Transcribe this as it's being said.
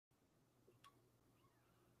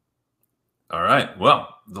All right.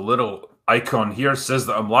 Well, the little icon here says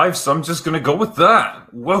that I'm live, so I'm just going to go with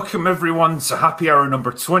that. Welcome, everyone, to Happy Hour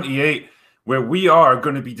number 28, where we are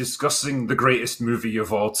going to be discussing the greatest movie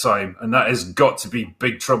of all time, and that has got to be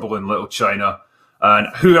Big Trouble in Little China.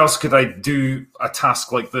 And who else could I do a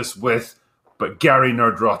task like this with but Gary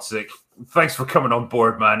Nerdrotic? Thanks for coming on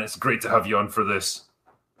board, man. It's great to have you on for this.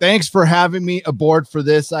 Thanks for having me aboard for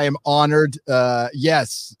this. I am honored.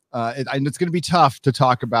 Yes, it's going to be tough to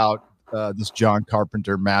talk about this John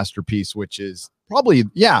Carpenter masterpiece, which is probably,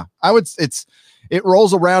 it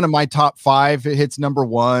rolls around in my top 5. It hits number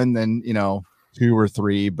 1, then, 2 or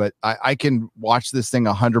 3, but I can watch this thing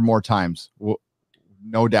 100 more times.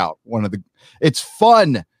 No doubt. It's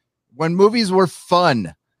fun when movies were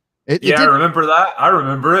fun. I remember that. I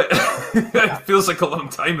remember it. It feels like a long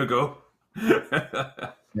time ago.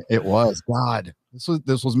 It was. God,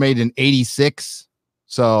 this was made in 86.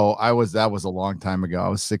 So that was a long time ago. I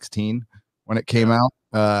was 16 when it came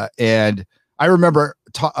out. And I remember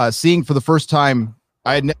seeing for the first time,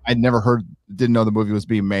 I'd never didn't know the movie was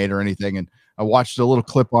being made or anything. And I watched a little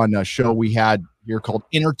clip on a show we had here called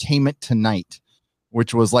Entertainment Tonight,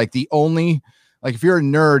 which was like the only, like, if you're a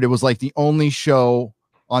nerd, it was like the only show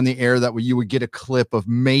on the air that you would get a clip of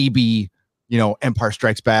maybe, Empire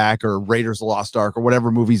Strikes Back or Raiders of the Lost Ark or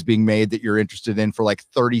whatever movie's being made that you're interested in. For like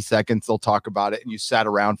 30 seconds, they'll talk about it. And you sat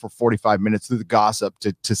around for 45 minutes through the gossip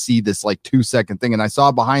to see this like 2-second thing. And I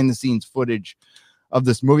saw behind the scenes footage of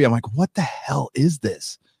this movie. I'm like, what the hell is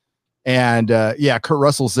this? And Kurt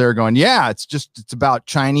Russell's there going, it's about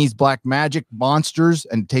Chinese black magic monsters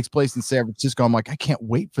and it takes place in San Francisco. I'm like, I can't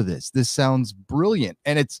wait for this. This sounds brilliant.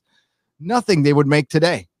 And it's nothing they would make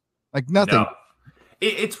today. Like nothing. No.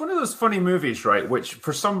 It's one of those funny movies, right? Which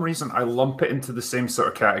for some reason I lump it into the same sort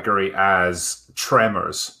of category as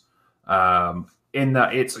Tremors, in that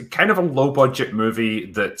it's kind of a low budget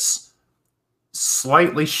movie that's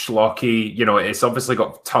slightly schlocky. It's obviously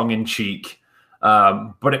got tongue in cheek,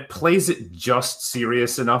 but it plays it just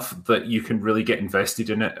serious enough that you can really get invested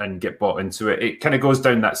in it and get bought into it. It kind of goes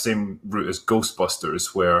down that same route as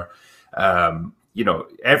Ghostbusters, where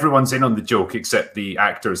everyone's in on the joke except the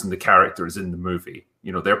actors and the characters in the movie.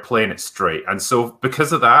 They're playing it straight. And so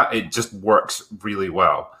because of that, it just works really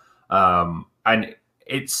well. And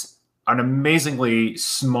it's an amazingly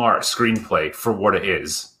smart screenplay for what it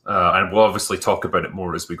is. And we'll obviously talk about it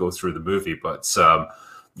more as we go through the movie. But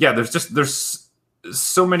there's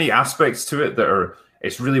so many aspects to it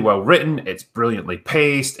it's really well written. It's brilliantly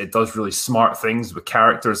paced. It does really smart things with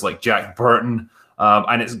characters like Jack Burton.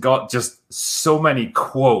 And it's got just so many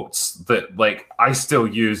quotes that, like, I still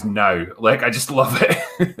use now. Like, I just love it.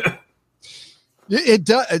 It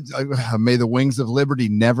does. May the wings of liberty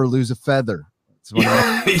never lose a feather. It's one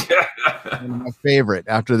of my favorite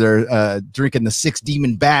after they're drinking the 6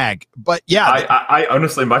 demon bag. But yeah, I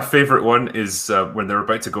honestly, my favorite one is when they're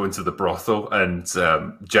about to go into the brothel and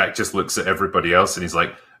Jack just looks at everybody else and he's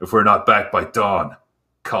like, if we're not back by dawn,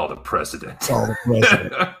 call the president. Call the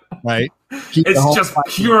president. Right? It's just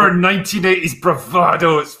pure 1980s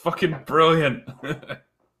bravado. It's fucking brilliant.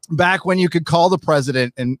 Back when you could call the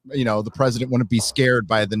president and, the president wouldn't be scared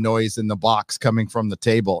by the noise in the box coming from the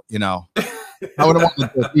table, I wouldn't want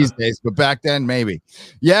to do it these days, but back then, maybe.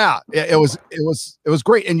 Yeah, it was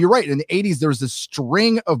great. And you're right. In the 80s, there was this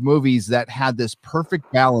string of movies that had this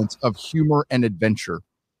perfect balance of humor and adventure.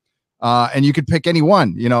 And you could pick any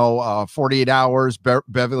one, 48 Hours,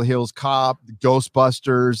 Beverly Hills Cop,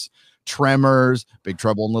 Ghostbusters, Tremors, Big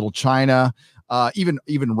Trouble in Little China, even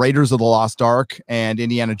Raiders of the Lost Ark and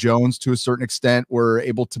Indiana Jones to a certain extent were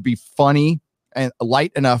able to be funny and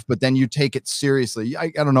light enough, but then you take it seriously. I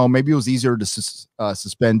don't know, maybe it was easier to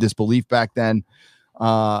suspend disbelief back then.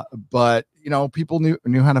 But people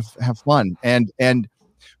knew how to have fun. And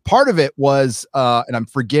part of it was, and I'm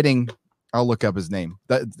forgetting, I'll look up his name.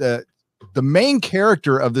 The main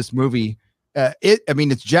character of this movie,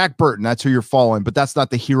 it's Jack Burton. That's who you're following, but that's not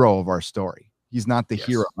the hero of our story. He's not the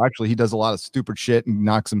hero. Actually, he does a lot of stupid shit and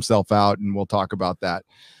knocks himself out, and we'll talk about that.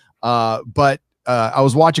 But I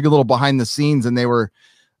was watching a little behind the scenes, and they were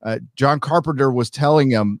John Carpenter was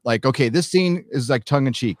telling him, like, okay, this scene is like tongue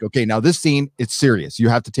in cheek. Okay, now this scene, it's serious. You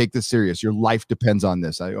have to take this serious. Your life depends on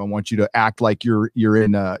this. I want you to act like you're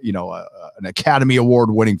in an Academy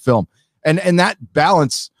Award winning film, and that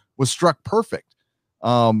balance was struck perfect.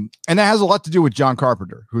 And that has a lot to do with John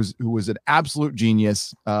Carpenter, who was an absolute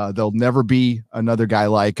genius. There'll never be another guy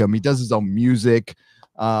like him. He does his own music,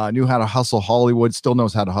 knew how to hustle Hollywood, still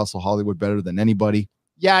knows how to hustle Hollywood better than anybody.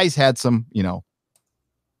 Yeah, he's had some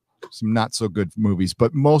not so good movies,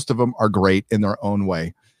 but most of them are great in their own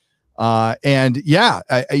way. And yeah,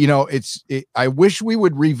 I wish we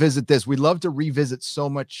would revisit this. We'd love to revisit so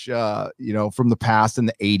much, from the past in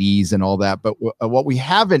the 80s and all that. But what we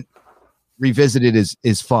haven't revisited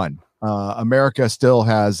is fun. America still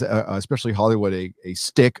has, especially Hollywood, a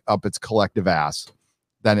stick up its collective ass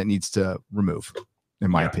that it needs to remove, in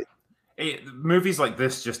my opinion. Movies like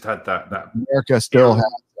this just had that America still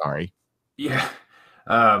has. Sorry. Yeah.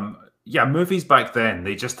 Movies back then,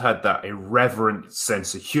 they just had that irreverent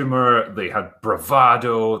sense of humor. They had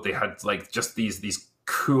bravado. They had like just these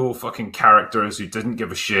cool fucking characters who didn't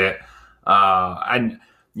give a shit. And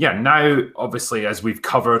yeah, now obviously, as we've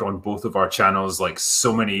covered on both of our channels, like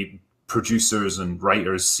so many producers and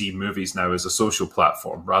writers see movies now as a social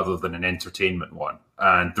platform rather than an entertainment one.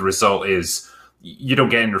 And the result is you don't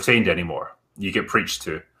get entertained anymore. You get preached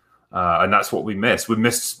to. And that's what we miss. We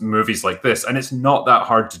miss movies like this, and it's not that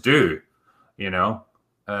hard to do, to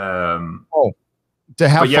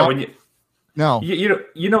have fun. When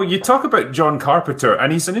you talk about John Carpenter,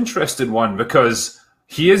 and he's an interesting one because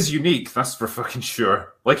he is unique. That's for fucking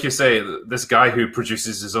sure. Like you say, this guy who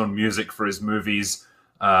produces his own music for his movies,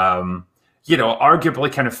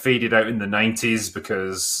 arguably kind of faded out in the 90s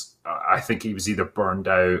because I think he was either burned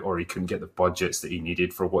out or he couldn't get the budgets that he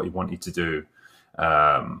needed for what he wanted to do.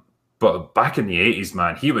 But back in the 80s,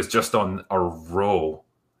 man, he was just on a roll.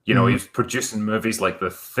 He was producing movies like The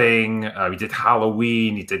Thing. He did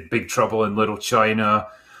Halloween. He did Big Trouble in Little China.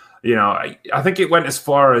 I think it went as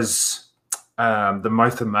far as The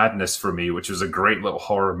Mouth of Madness for me, which was a great little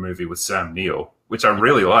horror movie with Sam Neill, which I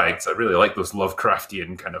really liked. I really liked those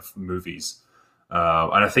Lovecraftian kind of movies.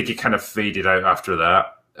 And I think it kind of faded out after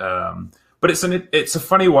that. But it's a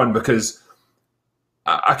funny one because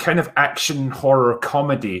a kind of action horror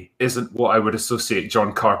comedy isn't what I would associate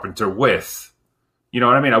John Carpenter with. You know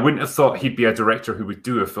what I mean? I wouldn't have thought he'd be a director who would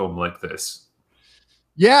do a film like this.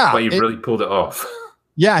 Yeah. But he really pulled it off.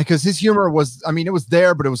 Yeah, because his humor was, it was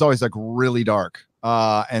there, but it was always like really dark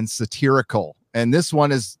and satirical. And this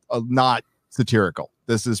one is not satirical.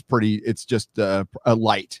 This is it's just a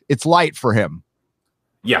light. It's light for him.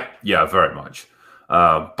 Yeah, very much.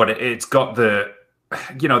 But it's got the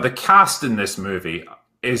cast in this movie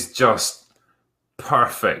is just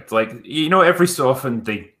perfect. Like, every so often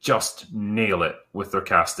they just nail it with their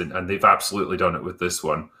casting, and they've absolutely done it with this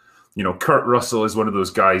one. Kurt Russell is one of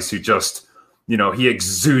those guys who just, he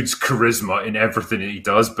exudes charisma in everything that he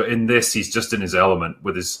does, but in this, he's just in his element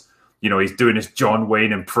with his, he's doing his John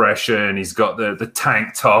Wayne impression. He's got the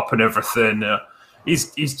tank top and everything.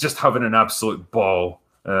 He's just having an absolute ball.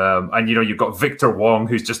 And you've got Victor Wong,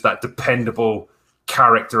 who's just that dependable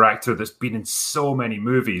character actor that's been in so many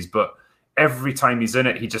movies, but every time he's in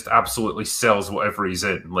it, he just absolutely sells whatever he's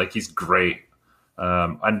in. Like, he's great.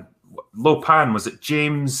 And Lo Pan, was it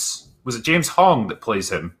James Hong that plays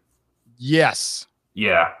him? Yes.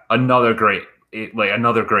 Yeah, another great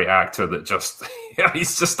actor that just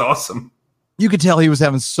he's just awesome. You could tell he was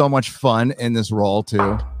having so much fun in this role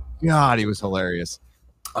too. God, he was hilarious.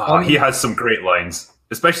 He has some great lines,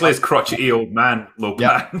 especially as crotchety old man Lo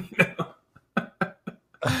Pan. Yeah.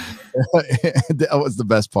 That was the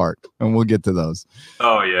best part, and we'll get to those.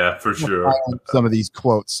 Oh yeah, for sure. Some of these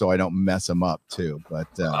quotes so I don't mess them up too, but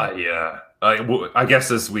I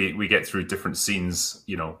guess as we get through different scenes,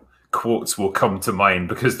 quotes will come to mind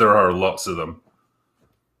because there are lots of them.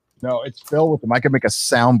 No, it's filled with them. I could make a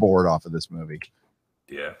soundboard off of this movie.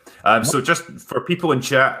 Yeah. So just for people in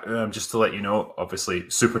chat, just to let you know, obviously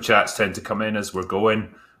super chats tend to come in as we're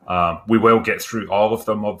going. We will get through all of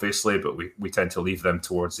them, obviously, but we tend to leave them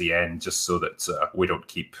towards the end just so that we don't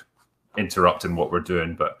keep interrupting what we're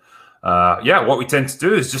doing. But what we tend to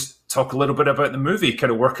do is just talk a little bit about the movie,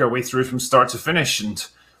 kind of work our way through from start to finish and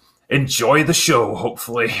enjoy the show.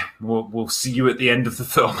 Hopefully we'll see you at the end of the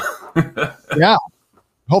film. Yeah.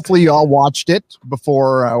 Hopefully you all watched it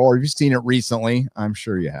before, or you've seen it recently. I'm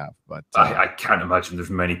sure you have, but I can't imagine there's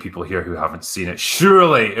many people here who haven't seen it.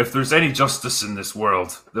 Surely, if there's any justice in this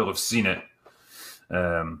world, they'll have seen it.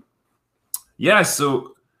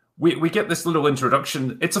 So we get this little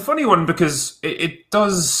introduction. It's a funny one because it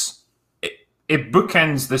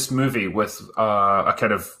bookends this movie with a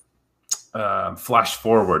kind of flash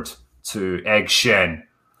forward to Egg Shen,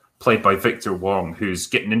 played by Victor Wong, who's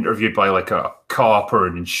getting interviewed by like a cop or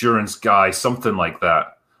an insurance guy, something like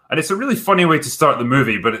that. And it's a really funny way to start the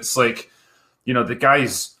movie, but it's like, the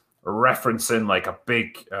guy's referencing like a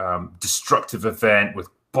big destructive event with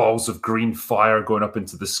balls of green fire going up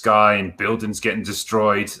into the sky and buildings getting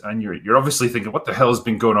destroyed. And you're obviously thinking, what the hell has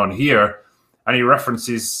been going on here? And he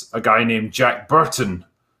references a guy named Jack Burton,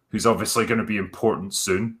 who's obviously going to be important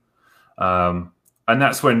soon. And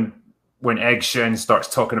that's when when Egg Shen starts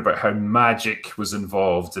talking about how magic was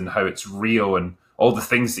involved and how it's real and all the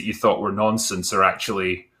things that you thought were nonsense are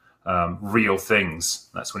actually real things.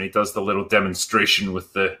 That's when he does the little demonstration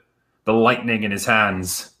with the lightning in his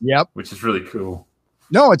hands. Yep. Which is really cool.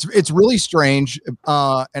 No, it's really strange.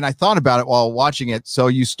 And I thought about it while watching it. So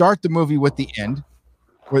you start the movie with the end,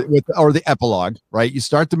 or the epilogue, right? You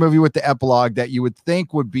start the movie with the epilogue that you would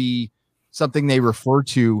think would be something they refer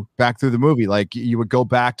to back through the movie. Like you would go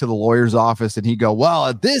back to the lawyer's office and he'd go,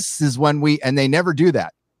 well, this is when and they never do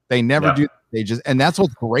that. They never do. They just, and that's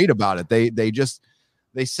what's great about it.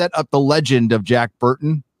 They set up the legend of Jack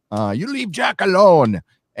Burton. You leave Jack alone.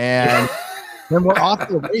 And then we're off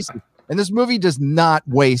to the races. And this movie does not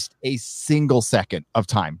waste a single second of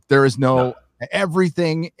time. There is no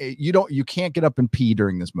everything. You can't get up and pee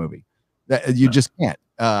during this movie. You just can't.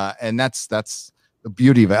 And that's the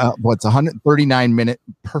beauty of it. What's 139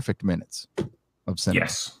 perfect minutes of cinema.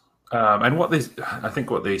 Yes. And I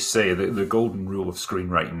think what they say, the golden rule of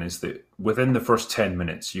screenwriting is that within the first 10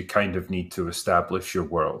 minutes, you kind of need to establish your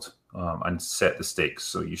world and set the stakes.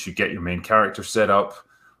 So you should get your main character set up,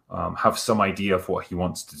 have some idea of what he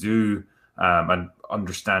wants to do, and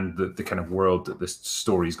understand the kind of world that this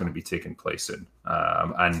story is going to be taking place in.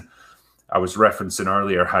 And I was referencing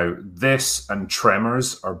earlier how this and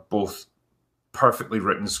Tremors are both perfectly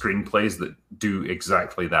written screenplays that do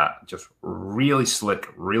exactly that. Just really slick,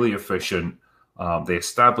 really efficient. They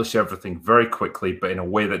establish everything very quickly, but in a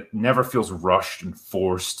way that never feels rushed and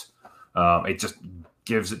forced. It just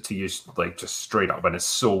gives it to you like just straight up, and it's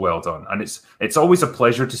so well done. And it's always a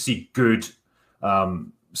pleasure to see good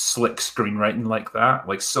slick screenwriting like that.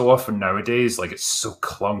 Like so often nowadays, like it's so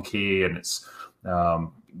clunky and it's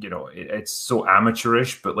it's so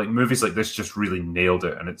amateurish, but like movies like this just really nailed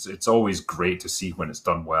it, and it's always great to see when it's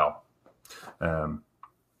done well.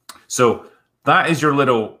 So that is your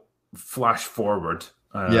little flash forward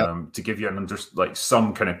to give you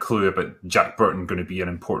some kind of clue about Jack Burton going to be an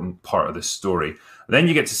important part of this story. Then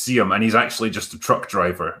you get to see him, and he's actually just a truck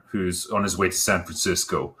driver who's on his way to San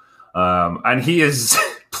Francisco, and he is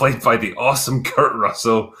played by the awesome Kurt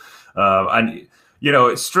Russell, and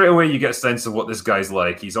straight away you get a sense of what this guy's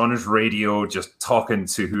like. He's on his radio, just talking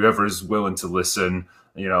to whoever is willing to listen.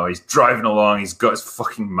 He's driving along. He's got his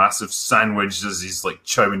fucking massive sandwich as he's like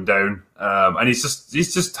chowing down, and he's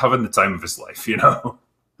just having the time of his life.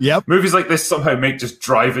 Yep. Movies like this somehow make just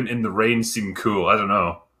driving in the rain seem cool. I don't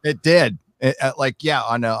know. It did.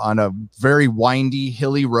 On a very windy,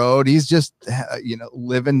 hilly road, he's just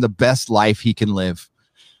living the best life he can live.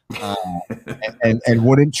 And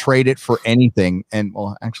wouldn't trade it for anything, and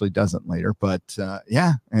well, actually doesn't later, but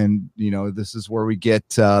this is where we get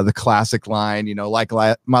the classic line, like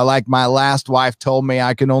my last wife told me,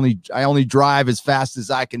 I only drive as fast as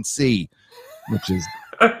I can see, which is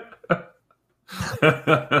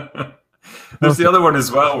there's the other one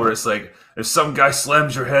as well where it's like, if some guy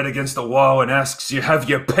slams your head against the wall and asks you, have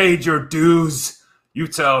you paid your dues, you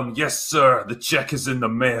tell him, yes sir, the check is in the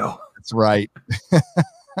mail. That's right.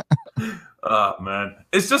 Oh man,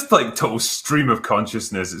 it's just like total stream of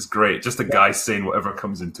consciousness. It's great, just a guy saying whatever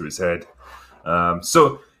comes into his head.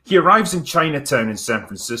 So he arrives in Chinatown in San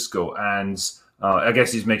Francisco, and I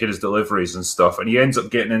guess he's making his deliveries and stuff, and he ends up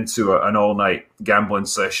getting into an all-night gambling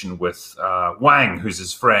session with Wang, who's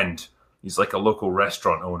his friend. He's like a local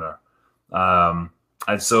restaurant owner,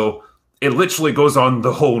 and so it literally goes on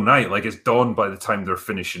the whole night. Like it's dawn by the time they're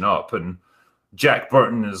finishing up, and Jack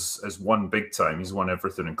Burton has won big time. He's won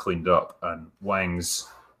everything and cleaned up. And Wang's,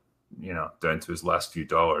 down to his last few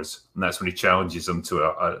dollars. And that's when he challenges him to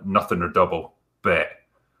a nothing or double bet.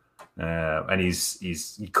 And he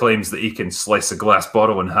claims that he can slice a glass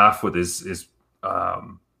bottle in half with his it's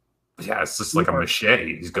just like a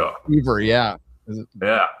machete he's got. Yeah.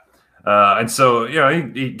 Yeah. And so,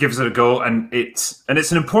 he gives it a go, and it's an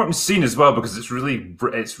important scene as well because it's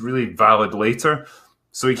really valid later.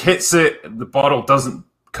 So he hits it, the bottle doesn't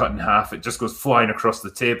cut in half, it just goes flying across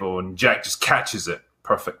the table, and Jack just catches it.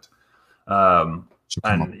 Perfect. And,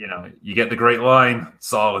 you get the great line,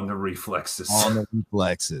 it's all in the reflexes. All in the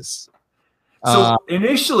reflexes. So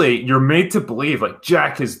initially, you're made to believe, like,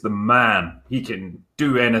 Jack is the man. He can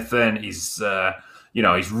do anything. He's,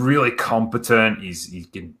 he's really competent. He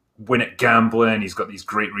can win at gambling. He's got these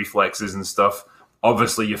great reflexes and stuff.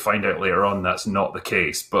 Obviously, you find out later on that's not the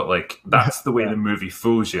case, but like that's the way the movie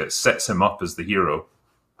fools you. It sets him up as the hero.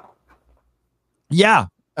 Yeah,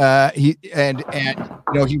 he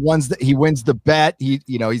wins the bet.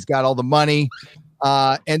 He's got all the money,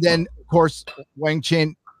 and then of course Wang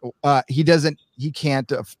Chin, he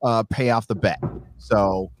can't pay off the bet.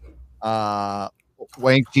 So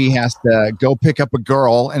Wang-Chi has to go pick up a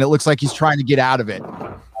girl, and it looks like he's trying to get out of it.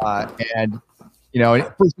 And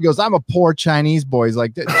at first he goes, "I'm a poor Chinese boy." He's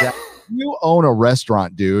like, "Jack, you own a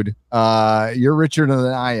restaurant, dude. You're richer than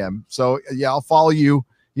I am. So yeah, I'll follow you."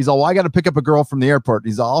 He's all, "Well, I got to pick up a girl from the airport."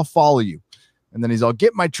 He's all, "I'll follow you." And then he's all,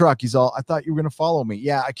 "Get my truck." He's all, "I thought you were going to follow me."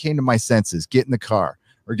 "Yeah, I came to my senses. Get in the car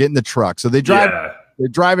or get in the truck." So they drive. Yeah. They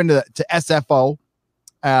drive into SFO,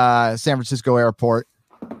 San Francisco Airport,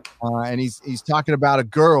 and he's talking about a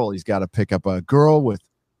girl. He's got to pick up a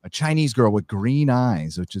Chinese girl with green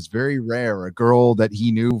eyes, which is very rare. A girl that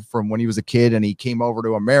he knew from when he was a kid, and he came over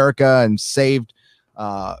to America and saved,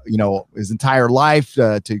 his entire life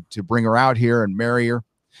to bring her out here and marry her.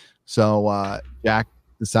 So Jack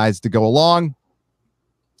decides to go along,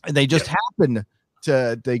 and they just happen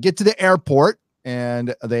they get to the airport,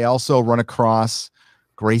 and they also run across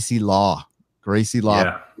Gracie Law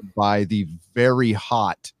by the very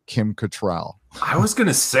hot Kim Cattrall. I was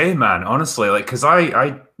gonna say, man, honestly, like, because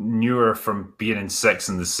I knew her from being in Sex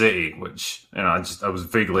and the City, which I was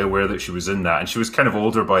vaguely aware that she was in that, and she was kind of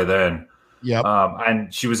older by then. Yep.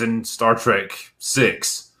 And she was in Star Trek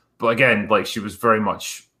 6, but again, like, she was very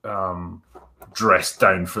much dressed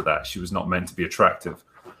down for that. She was not meant to be attractive,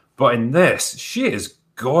 but in this, she is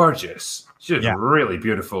gorgeous. She is really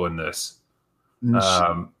beautiful in this.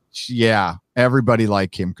 Everybody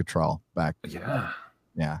liked Kim Cattrall back.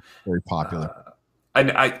 Yeah, very popular.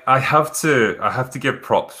 And I have to give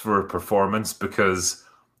props for her performance, because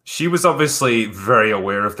she was obviously very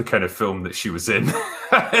aware of the kind of film that she was in,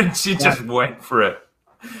 and she just went for it.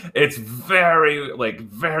 It's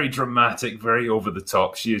very dramatic, very over the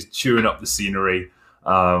top. She is chewing up the scenery,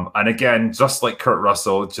 and again, just like Kurt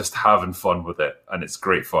Russell, just having fun with it, and it's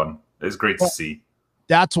great fun. It's great to see.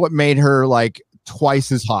 That's what made her like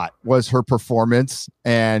twice as hot, was her performance,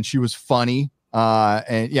 and she was funny.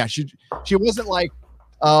 She wasn't like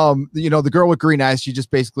the girl with green eyes. She just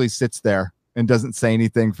basically sits there and doesn't say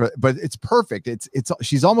anything, but it's perfect.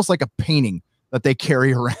 She's almost like a painting that they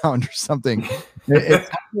carry around or something. It's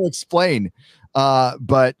hard to explain,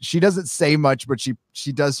 but she doesn't say much, but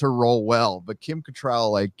she does her role well. But Kim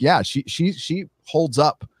Cattrall, she holds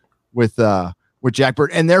up with Jack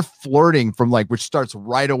Bird, and they're flirting from which starts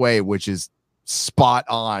right away, which is spot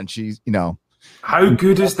on. She's How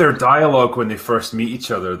good is their dialogue when they first meet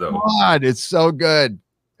each other, though? God, it's so good.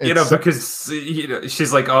 Because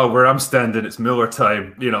she's like, "Oh, where I'm standing, it's Miller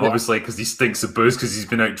time." Obviously, because he stinks of booze because he's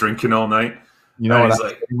been out drinking all night. What I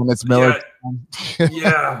like, when it's Miller time.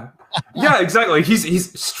 Yeah, exactly.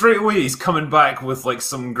 He's straight away. He's coming back with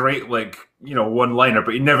some great one-liner,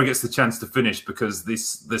 but he never gets the chance to finish because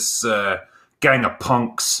this gang of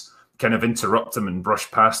punks kind of interrupt him and brush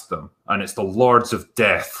past them, and it's the Lords of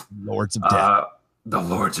Death. The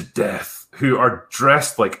Lords of Death, who are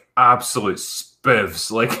dressed like absolute spivs.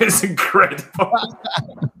 It's incredible.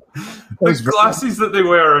 The glasses that they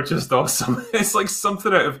wear are just awesome. It's like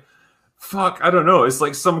something out of I don't know. It's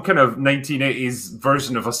like some kind of 1980s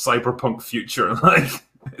version of a cyberpunk future.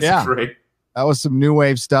 It's great. That was some new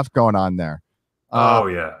wave stuff going on there. Oh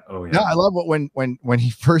yeah. No, I love it when he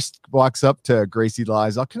first walks up to Gracie Law.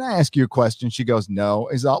 He's all, "Can I ask you a question?" She goes, "No."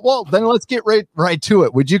 He's all, "Well, then let's get right to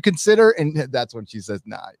it. Would you consider?" And that's when she says,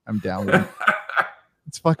 "Nah, I'm down with it."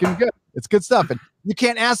 It's fucking good. It's good stuff. And you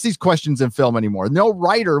can't ask these questions in film anymore. No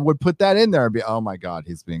writer would put that in there and be, "Oh my God,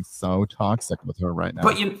 he's being so toxic with her right now."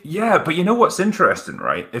 But you know what's interesting,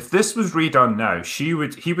 right? If this was redone now, he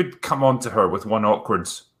would come on to her with one awkward,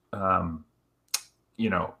 come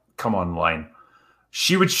on line.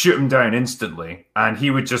 She would shoot him down instantly, and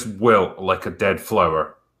he would just wilt like a dead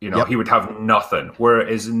flower. He would have nothing.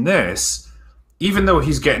 Whereas in this, even though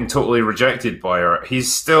he's getting totally rejected by her,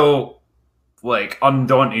 he's still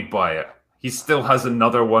undaunted by it. He still has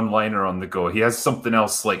another one-liner on the go. He has something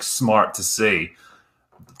else smart to say.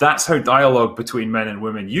 That's how dialogue between men and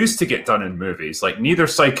women used to get done in movies. Neither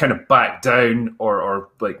side kind of backed down or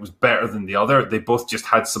was better than the other. They both just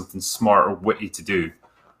had something smart or witty to do.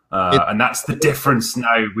 And that's the difference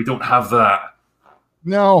now. We don't have that.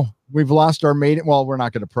 No, we've lost our mating. Well, we're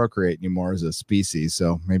not going to procreate anymore as a species,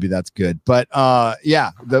 so maybe that's good. But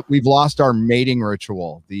we've lost our mating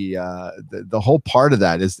ritual. The whole part of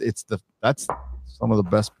that that's some of the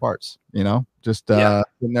best parts. Just when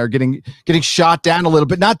they're getting shot down a little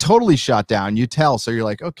bit, not totally shot down. You tell, so you're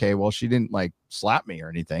like, okay, well, she didn't slap me or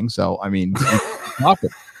anything. So I mean,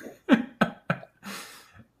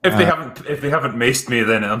 If they haven't maced me,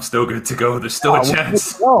 then I'm still good to go. There's still a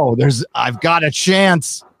chance. I've got a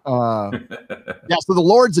chance. So the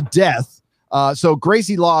Lords of Death. So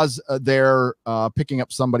Gracie Law's there picking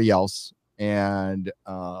up somebody else, and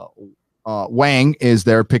Wang is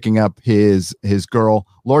there picking up his girl.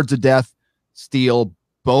 Lords of Death steal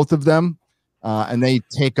both of them, and they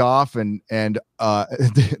take off. I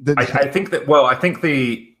think that. Well, I think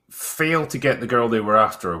they failed to get the girl they were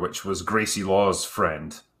after, which was Gracie Law's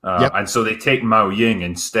friend, Yep. and so they take Mao Ying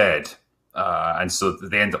instead, and so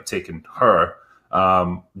they end up taking her.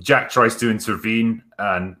 Jack tries to intervene,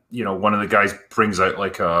 and one of the guys brings out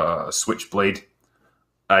like a switchblade,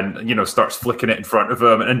 and starts flicking it in front of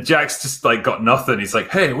him, and Jack's just like got nothing. He's like,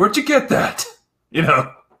 "Hey, where'd you get that?"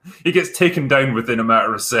 He gets taken down within a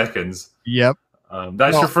matter of seconds. Yep.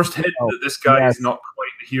 That's your first hint that this guy is not quite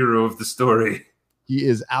the hero of the story. He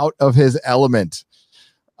is out of his element.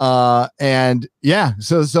 And yeah,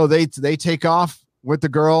 so they take off with the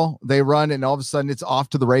girl, they run, and all of a sudden it's off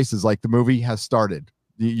to the races. Like the movie has started.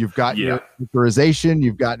 You've got your characterization.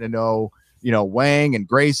 You've gotten to know, Wang and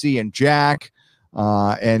Gracie and Jack.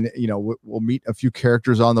 And we'll meet a few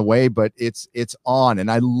characters on the way, but it's on. And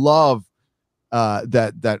I love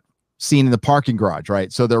that scene in the parking garage,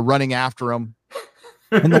 right? So they're running after him.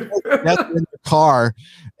 And that's in the car,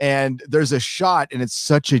 and there's a shot, and it's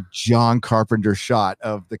such a John Carpenter shot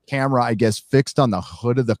of the camera, I guess, fixed on the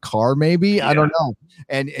hood of the car, maybe. Yeah. I don't know.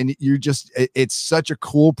 And you just, it's such a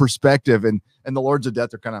cool perspective. And the Lords of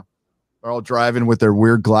Death are all driving with their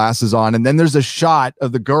weird glasses on. And then there's a shot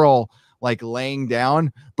of the girl like laying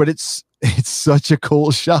down, but it's such a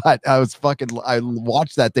cool shot. I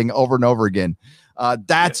watched that thing over and over again.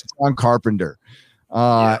 That's John Carpenter.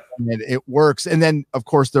 And it works. And then of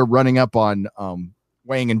course they're running up on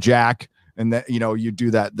Wang and Jack, and that you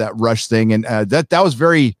do that rush thing, and that was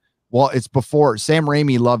very well. It's before Sam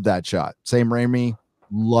Raimi loved that shot. Sam Raimi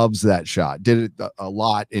loves that shot. Did it a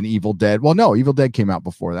lot in Evil Dead. Well, no, Evil Dead came out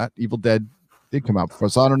before that. Evil Dead did come out before,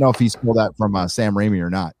 so I don't know if he stole that from Sam Raimi or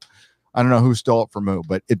not. I don't know who stole it from who,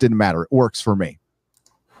 but it didn't matter. It works for me.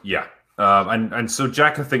 Yeah, and so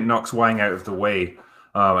Jack, I think, knocks Wang out of the way.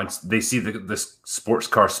 And they see this sports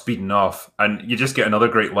car speeding off, and you just get another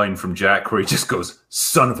great line from Jack where he just goes,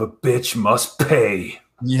 "Son of a bitch must pay."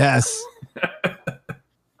 Yes.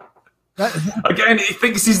 Again, he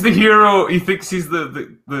thinks he's the hero. He thinks he's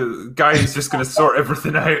the guy who's just going to sort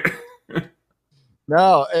everything out.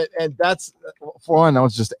 No, and that's, for one, that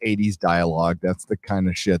was just 80s dialogue. That's the kind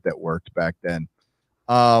of shit that worked back then.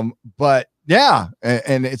 But yeah,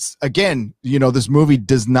 and it's, again, this movie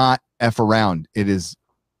does not F around. It is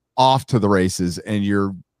off to the races, and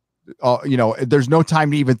there's no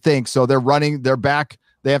time to even think. So they're running, they're back,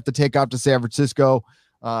 they have to take off to San Francisco,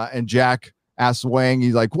 and Jack asks Wang,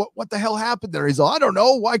 he's like, what the hell happened there? He's like, I don't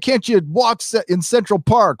know. Why can't you walk in Central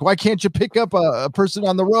Park? Why can't you pick up a person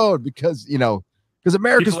on the road? Because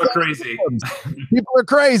America's people are crazy. People are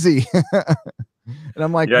crazy. And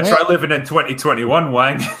I'm like, yeah, try living in 2021,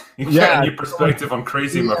 Wang. You get a new perspective on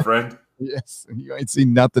crazy, my friend. Yes, you ain't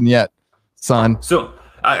seen nothing yet, son. So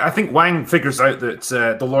I think Wang figures out that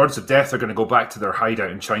the Lords of Death are going to go back to their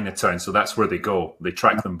hideout in Chinatown, so that's where they go. They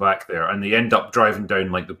track them back there, and they end up driving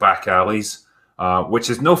down like the back alleys,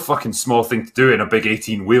 which is no fucking small thing to do in a big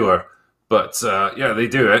 18-wheeler. But they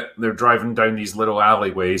do it. They're driving down these little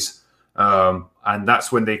alleyways, and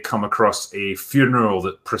that's when they come across a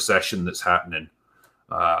funeral procession that's happening.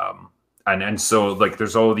 And so like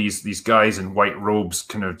there's all these guys in white robes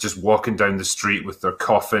kind of just walking down the street with their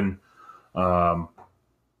coffin,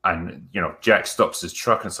 and Jack stops his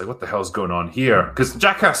truck and it's like, what the hell's going on here? Because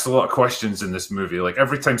Jack asks a lot of questions in this movie. Like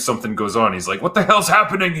every time something goes on, he's like, what the hell's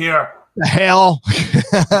happening here? The hell?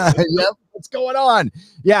 Yep, what's going on?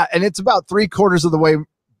 Yeah, and it's about 3/4 of the way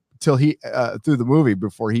till he through the movie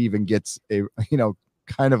before he even gets a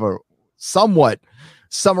kind of a somewhat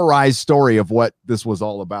summarized story of what this was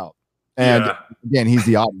all about. And again, he's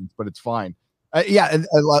the audience, but it's fine. And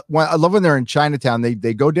I love when they're in Chinatown.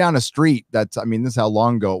 They go down a street that's, this is how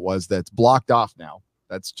long ago it was, that's blocked off now.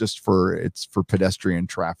 That's just for pedestrian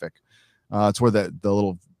traffic. It's where the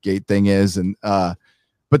little gate thing is, and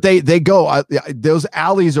but they go. Those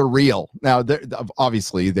alleys are real. Now,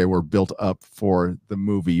 obviously they were built up for the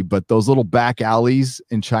movie, but those little back alleys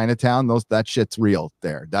in Chinatown, that shit's real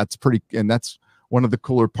there. That's pretty, and that's one of the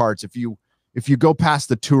cooler parts. If you go past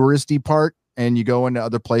the touristy part and you go into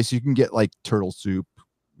other places, you can get like turtle soup,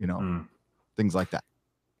 things like that.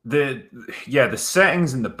 The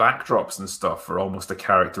settings and the backdrops and stuff are almost a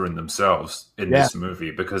character in themselves in this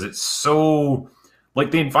movie, because it's so,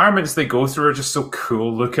 like, the environments they go through are just so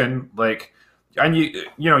cool looking. Like, and you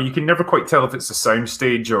can never quite tell if it's a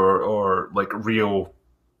soundstage or like real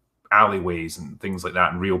alleyways and things like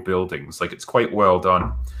that and real buildings. Like, it's quite well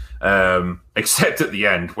done. Except at the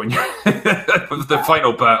end when the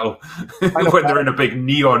final battle when they're in a big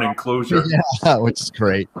neon enclosure. Yeah, which is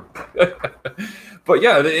great. But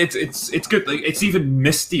yeah, it's good. Like, it's even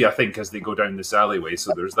misty, I think, as they go down this alleyway.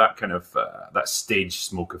 So there's that kind of that stage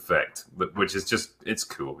smoke effect, which is just, it's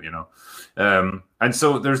cool, you know. And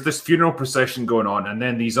so there's this funeral procession going on, and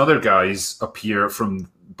then these other guys appear from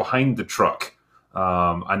behind the truck,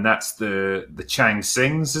 and that's the Chang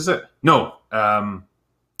Sings, is it? No,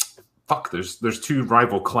 fuck. There's two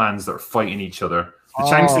rival clans that are fighting each other. The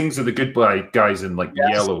Chang Sings are the good guys in like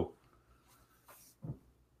yellow.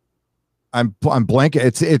 I'm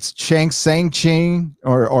blanking. It's Chang Sang Ching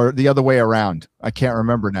or the other way around. I can't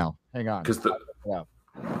remember now. Hang on. Because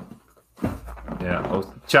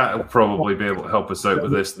chat will probably be able to help us out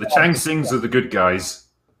with this. The Chang Sings are the good guys.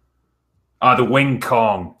 The Wing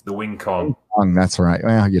Kong. The Wing Kong. That's right.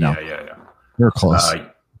 Well, you know. Yeah. They're close.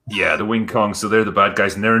 Yeah, the Wing Kong. So they're the bad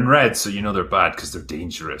guys, and they're in red, so you know they're bad because they're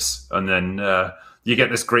dangerous. And then you get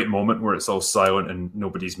this great moment where it's all silent and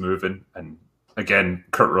nobody's moving, and again,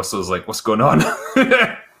 Kurt Russell's like, "What's going on?"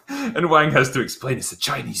 And Wang has to explain it's a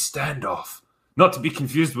Chinese standoff. Not to be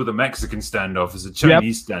confused with a Mexican standoff. It's a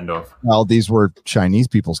Chinese standoff. Well, these were Chinese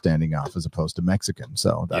people standing off as opposed to Mexican.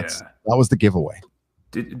 So that was the giveaway.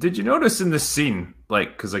 Did you notice in this scene,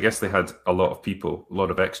 like, because I guess they had a lot of people, a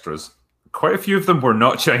lot of extras, quite a few of them were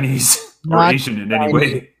not Chinese or Asian in any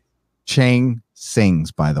way. Chang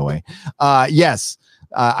Sings, by the way. Yes.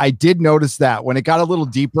 I did notice that when it got a little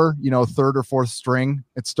deeper, you know, third or fourth string,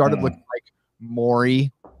 it started looking like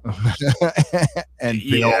Maury and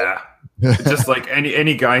Bill. Just like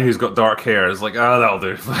any guy who's got dark hair is like, that'll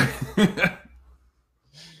do.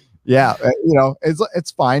 Yeah, you know,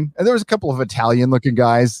 it's fine. And there was a couple of Italian looking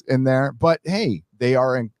guys in there, but hey, they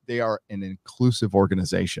are an inclusive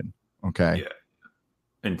organization. Okay.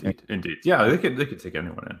 Yeah, indeed. Yeah, they could take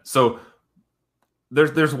anyone in. So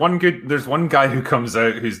there's one guy who comes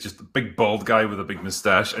out who's just a big bald guy with a big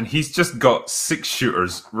mustache, and he's just got 6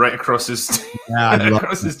 shooters right across his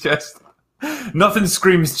his chest. Nothing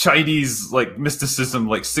screams Chinese like mysticism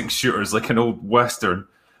like 6 shooters, like an old Western.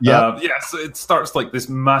 So it starts like this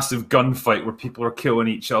massive gunfight where people are killing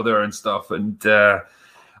each other and stuff, and then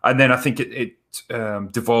I think it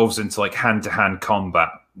devolves into like hand-to-hand combat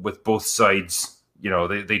with both sides. You know,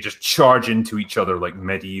 they just charge into each other like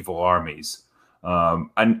medieval armies.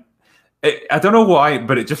 And I don't know why,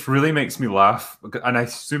 but it just really makes me laugh. And I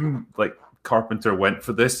assume like Carpenter went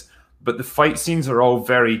for this, but the fight scenes are all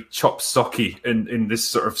very chop-socky in this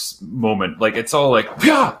sort of moment. Like it's all like,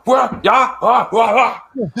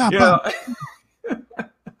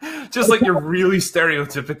 just like your really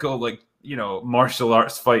stereotypical, like, you know, martial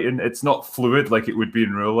arts fighting. It's not fluid like it would be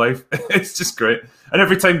in real life. It's just great. And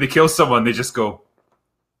every time they kill someone, they just go.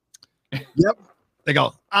 Yep. They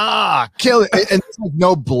go, kill it. And there's like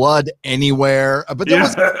no blood anywhere. But there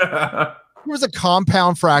was a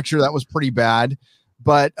compound fracture that was pretty bad.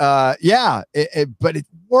 But but it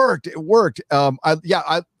worked. It worked.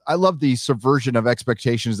 I love the subversion of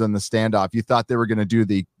expectations in the standoff. You thought they were going to do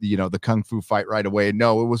the kung fu fight right away.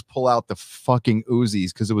 No, it was pull out the fucking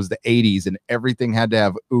Uzis because it was the 80s and everything had to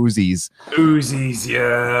have Uzis. Uzis,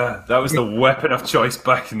 yeah. That was the weapon of choice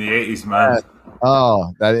back in the 80s, man.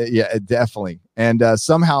 Definitely. And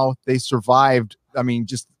somehow they survived. I mean,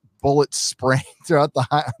 just bullets spraying throughout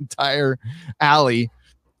the entire alley.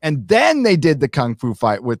 And then they did the kung fu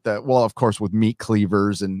fight with of course, with meat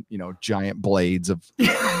cleavers and, you know, giant blades of.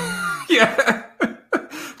 Yeah.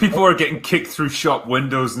 People are getting kicked through shop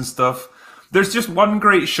windows and stuff. There's just one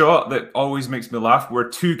great shot that always makes me laugh where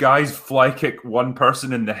 2 guys fly kick one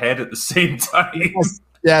person in the head at the same time.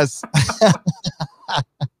 Yes.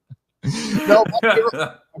 No,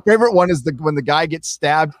 my favorite one is when the guy gets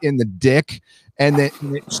stabbed in the dick and it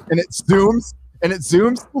zooms. And it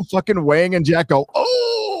zooms, fucking Wang and Jack go,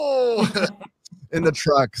 in the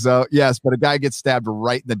truck. So, yes, but a guy gets stabbed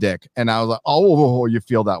right in the dick. And I was like, you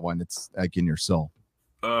feel that one. It's like in your soul.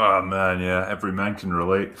 Oh, man, yeah. Every man can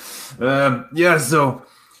relate. So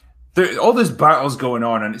all this battle's going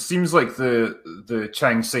on, and it seems like the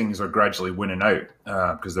Chang Sings are gradually winning out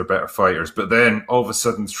because they're better fighters. But then all of a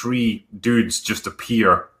sudden, 3 dudes just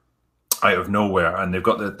appear out of nowhere, and they've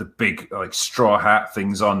got the big like straw hat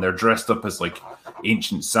things on. They're dressed up as like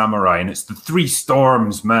ancient samurai, and it's the 3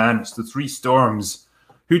 Storms, man. It's the 3 Storms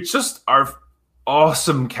who just are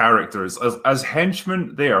awesome characters as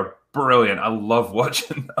henchmen. They are brilliant. I love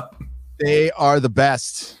watching them. They are the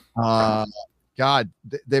best. God,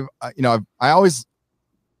 they've I've always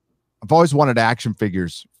wanted action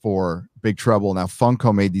figures for Big Trouble. Now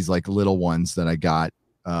Funko made these like little ones that I got,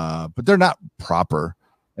 but they're not proper.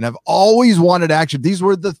 And I've always wanted action. These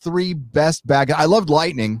were the 3 best bad guys. I loved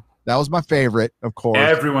Lightning. That was my favorite, of course.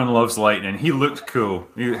 Everyone loves Lightning. He looked cool.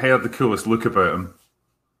 He had the coolest look about him.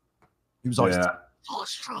 He was always yeah.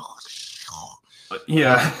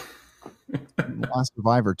 Last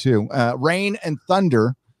Survivor too. Rain and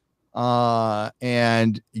Thunder.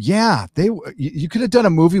 And yeah, you could have done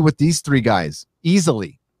a movie with these three guys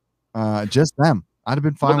easily. Just them. I'd have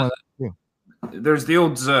been fine with that too. There's the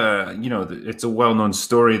old, it's a well-known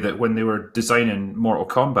story that when they were designing Mortal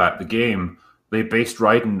Kombat, the game, they based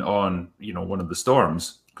Raiden on, one of the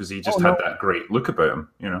storms because he just had that great look about him,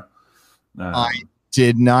 I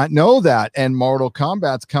did not know that. And Mortal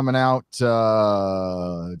Kombat's coming out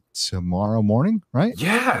tomorrow morning, right?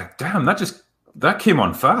 Yeah, damn, that came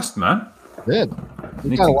on fast, man. It did.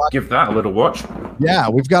 Need to give that a little watch. Yeah,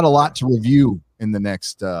 we've got a lot to review in the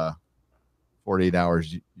next 48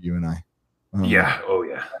 hours, you and I. Yeah, oh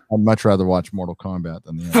yeah. I'd much rather watch Mortal Kombat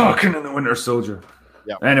than the other. Falcon and the Winter Soldier.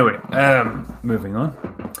 Yeah. Anyway, moving on.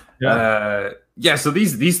 Yeah. So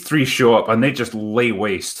these three show up and they just lay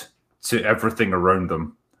waste to everything around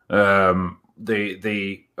them.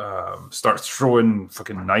 They start throwing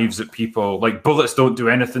fucking knives at people. Like bullets don't do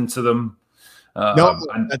anything to them.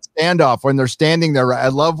 That standoff when they're standing there. I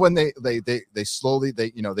love when they slowly they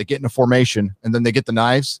get in a formation and then they get the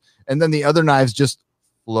knives and then the other knives just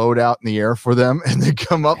float out in the air for them and they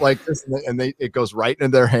come up like this and it goes right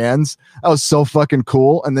into their hands. That was so fucking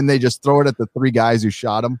cool. And then they just throw it at the three guys who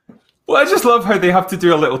shot them. Well, I just love how they have to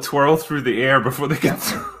do a little twirl through the air before they get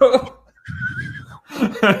through.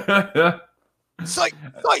 Sight.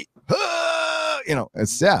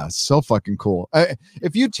 It's so fucking cool.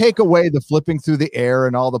 If you take away the flipping through the air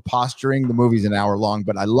and all the posturing, the movie's an hour long,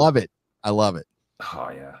 but I love it.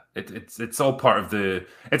 Oh yeah, it's all part of the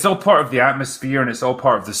atmosphere and it's all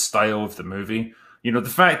part of the style of the movie. The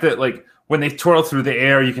fact that like when they twirl through the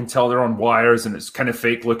air, you can tell they're on wires and it's kind of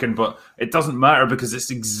fake looking, but it doesn't matter because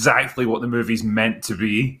it's exactly what the movie's meant to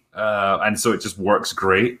be, and so it just works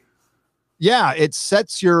great. Yeah, it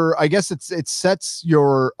sets your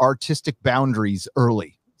artistic boundaries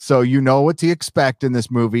early, so you know what to expect in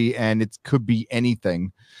this movie, and it could be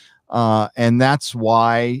anything, and that's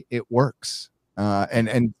why it works.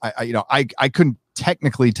 And I couldn't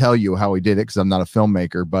technically tell you how he did it because I'm not a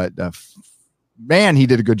filmmaker, but man, he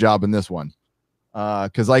did a good job in this one.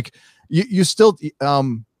 Because like you still,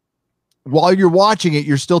 while you're watching it,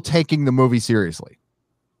 you're still taking the movie seriously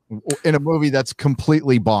in a movie that's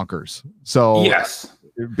completely bonkers. So yes,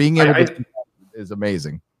 being able to is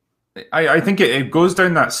amazing. I think it goes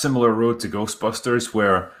down that similar road to Ghostbusters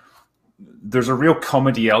where there's a real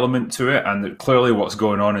comedy element to it, and clearly what's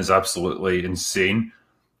going on is absolutely insane.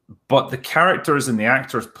 But the characters and the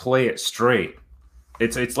actors play it straight.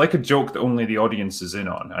 It's like a joke that only the audience is in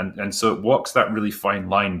on, and so it walks that really fine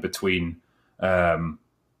line between, drama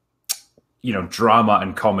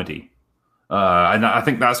and comedy, and I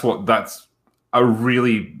think that's a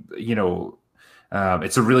really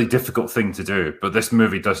it's a really difficult thing to do. But this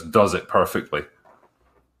movie does it perfectly.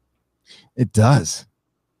 It does.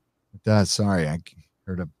 Sorry, I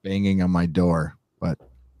heard a banging on my door, but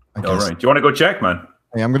all right. Do you want to go check, man?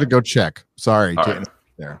 Hey, I'm gonna go check. Sorry, right.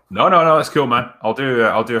 There. No, that's cool, man. I'll do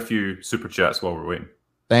a few super chats while we're waiting.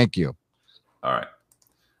 Thank you. All right.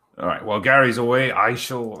 While Gary's away, I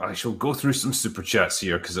shall go through some super chats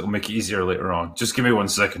here because it'll make it easier later on. Just give me 1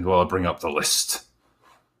 second while I bring up the list,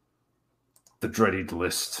 the dreaded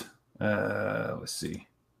list. Let's see.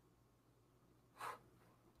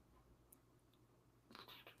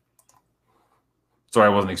 Sorry, I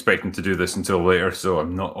wasn't expecting to do this until later, so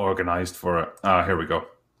I'm not organized for it. Here we go.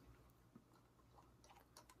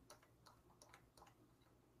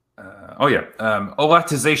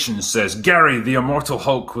 Olatization says, Gary, the Immortal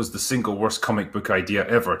Hulk was the single worst comic book idea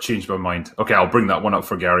ever. Changed my mind. Okay, I'll bring that one up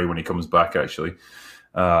for Gary when he comes back, actually.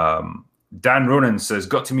 Dan Ronan says,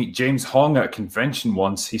 got to meet James Hong at a convention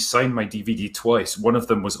once. He signed my DVD twice. One of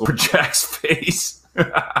them was over Jack's face.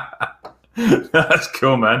 That's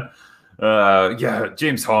cool, man.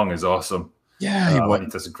 James Hong is awesome. Yeah, he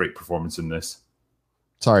does a great performance in this.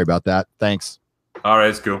 Sorry about that. Thanks. All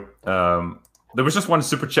right, it's cool. There was just one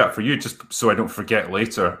super chat for you, just so I don't forget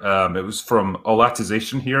later. It was from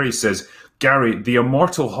Olatization here. He says, Gary, the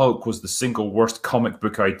Immortal Hulk was the single worst comic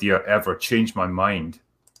book idea ever. Changed my mind.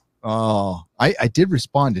 Oh, I did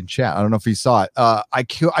respond in chat. I don't know if you saw it. I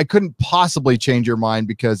couldn't possibly change your mind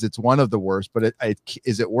because it's one of the worst, but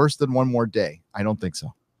is it worse than One More Day? I don't think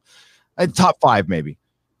so. Top 5, maybe.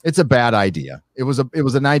 It's a bad idea. It was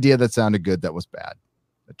an idea that sounded good. That was bad.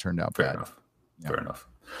 It turned out bad. Fair enough.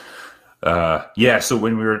 So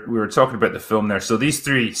when we were talking about the film there, so these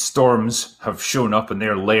three storms have shown up and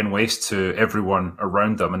they're laying waste to everyone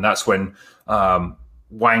around them, and that's when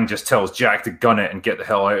Wang just tells Jack to gun it and get the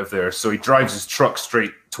hell out of there. So he drives his truck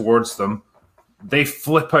straight towards them. They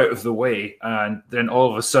flip out of the way, and then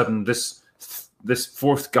all of a sudden, this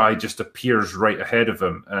fourth guy just appears right ahead of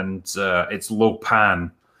him, and it's Lo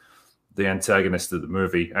Pan, the antagonist of the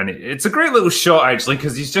movie. And it's a great little shot, actually,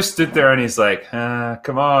 because he's just stood there and he's like,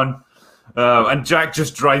 come on. And Jack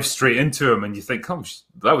just drives straight into him, and you think, oh,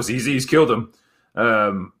 that was easy, he's killed him.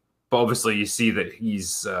 But obviously you see that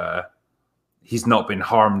he's not been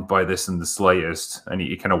harmed by this in the slightest, and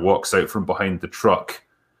he kind of walks out from behind the truck,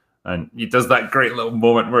 and he does that great little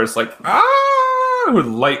moment where it's like,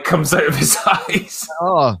 light comes out of his eyes.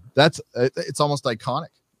 Oh, it's almost iconic.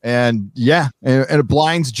 And yeah, and it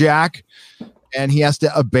blinds Jack, and he has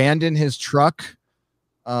to abandon his truck.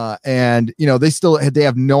 And they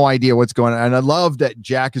have no idea what's going on. And I love that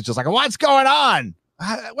Jack is just like, what's going on?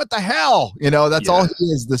 What the hell? That's all he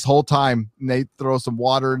is this whole time. And they throw some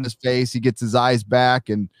water in his face. He gets his eyes back,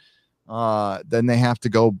 and then they have to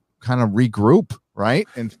go kind of regroup, right?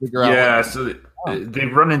 And figure out. Yeah, so they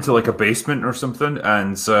run into like a basement or something,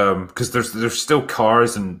 and because there's still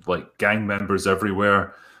cars and like gang members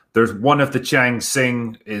everywhere. There's one of the Chang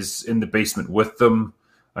Sing is in the basement with them,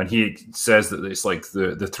 and he says that it's like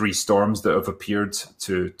the three storms that have appeared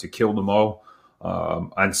to kill them all.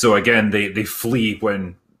 And so again, they flee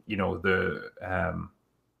when the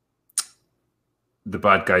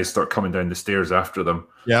bad guys start coming down the stairs after them.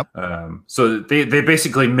 Yep. So they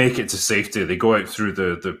basically make it to safety. They go out through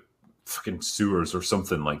the fucking sewers or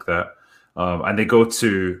something like that, and they go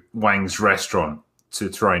to Wang's restaurant to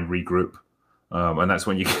try and regroup. And that's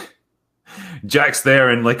when Jack's there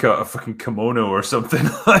in like a fucking kimono or something.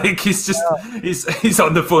 Like he's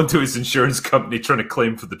on the phone to his insurance company trying to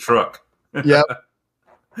claim for the truck. Yep.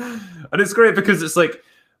 And it's great because it's like,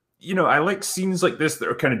 I like scenes like this that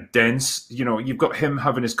are kind of dense. You've got him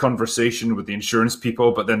having his conversation with the insurance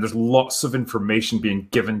people, but then there's lots of information being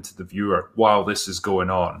given to the viewer while this is going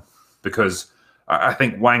on. Because I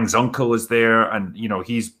think Wang's uncle is there, and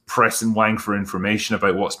he's pressing Wang for information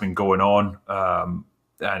about what's been going on,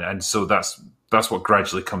 and so that's what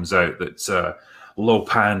gradually comes out, that Lo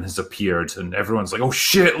Pan has appeared, and everyone's like, "Oh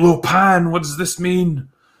shit, Lo Pan! What does this mean?"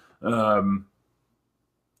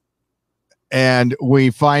 And we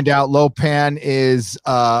find out Lo Pan is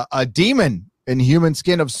a demon in human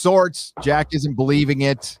skin of sorts. Jack isn't believing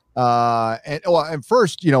it, and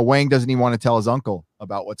first, Wang doesn't even want to tell his uncle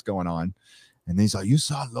about what's going on. And he's like, "You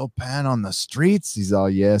saw Lo Pan on the streets?" He's all,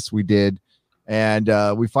 "Yes, we did." And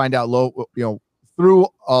we find out through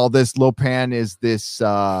all this, Lo Pan is this,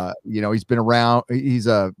 he's been around. He's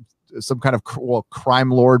some kind of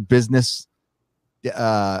crime lord, business,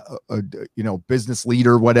 business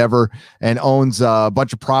leader, whatever, and owns a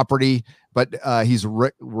bunch of property. But he's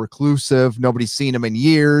reclusive. Nobody's seen him in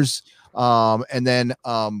years. And then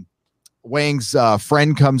Wang's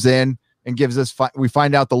friend comes in and gives us. We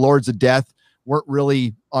find out the Lords of Death weren't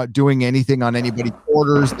really doing anything on anybody's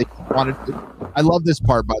orders. They wanted to, I love this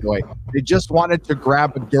part, by the way. They just wanted to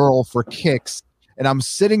grab a girl for kicks. And I'm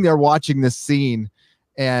sitting there watching this scene,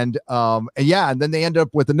 and then they end up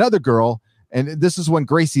with another girl. And this is when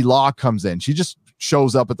Gracie Law comes in. She just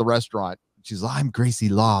shows up at the restaurant. She's like, "I'm Gracie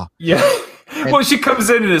Law." Yeah. Well, she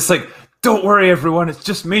comes in and it's like, "Don't worry, everyone. It's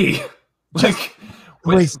just me." Like,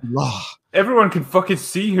 Gracie Law. Everyone can fucking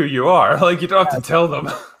see who you are. Like, you don't have to tell them.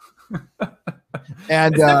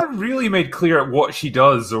 And it's never really made clear what she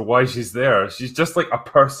does or why she's there. She's just like a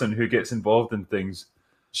person who gets involved in things.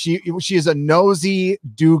 She is a nosy,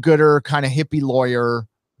 do-gooder kind of hippie lawyer.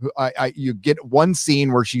 You get one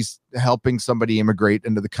scene where she's helping somebody immigrate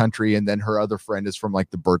into the country, and then her other friend is from like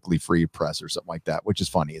the Berkeley Free Press or something like that, which is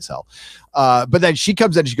funny as hell. But then she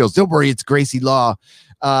comes in and she goes, "Don't worry, it's Gracie Law."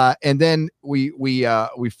 And then we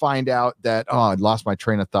find out that, I lost my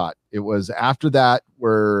train of thought. It was after that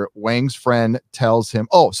where Wang's friend tells him,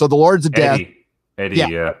 so the Lords of Death. Eddie,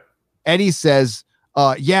 yeah. Eddie says,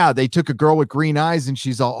 they took a girl with green eyes, and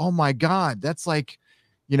she's all, "Oh my God, that's like,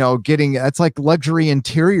 that's like luxury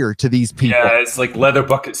interior to these people." Yeah, it's like leather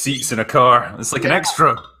bucket seats in a car. It's like an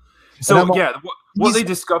extra. So what they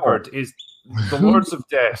discovered is the Lords of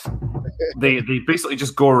Death, they basically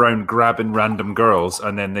just go around grabbing random girls,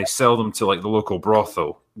 and then they sell them to like the local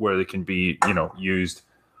brothel where they can be, used.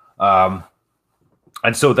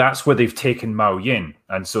 And so that's where they've taken Mao Yin.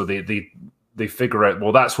 And so they figure out,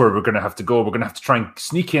 well, that's where we're going to have to go. We're going to have to try and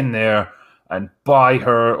sneak in there and buy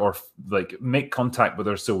her, or like make contact with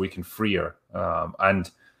her so we can free her. And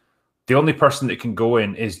the only person that can go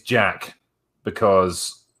in is Jack,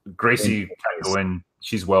 because Gracie can't go in.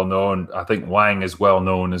 She's well known. I think Wang is well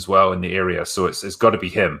known as well in the area, so it's got to be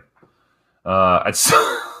him.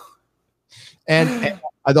 And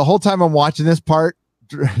the whole time I'm watching this part,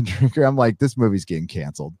 Drinker, I'm like, this movie's getting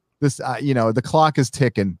canceled. This, the clock is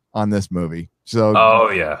ticking on this movie. So,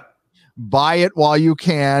 oh yeah, buy it while you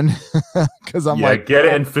can, because I'm like, get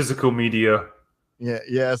it in physical media. Yeah,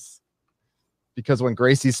 yes. Because when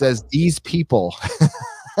Gracie says these people,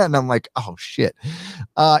 and I'm like, oh shit,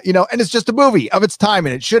 and it's just a movie of its time,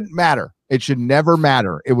 and it shouldn't matter. It should never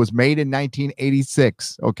matter. It was made in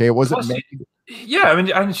 1986. Okay, it wasn't made. Yeah, I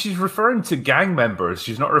mean, and she's referring to gang members.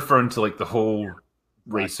 She's not referring to like the whole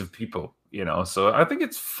race of people. So I think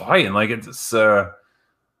it's fine. Like it's to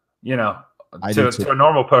a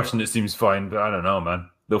normal person it seems fine, but I don't know, man.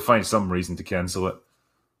 They'll find some reason to cancel it.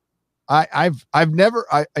 I've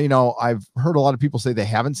heard a lot of people say they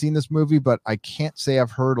haven't seen this movie, but I can't say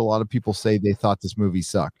I've heard a lot of people say they thought this movie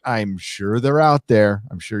sucked. I'm sure they're out there.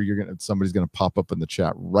 I'm sure somebody's gonna pop up in the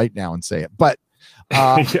chat right now and say it. But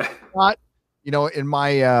not, in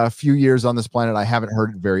my few years on this planet, I haven't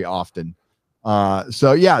heard it very often. I've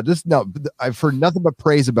heard nothing but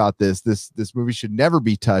praise about this. This movie should never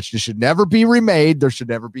be touched. It should never be remade. There should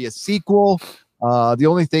never be a sequel. The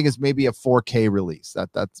only thing is maybe a 4K release.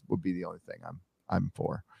 That would be the only thing I'm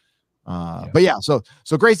for. But yeah, so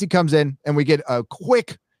Gracie comes in and we get a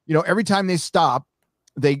quick, every time they stop,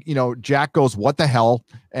 Jack goes, "What the hell?"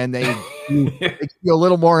 And they give you a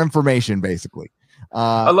little more information, basically.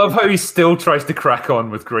 I love how he still tries to crack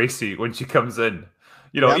on with Gracie when she comes in.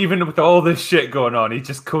 Even with all this shit going on, he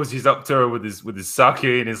just cozies up to her with his sake,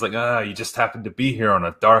 and he's like, "You just happened to be here on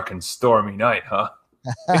a dark and stormy night, huh?"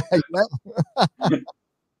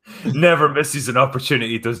 Never misses an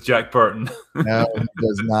opportunity, does Jack Burton? No, he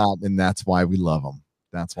does not, and that's why we love him.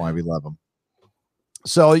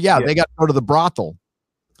 So they got to go to the brothel.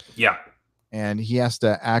 Yeah, and he has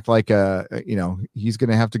to act like he's going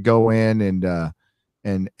to have to go in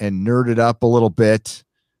and nerd it up a little bit.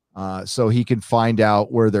 So he can find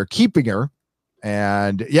out where they're keeping her.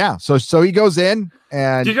 And so he goes in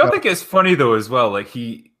and did you think it's funny though as well? Like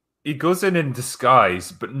he goes in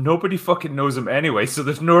disguise, but nobody fucking knows him anyway. So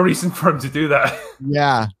there's no reason for him to do that.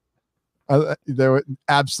 Yeah. There were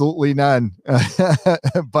absolutely none,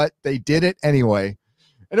 but they did it anyway.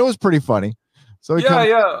 And it was pretty funny. So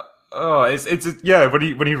Oh,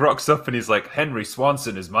 when he rocks up and he's like, "Henry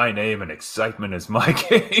Swanson is my name and excitement is my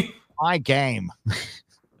game." My game.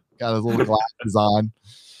 Got his little glasses on.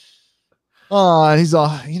 Oh, and he's all,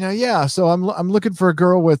 so I'm looking for a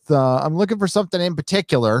girl with I'm looking for something in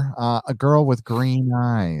particular, a girl with green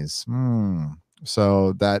eyes.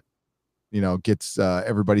 So that gets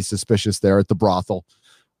everybody suspicious there at the brothel.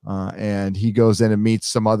 And he goes in and meets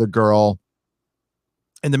some other girl.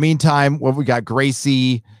 In the meantime, we got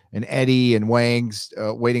Gracie and Eddie and Wang's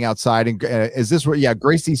waiting outside. And is this where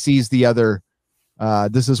Gracie sees the other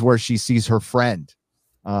this is where she sees her friend.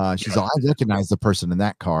 She's all, "I recognize the person in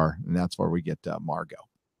that car," and that's where we get Margot.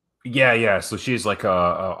 Yeah. So she's like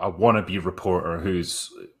a wannabe reporter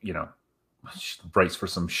who's she writes for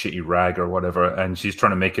some shitty rag or whatever, and she's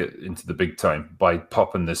trying to make it into the big time by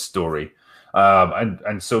popping this story.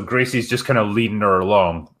 And so Gracie's just kind of leading her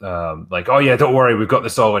along, like, "Oh yeah, don't worry, we've got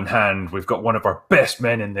this all in hand. We've got one of our best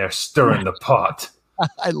men in there stirring the pot."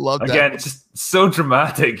 I love that. Again, just so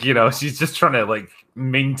dramatic. She's just trying to like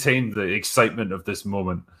maintain the excitement of this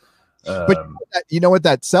moment. But what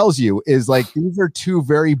that sells you is like, these are two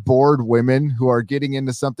very bored women who are getting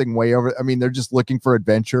into something way over. I mean, they're just looking for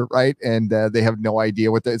adventure, right? And they have no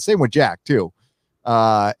idea what that. Same with Jack too.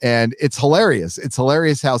 And it's hilarious. It's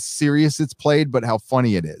hilarious how serious it's played, but how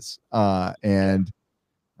funny it is. Then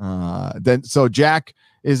so Jack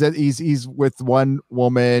is that he's with one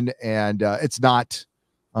woman, and it's not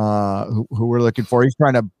who we're looking for. He's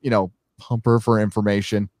trying to pump her for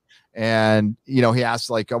information. And he asks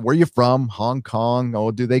like, "Where are you from?" "Hong Kong."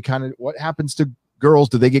 "Oh, do they what happens to girls?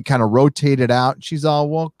 Do they get kind of rotated out?" And she's all,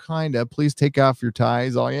 "Well, kind of. Please take off your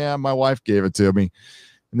ties." "Oh yeah, my wife gave it to me."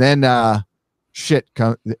 And then shit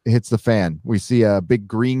hits the fan. We see a big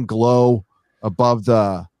green glow above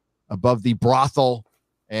the brothel,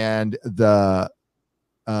 and I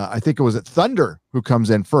think it was Thunder who comes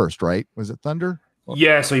in first, right? Was it Thunder?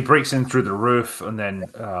 Yeah, so he breaks in through the roof, and then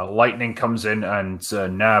Lightning comes in and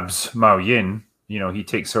nabs Mao Yin. He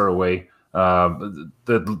takes her away.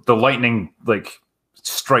 The Lightning like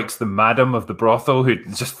strikes the madam of the brothel, who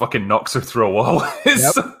just fucking knocks her through a wall.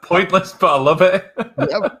 It's so pointless, but I love it.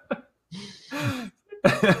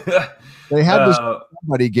 They had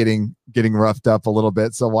somebody getting roughed up a little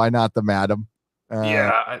bit, so why not the madam?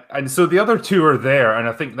 And so the other two are there, and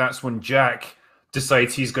I think that's when Jack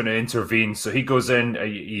decides he's going to intervene. So he goes in,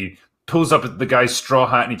 he pulls up the guy's straw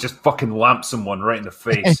hat, and he just fucking lamps someone right in the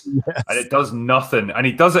face. Yes. And it does nothing. And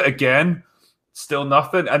he does it again, still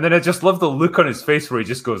nothing. And then I just love the look on his face where he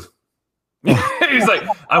just goes, he's like,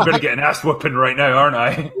 I'm going to get an ass whooping right now, aren't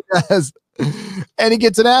I? Yes. And he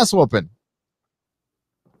gets an ass whooping.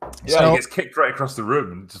 Yeah, So, he gets kicked right across the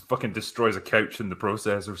room and just fucking destroys a couch in the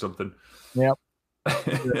process or something. Yep.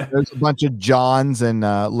 There's a bunch of Johns and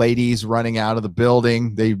ladies running out of the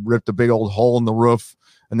building. They ripped a big old hole in the roof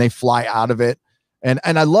and they fly out of it. And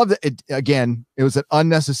I love that it again, it was an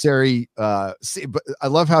unnecessary but I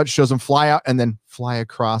love how it shows them fly out and then fly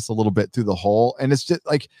across a little bit through the hole. And it's just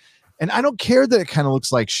like, and I don't care that it kind of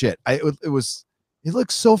looks like shit. It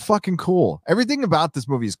looks so fucking cool. Everything about this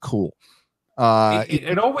movie is cool.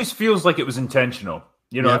 It always feels like it was intentional.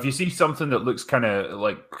 You know, Yeah. if you see something that looks kind of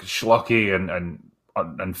like schlocky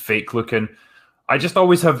and fake looking, I just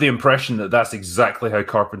always have the impression that that's exactly how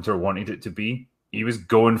Carpenter wanted it to be. He was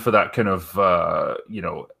going for that kind of,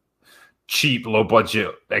 cheap, low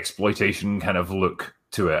budget exploitation kind of look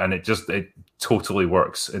to it. And it totally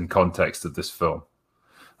works in context of this film.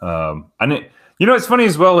 It's funny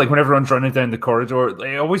as well, like when everyone's running down the corridor,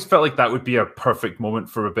 I always felt like that would be a perfect moment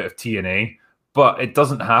for a bit of TNA, but it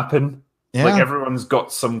doesn't happen. Yeah. Like everyone's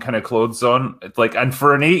got some kind of clothes on. And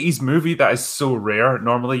for an 80s movie, that is so rare.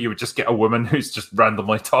 Normally you would just get a woman who's just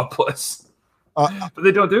randomly topless. But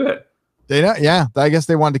they don't do it. They don't, yeah. I guess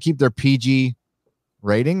they wanted to keep their PG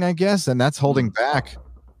rating, I guess, and that's holding back.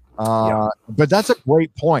 But that's a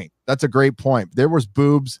great point. There was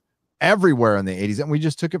boobs everywhere in the 80s, and we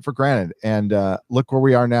just took it for granted. And look where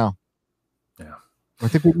we are now. Yeah. I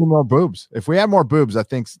think we need more boobs. If we had more boobs, I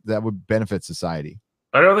think that would benefit society.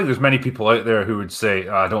 I don't think there's many people out there who would say,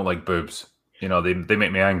 I don't like boobs. You know, they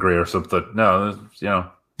make me angry or something. No,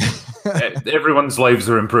 everyone's lives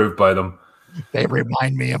are improved by them. They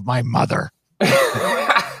remind me of my mother.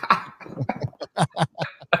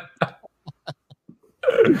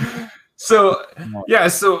 So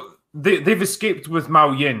they've escaped with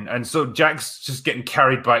Mao Yin, and so Jack's just getting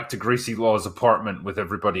carried back to Gracie Law's apartment with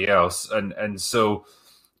everybody else, and so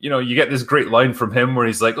you get this great line from him where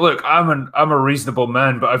he's like, "Look, I'm a reasonable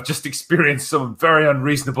man, but I've just experienced some very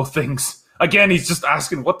unreasonable things." Again, he's just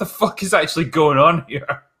asking, "What the fuck is actually going on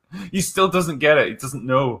here?" He still doesn't get it. He doesn't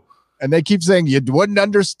know. And they keep saying, you wouldn't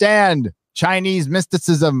understand Chinese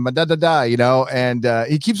mysticism, and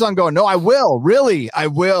he keeps on going, no, I will. Really, I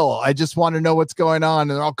will. I just want to know what's going on.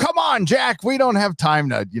 And oh, come on, Jack. We don't have time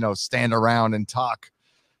to, stand around and talk.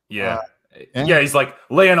 Yeah. He's like,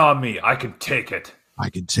 laying on me. I can take it.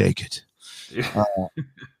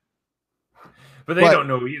 But they don't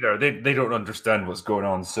know either. They don't understand what's going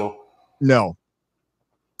on. So no.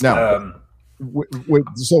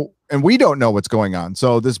 And we don't know what's going on.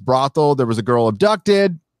 So this brothel, there was a girl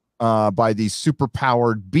abducted by these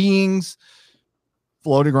superpowered beings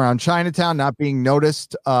floating around Chinatown, not being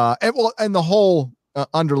noticed. And the whole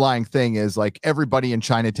underlying thing is like everybody in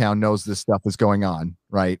Chinatown knows this stuff is going on,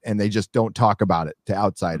 right? And they just don't talk about it to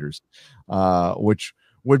outsiders, which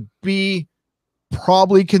would be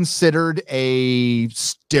probably considered a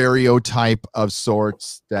stereotype of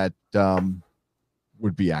sorts that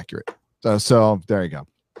would be accurate. So there you go.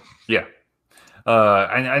 Yeah.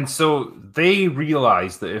 And so they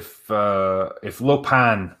realize that if Lo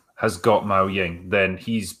Pan has got Mao Ying, then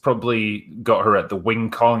he's probably got her at the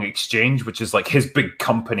Wing Kong Exchange, which is like his big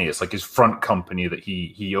company. It's like his front company that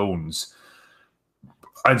he owns.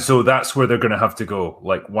 And so that's where they're going to have to go,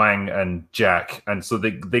 like Wang and Jack. And so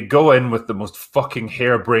they go in with the most fucking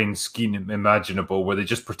harebrained scheme imaginable, where they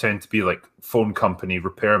just pretend to be like phone company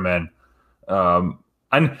repairmen.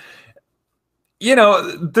 And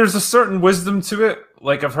there's a certain wisdom to it.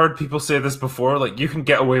 Like, I've heard people say this before, like, you can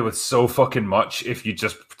get away with so fucking much if you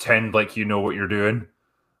just pretend like you know what you're doing.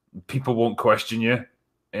 People won't question you,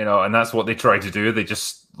 and that's what they try to do. They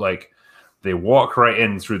just, like, they walk right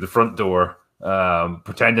in through the front door,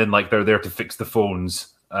 pretending like they're there to fix the phones,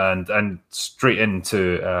 and straight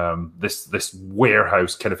into this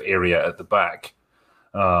warehouse kind of area at the back.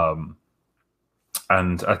 And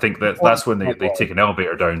I think that's when they take an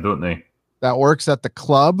elevator down, don't they? That works at the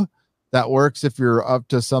club. That works if you're up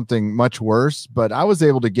to something much worse. But I was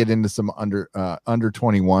able to get into some under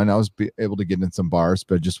 21. I was able to get in some bars,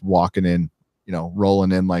 but just walking in,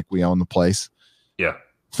 rolling in like we own the place. Yeah.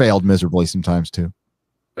 Failed miserably sometimes too.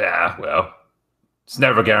 Yeah, well, it's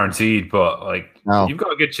never guaranteed, but like You've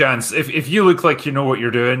got a good chance. If you look like you know what you're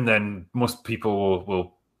doing, then most people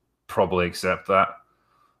will probably accept that.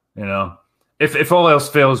 If all else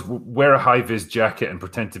fails, wear a high-vis jacket and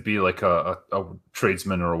pretend to be like a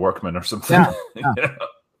tradesman or a workman or something. Yeah.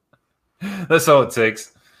 That's all it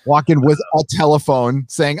takes. Walk in with a telephone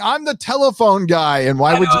saying, I'm the telephone guy. And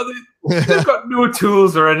why would you? They've got no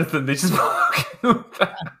tools or anything. They just walk in with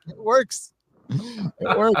that. It works.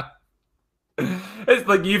 It worked. It's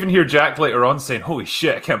like you even hear Jack later on saying, "Holy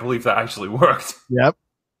shit, I can't believe that actually worked." Yep.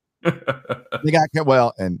 They got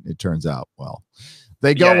well, and it turns out well.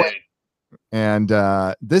 They go Yeah.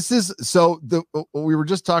 and this is so the we were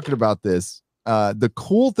just talking about this. The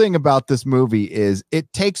cool thing about this movie is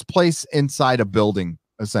it takes place inside a building,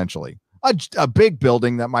 essentially a big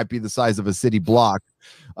building that might be the size of a city block,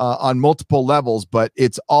 on multiple levels, but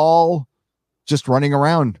it's all just running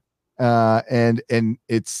around. And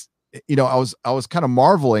it's, you know, I was kind of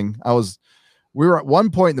marveling. We were at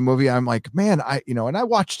one point in the movie, I'm like, man, and I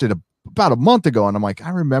watched it about a month ago, and I'm like,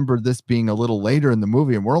 I remember this being a little later in the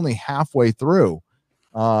movie, and we're only halfway through.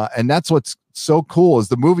 And that's what's so cool is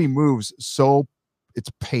the movie moves so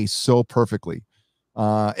it's paced so perfectly.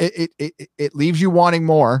 It leaves you wanting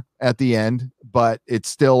more at the end, but it's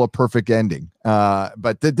still a perfect ending.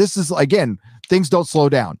 But this is, again, things don't slow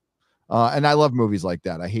down. And I love movies like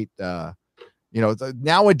that. I hate,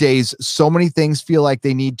 nowadays, so many things feel like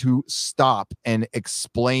they need to stop and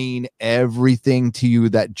explain everything to you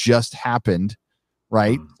that just happened.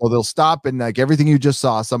 Right. So they'll stop and like everything you just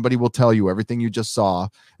saw, somebody will tell you everything you just saw.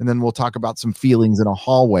 And then we'll talk about some feelings in a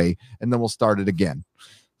hallway and then we'll start it again.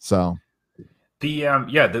 So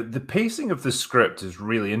the pacing of the script is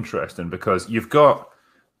really interesting because you've got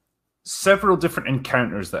several different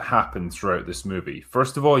encounters that happen throughout this movie.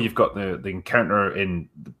 First of all, you've got the encounter in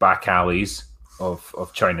the back alleys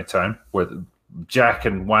of Chinatown where Jack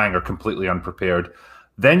and Wang are completely unprepared.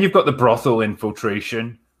 Then you've got the brothel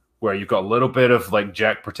infiltration where you've got a little bit of like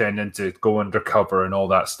Jack pretending to go undercover and all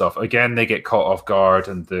that stuff. Again, they get caught off guard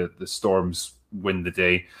and the storms win the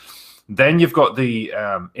day. Then you've got the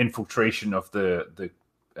infiltration of the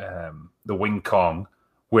Wing Kong,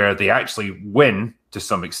 where they actually win to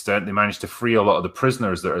some extent. They manage to free a lot of the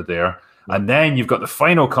prisoners that are there. Yeah. And then you've got the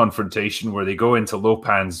final confrontation where they go into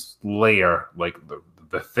Lopan's lair, like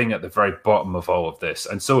the thing at the very bottom of all of this.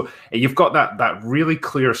 And so you've got that really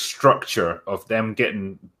clear structure of them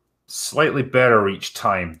getting slightly better each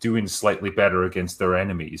time, doing slightly better against their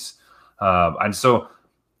enemies. And so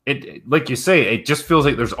it, like you say, it just feels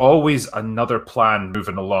like there's always another plan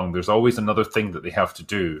moving along. There's always another thing that they have to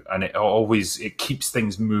do, and it keeps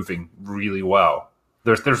things moving really well.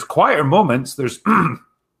 There's quieter moments. There's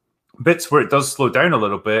bits where it does slow down a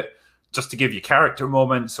little bit, just to give you character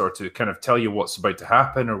moments or to kind of tell you what's about to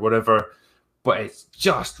happen or whatever. But it's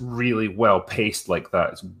just really well paced like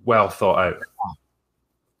that. It's well thought out.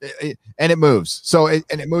 And it moves. So it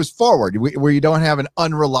moves forward where you don't have an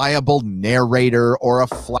unreliable narrator or a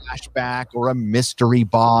flashback or a mystery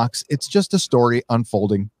box. It's just a story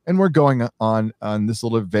unfolding. And we're going on this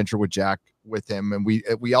little adventure with Jack with him. And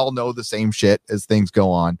we all know the same shit as things go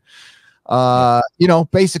on.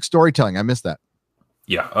 Basic storytelling. I miss that.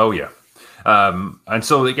 Yeah. Oh, yeah. And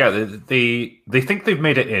so, yeah, they think they've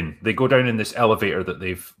made it in. They go down in this elevator that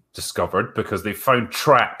they've discovered because they found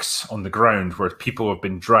tracks on the ground where people have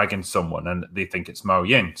been dragging someone and they think it's Mao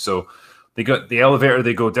Ying. So they got the elevator,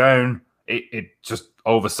 they go down, it just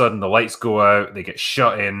all of a sudden the lights go out, they get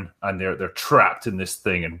shut in and they're trapped in this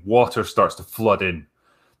thing and water starts to flood in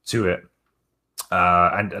to it.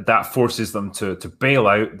 And that forces them to bail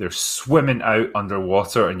out. They're swimming out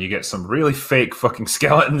underwater and you get some really fake fucking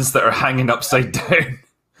skeletons that are hanging upside down.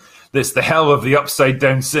 This the hell of the upside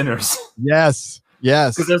down sinners. Yes.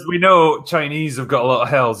 Yes. Because as we know, Chinese have got a lot of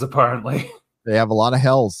hells, apparently. They have a lot of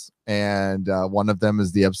hells. And one of them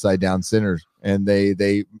is the upside down sinners. And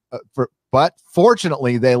but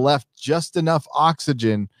fortunately, they left just enough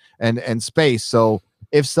oxygen and space. So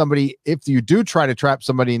if you do try to trap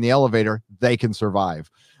somebody in the elevator, they can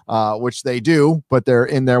survive, which they do. But they're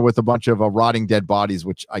in there with a bunch of rotting dead bodies,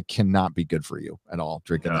 which I cannot be good for you at all.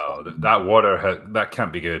 Drinking that water, that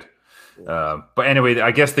can't be good. But anyway,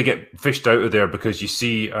 I guess they get fished out of there because you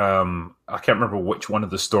see, I can't remember which one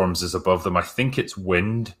of the storms is above them. I think it's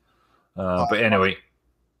wind. But anyway.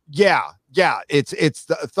 Yeah. It's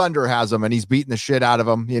the Thunder has them and he's beating the shit out of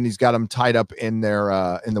them and he's got them tied up in their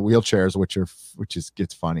in the wheelchairs, which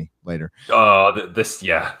gets funny later.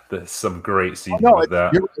 There's some great scenes with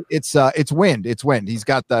that. It's wind. It's wind. He's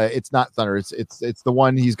got it's not Thunder. It's the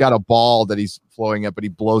one he's got a ball that he's flowing up, but he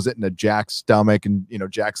blows it into Jack's stomach, and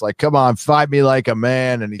Jack's like, "Come on, fight me like a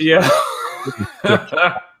man," and he's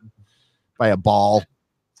by a ball.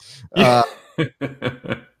 Yeah.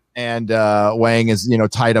 And Wang is,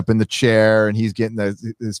 tied up in the chair, and he's getting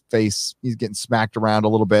his face. He's getting smacked around a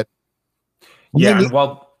little bit.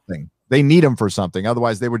 They need him for something,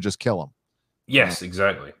 otherwise they would just kill him. Yes,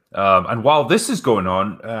 exactly. And while this is going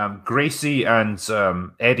on, Gracie and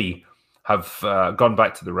Eddie have gone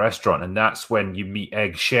back to the restaurant, and that's when you meet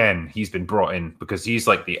Egg Shen. He's been brought in because he's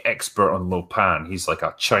like the expert on Lo Pan. He's like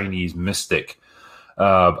a Chinese mystic,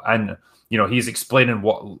 and he's explaining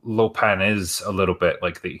what Lo Pan is a little bit.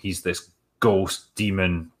 Like he's this ghost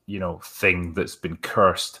demon, thing that's been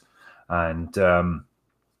cursed, and they're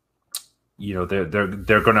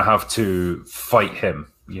going to have to fight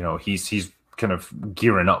him. He's kind of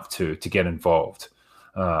gearing up to get involved.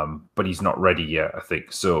 But he's not ready yet, I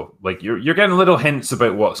think. So, like, you're getting little hints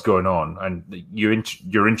about what's going on, and you're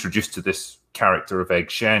introduced to this character of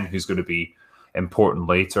Egg Shen, who's going to be important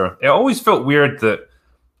later. It always felt weird that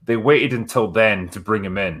they waited until then to bring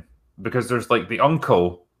him in, because there's like the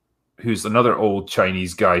uncle, who's another old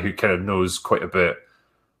Chinese guy who kind of knows quite a bit,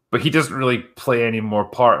 but he doesn't really play any more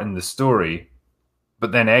part in the story.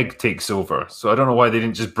 But then Egg takes over, so I don't know why they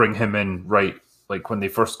didn't just bring him in right. Like when they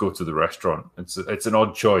first go to the restaurant. It's an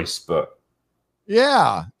odd choice, but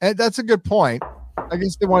yeah, and that's a good point. I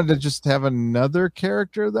guess they wanted to just have another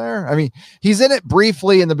character there. I mean, he's in it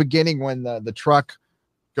briefly in the beginning when the truck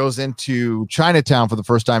goes into Chinatown for the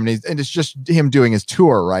first time, and it's just him doing his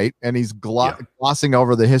tour, right? And he's glossing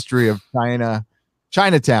over the history of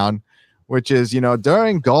Chinatown, which is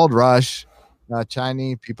during Gold Rush,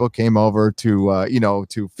 Chinese people came over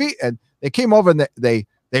to feed, and they came over and they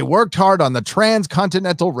worked hard on the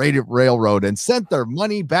Transcontinental Railroad and sent their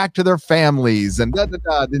money back to their families, and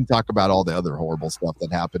didn't talk about all the other horrible stuff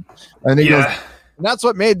that happened. And he goes, and that's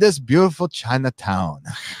what made this beautiful Chinatown.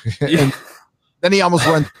 And then he almost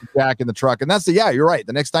runs back in the truck, and that's you're right.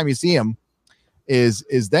 The next time you see him is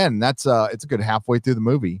then. That's it's a good halfway through the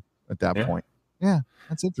movie at that point. Yeah,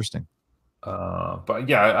 that's interesting. But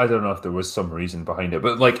yeah, I don't know if there was some reason behind it,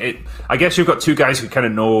 but I guess you've got two guys who kind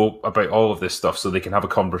of know about all of this stuff, so they can have a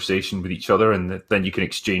conversation with each other, and then you can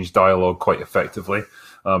exchange dialogue quite effectively,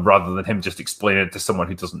 rather than him just explaining it to someone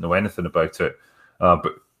who doesn't know anything about it.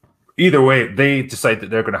 But either way, they decide that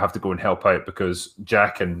they're going to have to go and help out because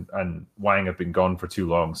Jack and Wang have been gone for too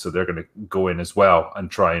long, so they're going to go in as well and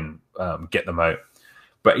try and get them out.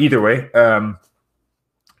 But either way,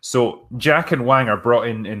 so Jack and Wang are brought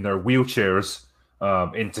in their wheelchairs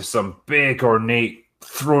into some big ornate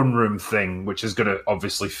throne room thing, which is going to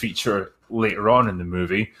obviously feature later on in the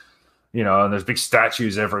movie. And there's big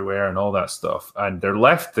statues everywhere and all that stuff. And they're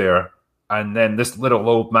left there, and then this little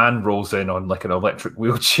old man rolls in on like an electric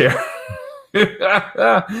wheelchair. And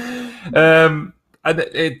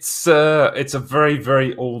it's a very,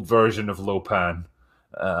 very old version of Lo Pan.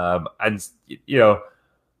 And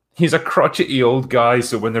he's a crotchety old guy,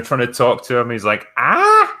 so when they're trying to talk to him, he's like,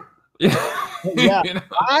 yeah. No.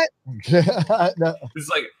 It's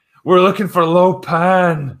like, we're looking for Lo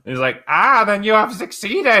Pan. He's like, then you have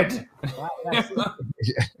succeeded.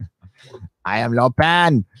 I am Lo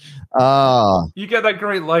Pan. You get that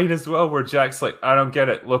great line as well where Jack's like, I don't get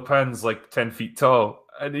it. Lo Pan's like 10 feet tall.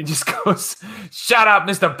 And he just goes, shut up,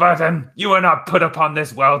 Mr. Burton. You are not put upon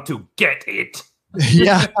this world to get it.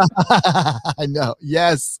 Yeah, I know.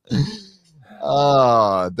 Yes.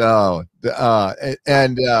 Oh no.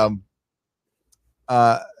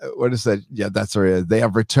 What is that? Yeah, that's right. They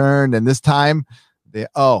have returned, and this time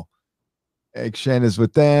Egg Shen is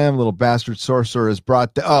with them. Little bastard sorcerer is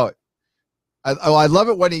brought to. I love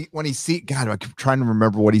it when he see. God, I keep trying to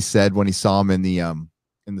remember what he said when he saw him in the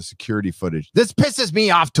security footage. This pisses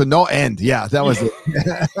me off to no end. Yeah, that was it.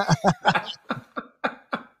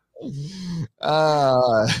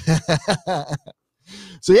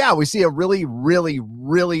 So yeah, we see a really, really,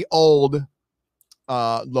 really old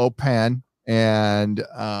Lo Pan, and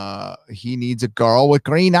he needs a girl with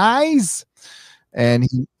green eyes, and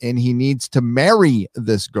he needs to marry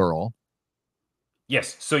this girl.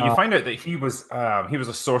 Yes, so you find out that he was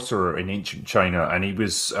a sorcerer in ancient China, and he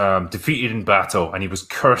was defeated in battle, and he was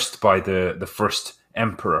cursed by the first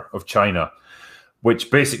emperor of China,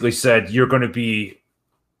 which basically said you're going to be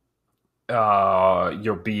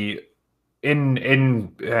you'll be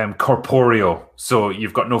corporeal, so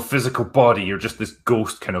you've got no physical body. You're just this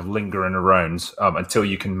ghost kind of lingering around until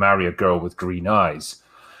you can marry a girl with green eyes.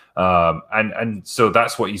 And so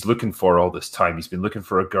that's what he's looking for all this time. He's been looking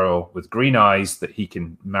for a girl with green eyes that he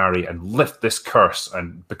can marry and lift this curse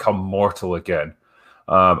and become mortal again.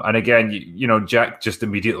 And again, Jack just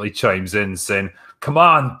immediately chimes in saying, "Come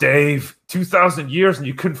on, Dave, 2,000 years and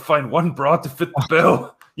you couldn't find one broad to fit the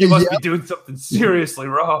bill. You must be doing something seriously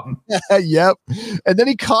wrong." Yep. And then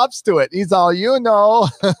he cops to it. He's all,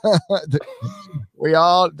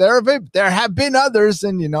 there have been others,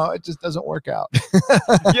 and it just doesn't work out.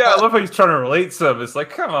 Yeah, I love how he's trying to relate to him. It's like,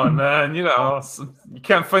 come on, man, you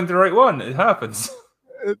can't find the right one. It happens.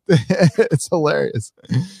 It's hilarious.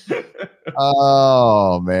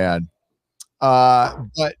 Oh man.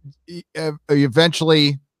 But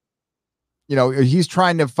eventually, you know, he's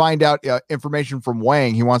trying to find out information from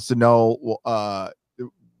Wang. He wants to know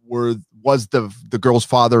was the girl's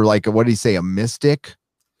father like what did he say, a mystic?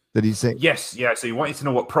 Did he say? Yes, yeah. So he wanted to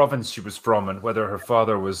know what province she was from and whether her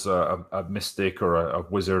father was a mystic or a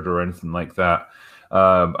wizard or anything like that.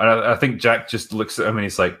 And I think Jack just looks at him and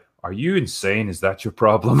he's like, "Are you insane? Is that your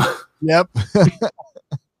problem?" Yep.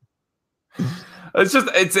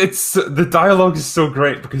 It's the dialogue is so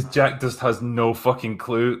great because Jack just has no fucking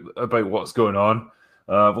clue about what's going on.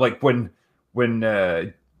 Like when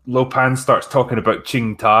Lopan starts talking about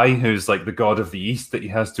Ching Tai, who's like the god of the East that he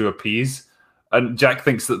has to appease, and Jack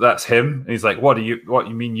thinks that that's him. And he's like, What you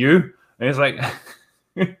mean you?" And he's like,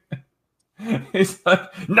 he's like,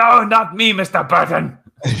 "No, not me, Mr. Burton."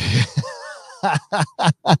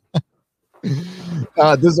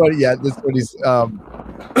 This is what he's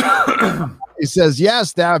he says,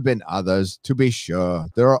 "Yes, there have been others, to be sure.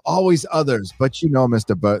 There are always others, but you know,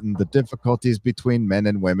 Mr. Burton, the difficulties between men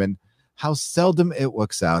and women, how seldom it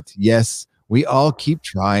works out. Yes, we all keep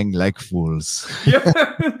trying like fools." Yeah.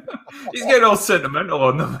 He's getting all sentimental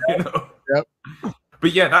on them, you know. Yep.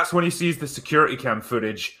 But yeah, that's when he sees the security cam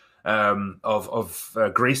footage of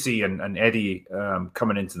Gracie and Eddie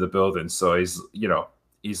coming into the building. So he's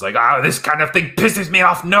like, "Ah, this kind of thing pisses me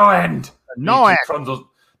off no end." No end.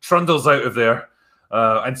 Trundles out of there.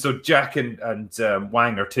 And so Jack and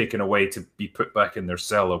Wang are taken away to be put back in their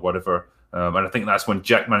cell or whatever. And I think that's when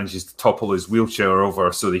Jack manages to topple his wheelchair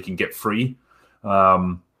over so they can get free.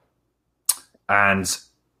 Eddie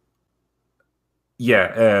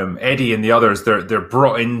and the others, they're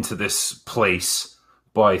brought into this place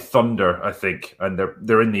by Thunder, I think, and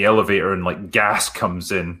they're in the elevator and like gas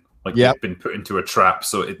comes in, like they've been put into a trap,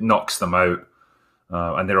 so it knocks them out,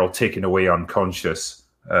 and they're all taken away unconscious.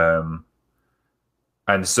 And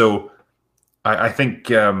so I think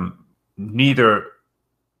neither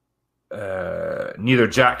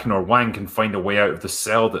Jack nor Wang can find a way out of the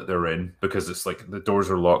cell that they're in because it's like the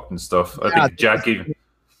doors are locked and stuff. I think Jack even.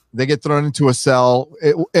 They get thrown into a cell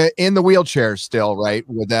in the wheelchair still, right?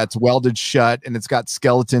 Where that's welded shut and it's got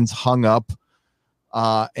skeletons hung up.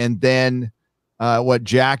 And then what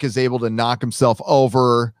Jack is able to knock himself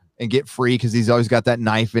over and get free because he's always got that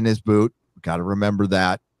knife in his boot. Got to remember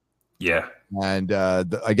that. Yeah. And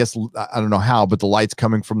I guess, I don't know how, but the light's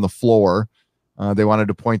coming from the floor. They wanted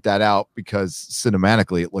to point that out because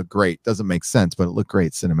cinematically it looked great. Doesn't make sense, but it looked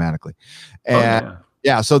great cinematically. And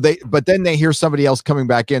but then they hear somebody else coming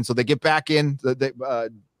back in. So they get back in.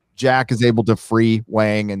 Jack is able to free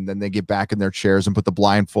Wang, and then they get back in their chairs and put the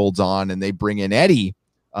blindfolds on, and they bring in Eddie.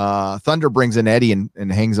 Thunder brings in Eddie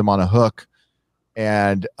and hangs him on a hook.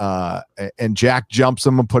 And Jack jumps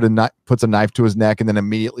him and puts a knife to his neck, and then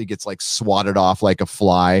immediately gets like swatted off like a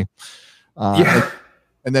fly.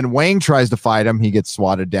 And then Wang tries to fight him. He gets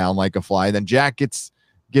swatted down like a fly. Then Jack gets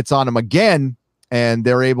on him again, and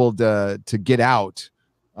they're able to get out.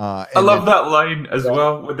 I love that line as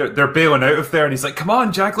well. When they're bailing out of there, and he's like, "Come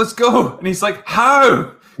on, Jack, let's go." And he's like,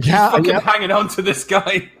 "How?" He's fucking hanging on to this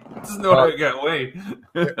guy. Doesn't know how to get away.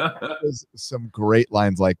 There's some great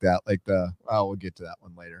lines like that. Like we'll get to that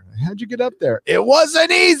one later. How'd you get up there? It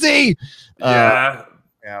wasn't easy. Yeah.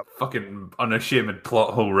 Fucking unashamed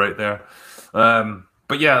plot hole right there.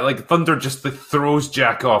 But yeah, like Thunder just throws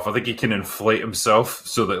Jack off. I think he can inflate himself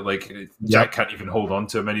so that like Jack can't even hold on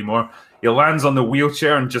to him anymore. He lands on the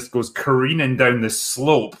wheelchair and just goes careening down this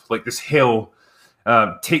slope, like this hill.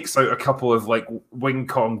 Takes out a couple of like Wing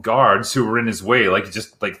Kong guards who were in his way. Like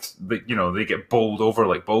just like they get bowled over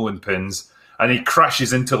like bowling pins, and he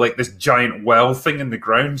crashes into like this giant well thing in the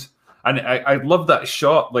ground. And I love that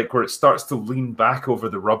shot, like where it starts to lean back over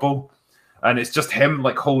the rubble. And it's just him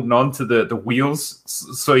like holding on to the wheels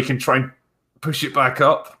so he can try and push it back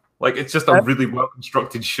up. Like it's just a really well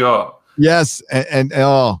constructed shot. Yes, and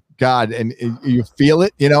oh God, and you feel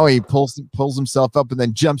it. He pulls himself up and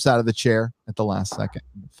then jumps out of the chair at the last second,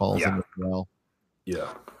 falls into the well.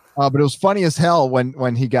 Yeah. But it was funny as hell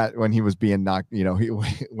when he was being knocked.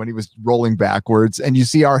 When he was rolling backwards, and you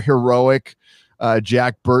see our heroic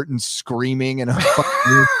Jack Burton screaming and.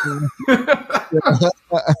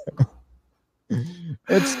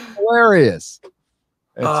 It's hilarious.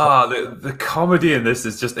 The comedy in this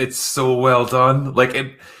is just, it's so well done. Like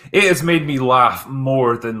it has made me laugh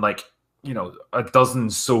more than like, a dozen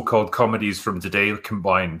so-called comedies from today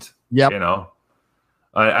combined. Yep.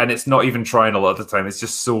 And it's not even trying a lot of the time. It's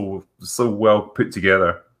just so well put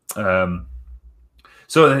together.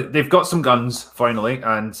 So they've got some guns finally,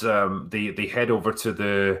 and they head over to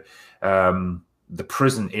the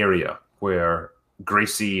prison area where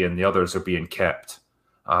Gracie and the others are being kept.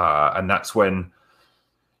 And that's when,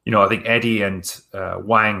 I think Eddie and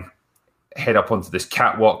Wang head up onto this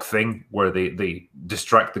catwalk thing where they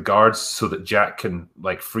distract the guards so that Jack can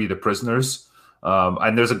like free the prisoners.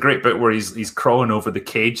 And there's a great bit where he's crawling over the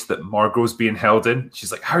cage that Margot's being held in.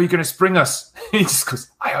 She's like, "How are you going to spring us?" He just goes,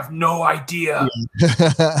 "I have no idea."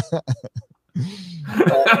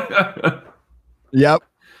 Yep.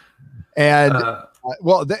 And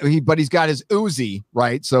but he's got his Uzi,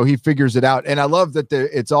 right? So he figures it out. And I love that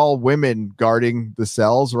it's all women guarding the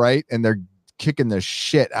cells, right? And they're kicking the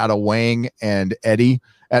shit out of Wang and Eddie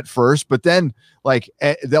at first, but then like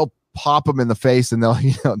they'll pop them in the face and they'll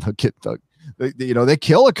they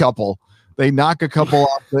kill a couple, they knock a couple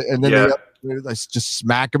off, and then they just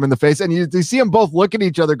smack them in the face, and you see them both look at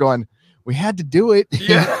each other going, "We had to do it."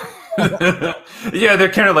 Yeah. Yeah,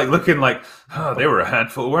 they're kind of like looking like, oh, they were a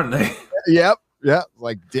handful, weren't they? Yep. Yeah,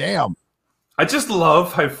 like damn. I just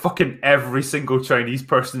love how fucking every single Chinese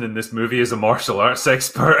person in this movie is a martial arts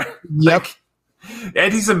expert. Yep. Like,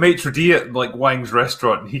 Eddie's a maitre d' at like Wang's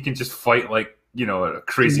restaurant, and he can just fight like a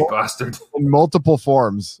crazy bastard in multiple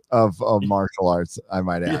forms of martial arts, I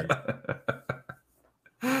might add.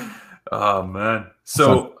 Yeah. Oh man,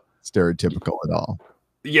 so stereotypical at all?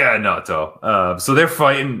 Yeah, not at all. So they're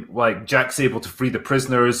fighting. Like Jack's able to free the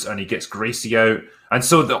prisoners, and he gets Gracie out, and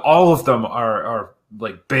so all of them are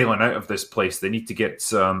like bailing out of this place. They need to get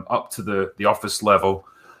up to the office level.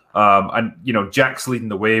 And Jack's leading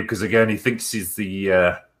the way because again he thinks he's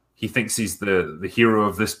the hero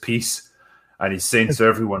of this piece, and he's saying to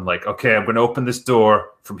everyone like, "Okay, I'm going to open this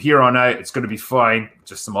door from here on out. It's going to be fine.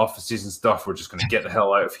 Just some offices and stuff. We're just going to get the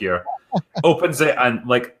hell out of here." Opens it, and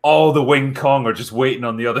like all the Wing Kong are just waiting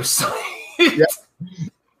on the other side. Yep.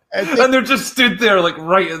 And they're just stood there like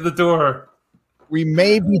right at the door. We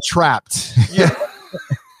may be trapped. Yeah.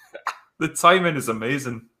 The timing is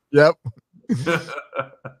amazing. Yep.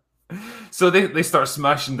 So they start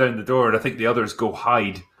smashing down the door, and I think the others go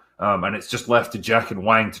hide, and it's just left to Jack and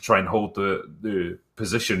Wang to try and hold the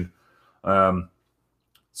position.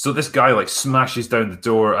 So this guy like smashes down the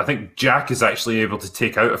door. I think Jack is actually able to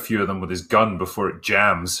take out a few of them with his gun before it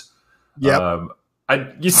jams. Yeah,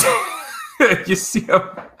 and you see, you see him.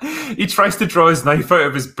 He tries to draw his knife out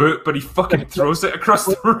of his boot, but he fucking throws it across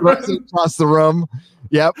the room.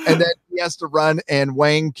 Yep, and then he has to run, and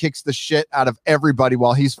Wang kicks the shit out of everybody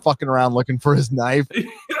while he's fucking around looking for his knife.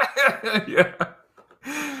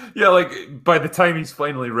 Yeah, like by the time he's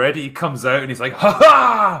finally ready, he comes out and he's like, "Ha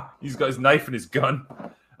ha!" He's got his knife and his gun,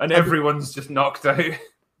 and everyone's just knocked out.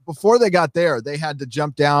 Before they got there, they had to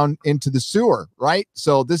jump down into the sewer, right?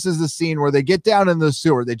 So this is the scene where they get down in the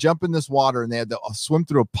sewer, they jump in this water, and they had to swim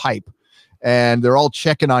through a pipe, and they're all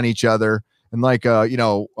checking on each other. And like,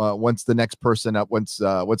 once the next person up, once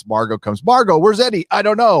Margot comes, "Margot, where's Eddie?" "I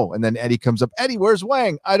don't know." And then Eddie comes up, "Eddie, where's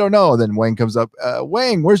Wang?" "I don't know." And then Wang comes up,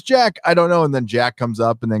 "Wang, where's Jack?" "I don't know." And then Jack comes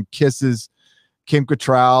up and then kisses Kim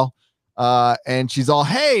Cattrall. And she's all,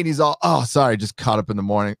 "Hey," and he's all, "Oh, sorry, just caught up in the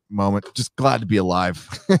morning moment. Just glad to be alive."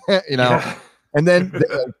 Yeah. And then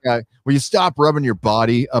will you stop rubbing your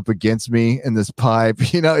body up against me in this pipe?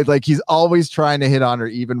 Like he's always trying to hit on her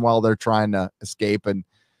even while they're trying to escape. And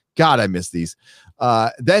God, I miss these.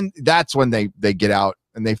 Then that's when they get out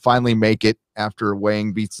and they finally make it after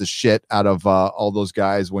Wang beats the shit out of all those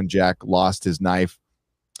guys when Jack lost his knife.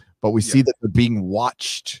 But we see that they're being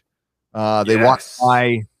watched.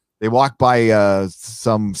 They walk by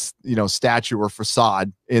some statue or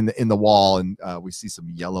facade in the wall, and we see some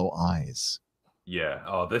yellow eyes. Yeah.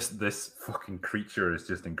 Oh, this fucking creature is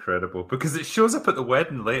just incredible because it shows up at the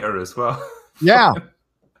wedding later as well. Yeah.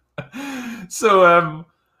 So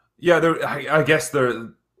I guess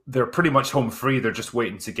they're pretty much home free. They're just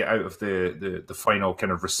waiting to get out of the final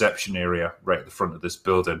kind of reception area right at the front of this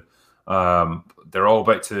building. They're all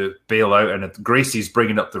about to bail out, and Gracie's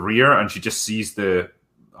bringing up the rear, and she just sees the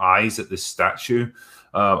eyes at this statue,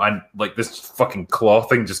 and like this fucking claw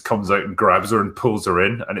thing just comes out and grabs her and pulls her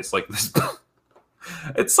in, and it's like this.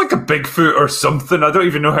 It's like a Bigfoot or something. I don't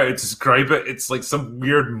even know how to describe it. It's like some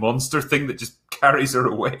weird monster thing that just carries her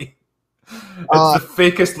away. It's the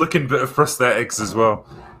fakest looking bit of prosthetics as well.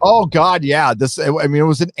 Oh God, yeah. It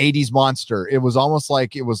was an 80s monster. It was almost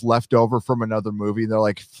like it was left over from another movie. They're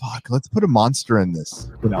like, fuck, let's put a monster in this,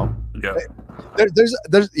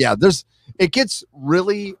 Yeah. It gets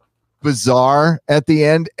really bizarre at the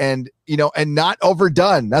end, and not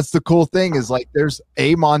overdone. That's the cool thing, is like there's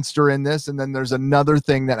a monster in this, and then there's another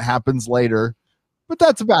thing that happens later, but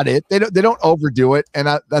that's about it. They don't overdo it, and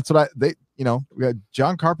that's what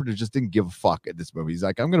John Carpenter just didn't give a fuck at this movie. He's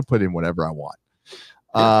like, I'm going to put in whatever I want.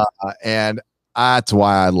 And that's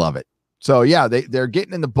why I love it. So yeah, they're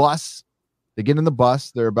getting in the bus, They get in the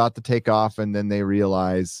bus, they're about to take off, and then they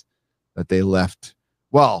realize that they left,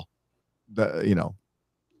 well, the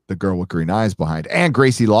girl with green eyes behind, and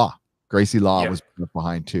Gracie Law. Gracie Law was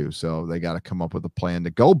behind too. So they got to come up with a plan to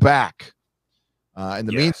go back. In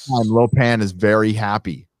the meantime, Lopan is very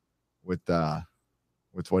happy with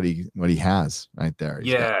what he has right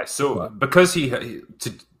there. So because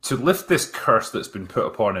to lift this curse that's been put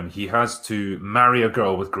upon him, he has to marry a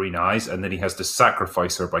girl with green eyes, and then he has to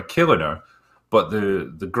sacrifice her by killing her. But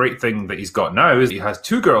the great thing that he's got now is he has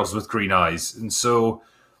two girls with green eyes, and so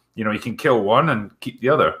he can kill one and keep the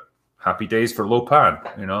other. Happy days for Lopan.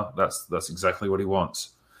 That's exactly what he wants.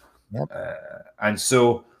 Yep. And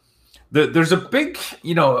so there's a big,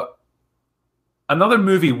 another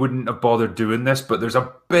movie wouldn't have bothered doing this, but there's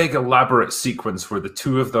a big elaborate sequence where the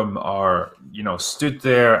two of them are, stood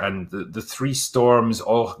there, and the three storms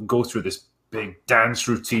all go through this big dance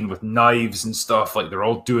routine with knives and stuff. Like they're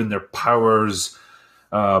all doing their powers,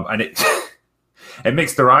 and it it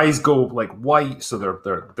makes their eyes go like white, so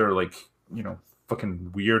they're like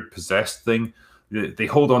fucking weird possessed thing. They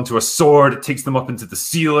hold onto a sword, it takes them up into the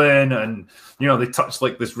ceiling, and they touch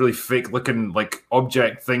like this really fake looking like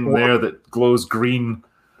object thing there that glows green.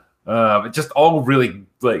 It just all really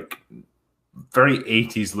like very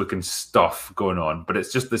 80s looking stuff going on, but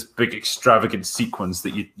it's just this big extravagant sequence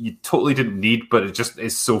that you totally didn't need, but it just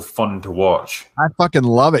is so fun to watch. I fucking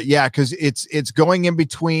love it. Yeah, because it's going in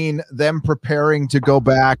between them preparing to go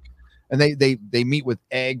back, and they meet with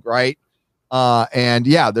Egg, right? And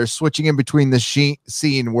they're switching in between the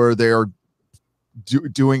scene where they're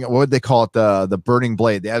doing, what would they call it, the burning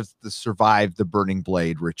blade. They have to survive the burning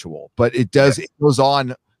blade ritual, but it goes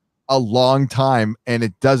on a long time, and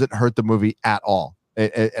it doesn't hurt the movie at all.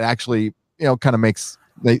 It actually kind of makes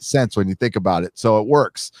sense when you think about it, so it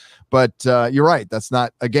works. But you're right, that's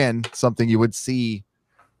not, again, something you would see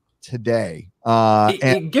today.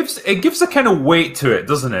 It gives a kind of weight to it,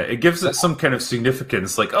 doesn't it? It gives it some kind of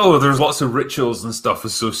significance, like, oh, there's lots of rituals and stuff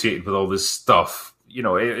associated with all this stuff.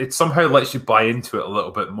 It somehow lets you buy into it a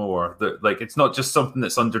little bit more. That, like, it's not just something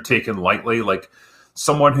that's undertaken lightly. Like,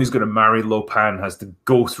 someone who's going to marry Lopan has to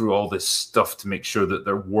go through all this stuff to make sure that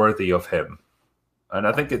they're worthy of him. And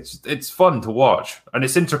I think it's fun to watch, and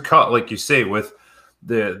it's intercut, like you say, with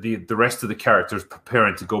the rest of the characters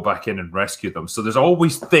preparing to go back in and rescue them. So there's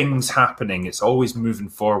always things happening. It's always moving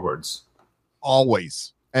forwards.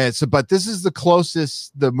 Always. And so, but this is the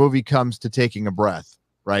closest the movie comes to taking a breath,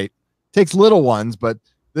 right? Takes little ones, but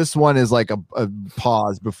this one is like a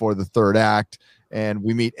pause before the third act. And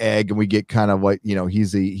we meet Egg, and we get kind of what,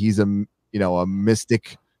 he's a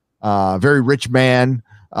mystic, very rich man.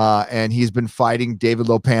 And he's been fighting David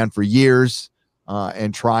Lopan for years.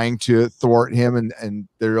 And trying to thwart him, and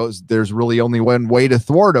there's really only one way to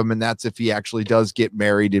thwart him, and that's if he actually does get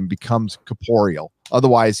married and becomes corporeal.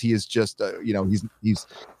 Otherwise, he is just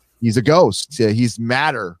he's a ghost. He's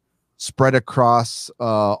matter spread across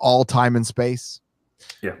all time and space.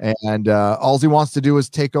 Yeah, and all he wants to do is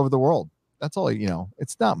take over the world. That's all.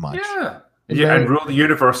 It's not much. And rule the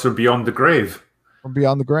universe from beyond the grave. From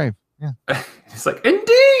beyond the grave. Yeah, it's like,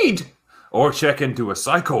 indeed. Or check into a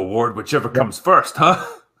psycho ward, whichever comes first, huh?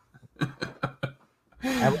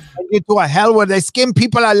 I will take you to a hell where they skin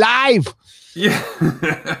people alive. Yeah.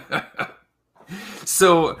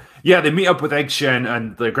 So, they meet up with Egg Shen,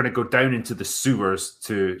 and they're going to go down into the sewers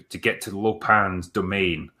to get to Lopan's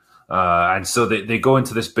domain. And so they go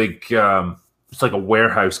into this big, it's like a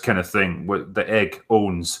warehouse kind of thing that Egg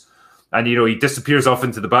owns. And, he disappears off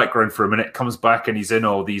into the background for a minute, comes back, and he's in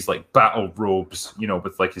all these, like, battle robes,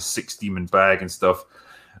 with, like, his 6-demon bag and stuff.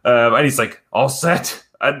 And he's, like, all set.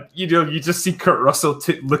 And, you just see Kurt Russell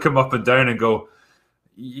look him up and down and go,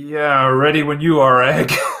 yeah, ready when you are,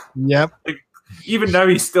 Egg. Yep. Like, even now,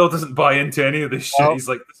 he still doesn't buy into any of this shit. Oh. He's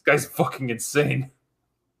like, this guy's fucking insane.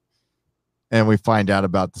 And we find out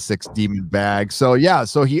about the 6-demon bag. So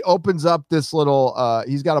he opens up this little,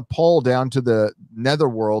 he's got a pole down to the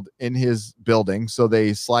netherworld in his building. So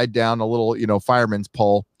they slide down a little, fireman's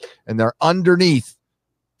pole, and they're underneath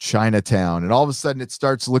Chinatown. And all of a sudden it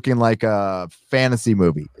starts looking like a fantasy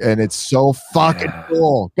movie. And it's so fucking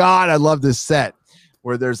cool. God, I love this set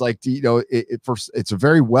where there's like, it's a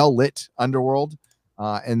very well lit underworld.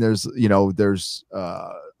 And there's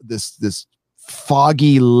this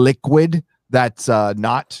foggy liquid that's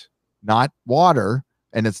not water,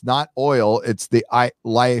 and it's not oil. It's the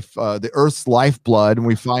Earth's lifeblood. And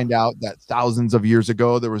we find out that thousands of years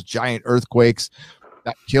ago there was giant earthquakes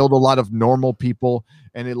that killed a lot of normal people,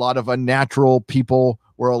 and a lot of unnatural people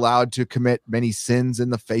were allowed to commit many sins in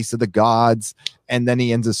the face of the gods. And then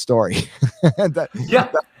he ends his story.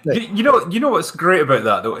 You know what's great about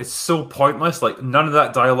that though? It's so pointless. Like none of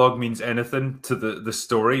that dialogue means anything to the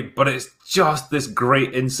story, but it's just this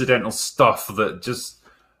great incidental stuff that just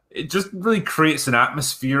really creates an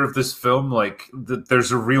atmosphere of this film. Like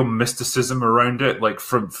there's a real mysticism around it. Like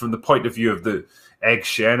from the point of view of the Egg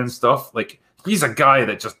Shen and stuff. Like he's a guy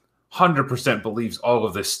that just 100% believes all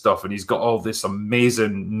of this stuff, and he's got all this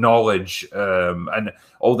amazing knowledge and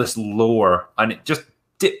all this lore, and it just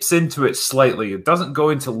dips into it slightly. It doesn't go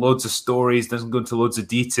into loads of stories, doesn't go into loads of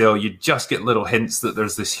detail. You just get little hints that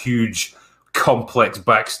there's this huge, complex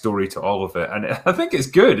backstory to all of it. And I think it's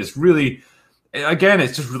good. It's really, again,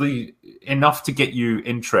 it's just really enough to get you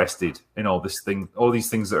interested in all these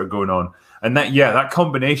things that are going on. And that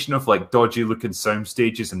combination of like dodgy looking sound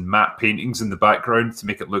stages and matte paintings in the background to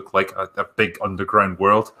make it look like a big underground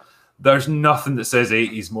world. There's nothing that says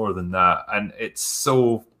 80s more than that. And it's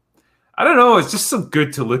so, I don't know. It's just so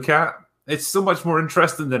good to look at. It's so much more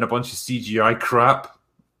interesting than a bunch of CGI crap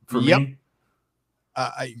for me.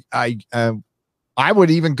 I would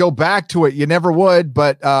even go back to it. You never would,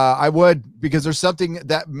 but I would, because there's something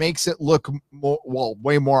that makes it look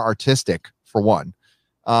way more artistic for one.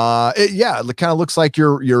 It kind of looks like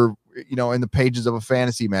you're in the pages of a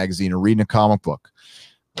fantasy magazine or reading a comic book,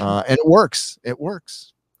 and it works. It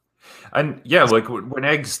works. And yeah, like when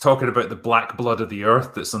Egg's talking about the black blood of the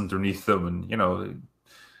earth that's underneath them, and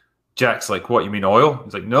Jack's like, "What, you mean oil?"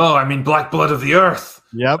 He's like, "No, I mean black blood of the earth."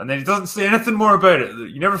 Yep. And then he doesn't say anything more about it.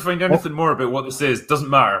 You never find anything more about what this is. Doesn't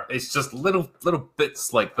matter. It's just little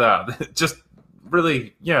bits like that. Just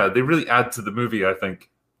really, they really add to the movie, I think.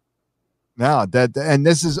 No, and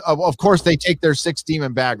this is, of course, they take their 6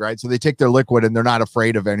 demon bag, right? So they take their liquid and they're not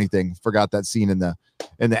afraid of anything. Forgot that scene in the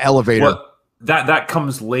elevator. Well, that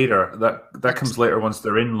comes later. That comes later once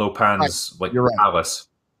they're in Lopan's palace.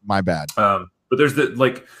 My bad. But there's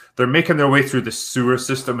they're making their way through the sewer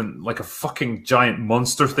system, and like a fucking giant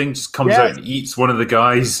monster thing just comes out and eats one of the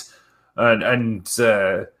guys, and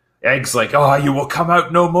Egg's like, "Oh, you will come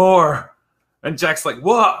out no more," and Jack's like,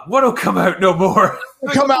 "What'll come out no more?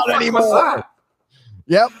 Come out anymore?"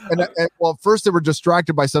 Yep. And well, first they were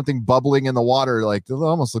distracted by something bubbling in the water. Like it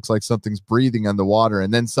almost looks like something's breathing underwater.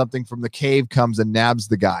 And then something from the cave comes and nabs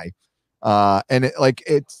the guy. And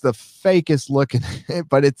it's the fakest looking,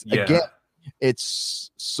 but again,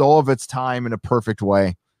 it's so of its time in a perfect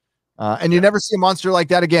way. And you never see a monster like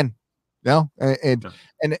that again. No. And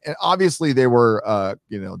obviously they were,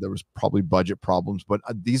 there was probably budget problems, but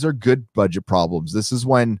these are good budget problems. This is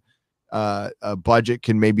when a budget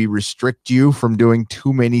can maybe restrict you from doing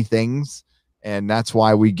too many things, and that's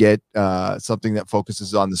why we get something that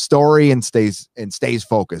focuses on the story and stays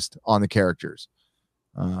focused on the characters.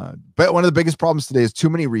 But one of the biggest problems today is too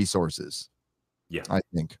many resources. Yeah, I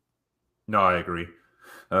think. No, I agree.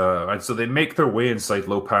 And so they make their way inside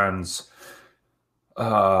Lopan's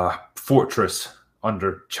fortress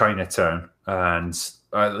under Chinatown, and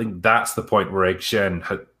I think that's the point where Egg Shen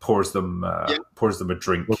pours them a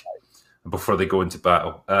drink before they go into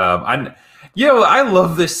battle. And I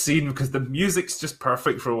love this scene because the music's just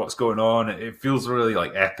perfect for what's going on. It feels really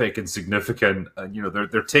like epic and significant. And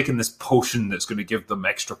they're taking this potion that's going to give them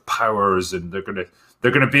extra powers, and they're going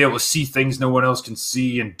to be able to see things no one else can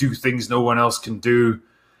see and do things no one else can do.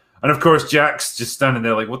 And of course, Jack's just standing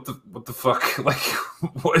there like, what the fuck? Like,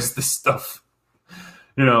 what is this stuff?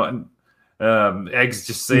 And Egg's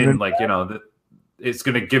just saying that it's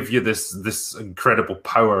going to give you this incredible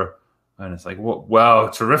power. And it's like, wow,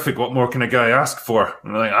 terrific. What more can a guy ask for?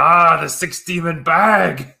 And they're like, the 6 demon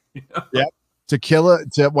bag. Yep. To kill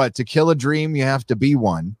a dream, you have to be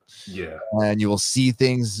one. Yeah. And you will see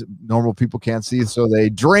things normal people can't see. So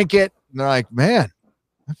they drink it, and they're like, man,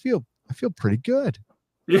 I feel pretty good.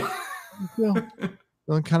 Yeah.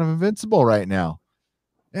 Feeling kind of invincible right now.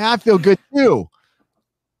 Yeah, I feel good too.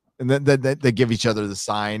 And then they give each other the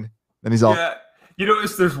sign. Then he's all. Yeah. You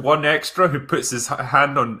notice there's one extra who puts his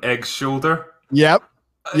hand on Egg's shoulder. Yep.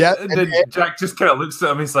 Yeah. And then Jack just kind of looks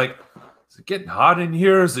at him. He's like, "Is it getting hot in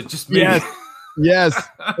here? Or is it just me?" Yes.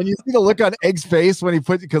 And you see the look on Egg's face when he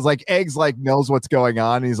puts, because like Egg's like knows what's going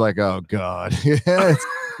on. And he's like, "Oh God."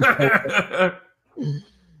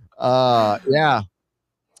 Yeah.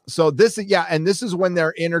 So this is when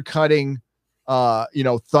they're intercutting,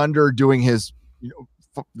 Thunder doing his,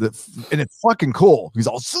 and it's fucking cool. He's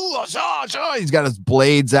all he's got his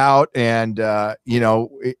blades out, and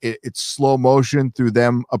it's slow motion through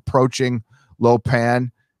them approaching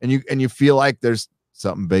Lopan, and you feel like there's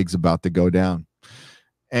something big's about to go down.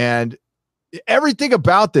 And everything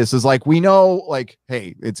about this is like, we know, like,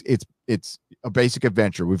 hey, it's a basic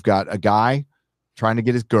adventure. We've got a guy trying to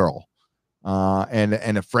get his girl, and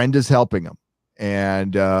a friend is helping him,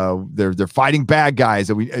 and they're fighting bad guys.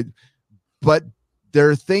 And but there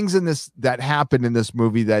are things in this that happen in this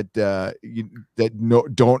movie that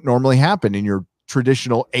don't normally happen in your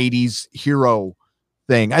traditional 80s hero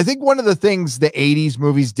thing. I think one of the things the 80s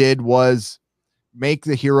movies did was make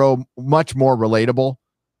the hero much more relatable.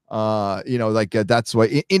 That's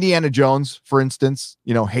why Indiana Jones, for instance,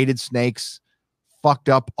 hated snakes, fucked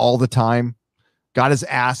up all the time, got his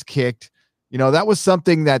ass kicked. That was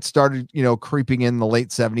something that started, creeping in the late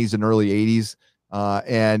 70s and early 80s,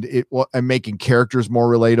 and making characters more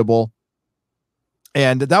relatable.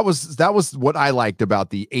 And that was what I liked about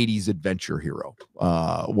the 80s adventure hero,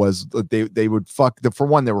 was that they would for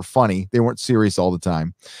one, they were funny. They weren't serious all the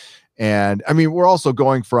time. And I mean, we're also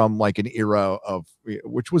going from like an era of,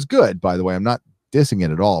 which was good, by the way, I'm not dissing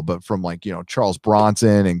it at all, but from like, Charles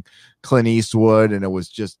Bronson and Clint Eastwood. And it was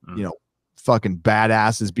just, fucking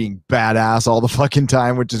badasses being badass all the fucking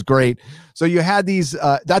time, which is great. So you had these,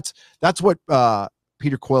 that's what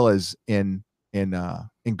Peter Quill is in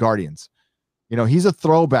Guardians. He's a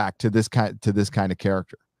throwback to this kind of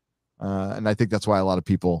character. And I think that's why a lot of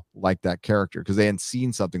people like that character, because they hadn't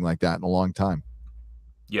seen something like that in a long time.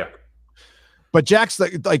 Yeah. But Jack's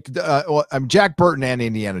Jack Burton and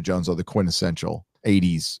Indiana Jones are the quintessential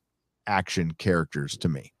 80s action characters to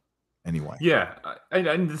me. Anyway. Yeah.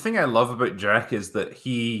 And the thing I love about Jack is that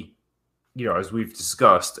he, as we've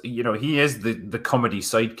discussed, he is the comedy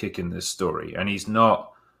sidekick in this story, and he's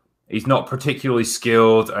not particularly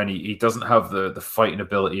skilled, and he doesn't have the fighting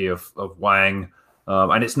ability of Wang,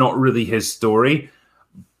 and it's not really his story,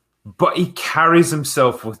 but he carries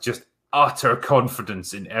himself with just utter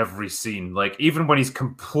confidence in every scene. Like, even when he's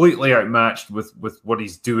completely outmatched with what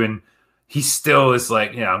he's doing, he still is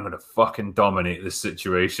like, I'm gonna fucking dominate this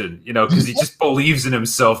situation, because he just believes in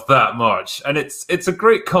himself that much. And it's a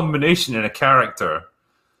great combination in a character,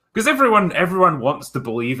 because everyone wants to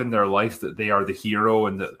believe in their life that they are the hero,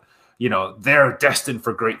 and that they're destined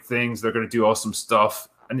for great things, they're going to do awesome stuff,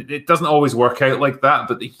 and it doesn't always work out like that.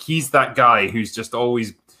 But he's that guy who's just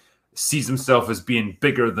always sees himself as being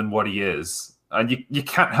bigger than what he is, and you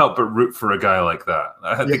can't help but root for a guy like that.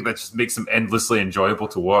 I think that just makes him endlessly enjoyable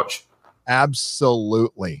to watch.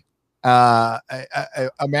 Absolutely. A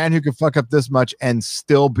man who can fuck up this much and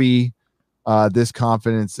still be this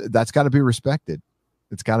confident, that's got to be respected.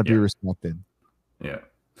 It's got to be respected. Yeah.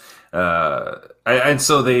 And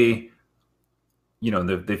so they've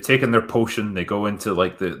taken their potion. They go into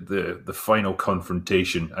like the final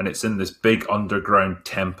confrontation, and it's in this big underground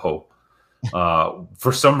temple.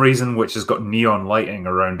 For some reason, which has got neon lighting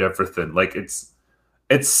around everything. Like it's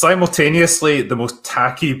simultaneously the most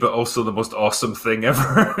tacky, but also the most awesome thing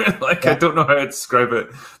ever. I don't know how to describe it.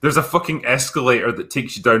 There's a fucking escalator that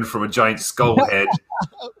takes you down from a giant skull head.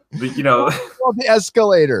 The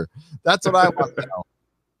escalator. That's what I want to know.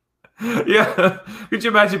 Yeah. Could you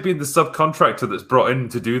imagine being the subcontractor that's brought in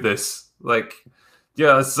to do this?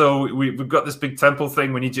 So we've got this big temple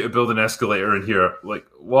thing. We need you to build an escalator in here. Like,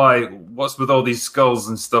 why? What's with all these skulls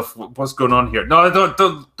and stuff? What's going on here? No,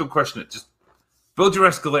 don't question it. Just build your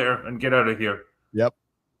escalator and get out of here. Yep.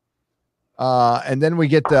 And then we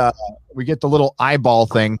get the little eyeball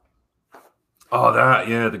thing. Oh,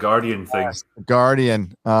 the Guardian thing. Yes,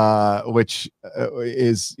 Guardian, which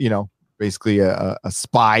is basically a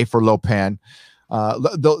spy for Lopan.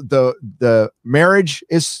 The marriage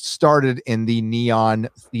is started in the Neon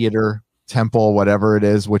Theater Temple, whatever it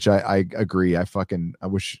is, which I agree. I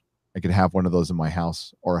wish I could have one of those in my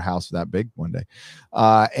house, or a house that big one day.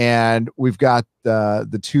 And we've got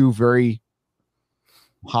the two very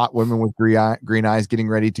hot women with green eyes getting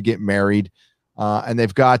ready to get married. And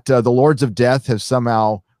they've got the Lords of Death have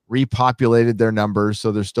somehow repopulated their numbers,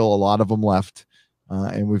 so there's still a lot of them left.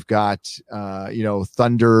 And we've got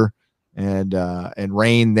thunder and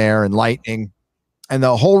rain there, and lightning, and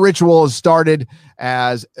the whole ritual is started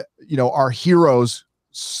as our heroes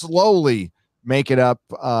slowly make it up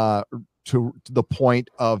to the point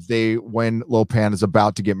of when Lopan is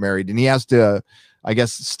about to get married, and he has to, I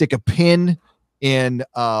guess, stick a pin in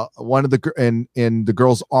one of in the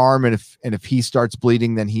girl's arm, and if he starts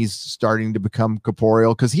bleeding, then he's starting to become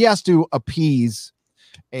corporeal, because he has to appease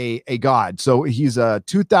a god. So he's a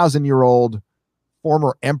 2,000-year-old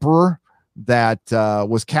former emperor that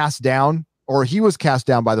was cast down, or he was cast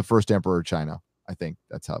down by the first emperor of China. I think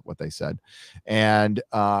that's what they said, and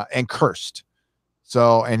cursed.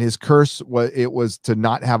 So, and his curse was to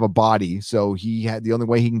not have a body. So the only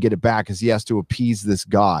way he can get it back is he has to appease this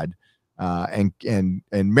god, and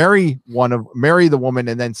marry the woman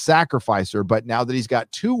and then sacrifice her. But now that he's got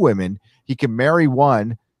two women, he can marry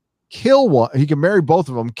one, kill one. He can marry both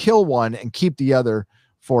of them, kill one, and keep the other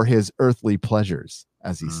for his earthly pleasures,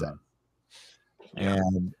 as he said. Yeah.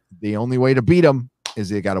 And the only way to beat him is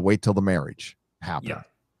you got to wait till the marriage happens. Yeah.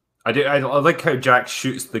 I like how Jack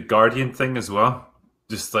shoots the Guardian thing as well,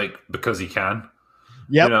 just like because he can.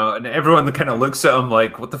 Yep. You know, and everyone kind of looks at him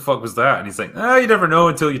like, what the fuck was that? And he's like, you never know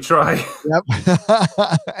until you try. Yep.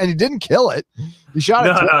 And he didn't kill it. He shot it.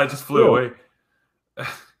 No, it just flew away.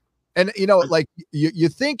 And you know, like you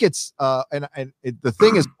think it's the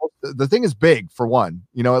thing is big for one.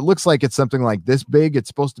 You know, it looks like it's something like this big. It's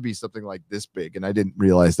supposed to be something like this big, and I didn't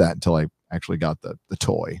realize that until I actually got the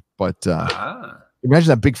toy. But imagine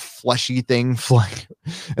that big fleshy thing flying.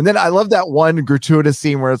 And then I love that one gratuitous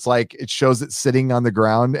scene where it's like it shows it sitting on the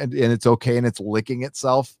ground and it's okay and it's licking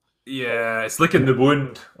itself. Yeah, it's licking the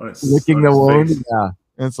wound. Licking the wound. Yeah.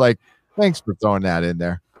 And it's like, thanks for throwing that in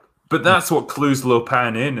there. But that's what clues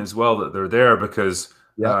Lopan in as well, that they're there, because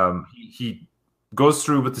he goes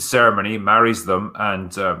through with the ceremony, marries them,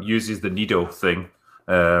 and uses the needle thing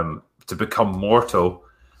to become mortal.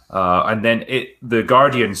 And then the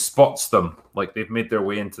Guardian spots them, like they've made their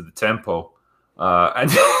way into the temple. And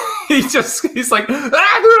he's like, they're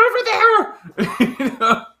over there! You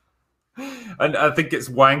know? And I think it's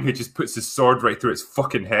Wang who just puts his sword right through its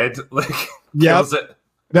fucking head, like kills it.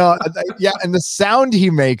 No, yeah, and the sound he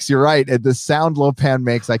makes, you're right. The sound Lopan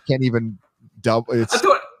makes, I can't even double. I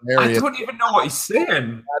don't even know what he's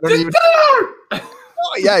saying.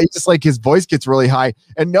 Yeah, it's just like his voice gets really high.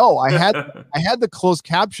 And no, I had the closed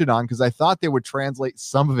caption on because I thought they would translate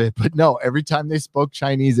some of it, but no, every time they spoke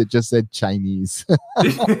Chinese, it just said Chinese.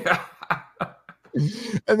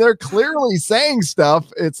 And they're clearly saying stuff.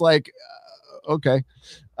 It's like, okay.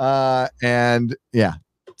 And yeah,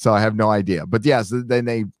 so I have no idea. But yeah, so then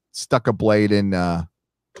they stuck a blade in and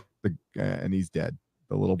he's dead.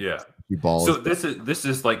 The little ball. So this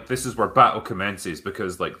is where battle commences,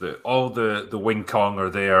 because like all the Wing Kong are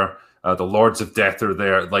there, the Lords of Death are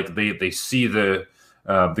there. Like they see the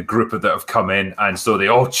group that have come in, and so they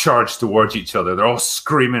all charge towards each other. They're all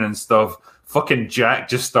screaming and stuff. Fucking Jack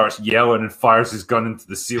just starts yelling and fires his gun into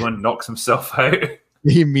the ceiling, knocks himself out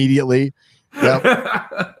immediately.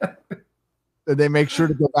 Yep. They make sure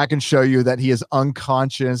to go back and show you that he is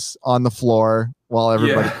unconscious on the floor while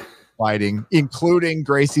everybody's fighting, including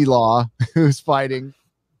Gracie Law, who's fighting.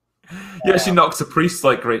 Yeah, she knocks a priest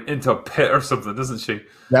like right into a pit or something, doesn't she?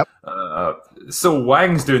 Yep. So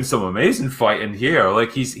Wang's doing some amazing fighting here.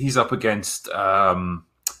 Like he's up against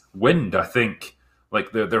Wind, I think.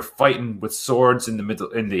 Like they're fighting with swords in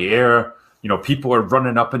the air. You know, people are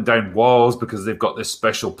running up and down walls because they've got this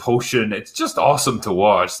special potion. It's just awesome to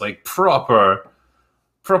watch. Like proper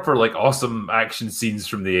like awesome action scenes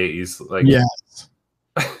from the 80s. Like yes.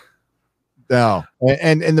 No.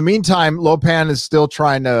 And in the meantime, Lopan is still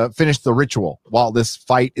trying to finish the ritual while this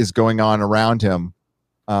fight is going on around him.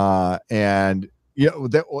 And you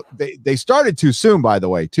know, they started too soon, by the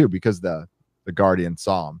way, too, because the Guardian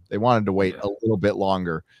saw him. They wanted to wait a little bit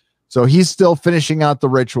longer. So he's still finishing out the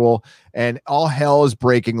ritual, and all hell is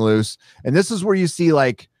breaking loose. And this is where you see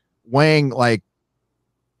like Wang, like,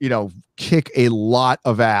 you know, kick a lot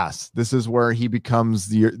of ass. This is where he becomes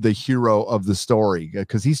the hero of the story,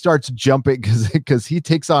 because he starts jumping because he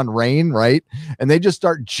takes on Rain, right? And they just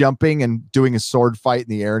start jumping and doing a sword fight in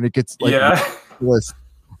the air, and it gets like ridiculous,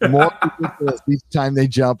 more ridiculous each time they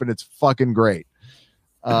jump, and it's fucking great.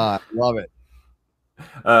 Love it.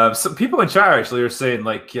 Some people in chat actually are saying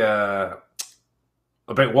like about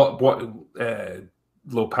what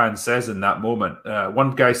Lopan says in that moment.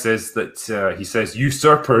 One guy says that he says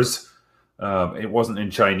usurpers. It wasn't in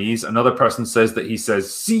Chinese. Another person says that he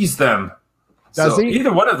says seize them. Does he?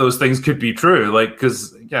 Either one of those things could be true. Like,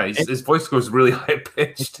 because his voice goes really high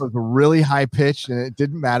pitched. It was really high pitched, and it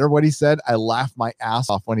didn't matter what he said. I laughed my ass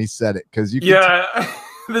off when he said it, because you can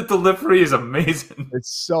the delivery is amazing. It's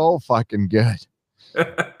so fucking good.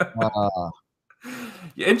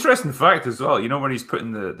 Interesting fact as well. You know, when he's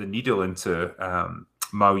putting the needle into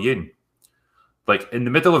Mao Yin, like in the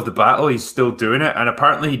middle of the battle, he's still doing it, and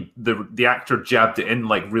apparently the actor jabbed it in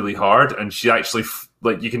like really hard, and she actually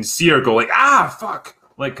like you can see her go like fuck,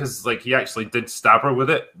 like because like he actually did stab her with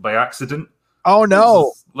it by accident. Oh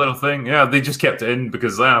no, little thing. Yeah, they just kept it in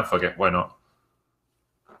because fuck it, why not?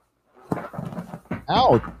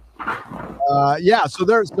 Ouch. So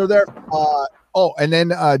they're there. Oh, and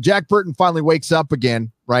then Jack Burton finally wakes up again,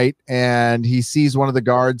 right? And he sees one of the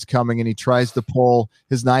guards coming, and he tries to pull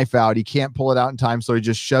his knife out. He can't pull it out in time, so he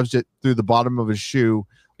just shoves it through the bottom of his shoe,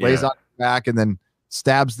 lays on his back, and then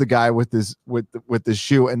stabs the guy with his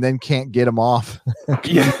shoe, and then can't get him off.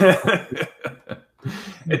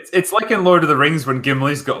 It's like in Lord of the Rings when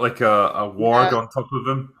Gimli's got like a warg on top of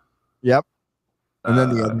him. Yep. And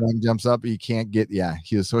then the other one jumps up. He can't get. Yeah.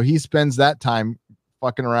 So he spends that time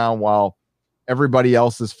fucking around while everybody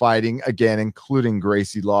else is fighting again, including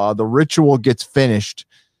Gracie Law. The ritual gets finished,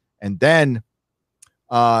 and then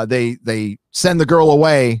they send the girl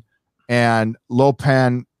away, and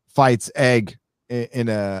Lopan fights Egg in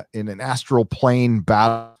an astral plane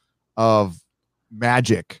battle of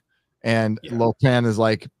magic, and Lopan is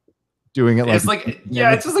like doing it it's like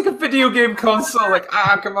it's just like a video game console. Like,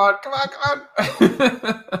 come on.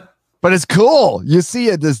 But it's cool. You see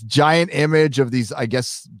this giant image of these, I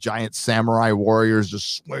guess, giant samurai warriors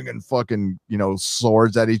just swinging fucking,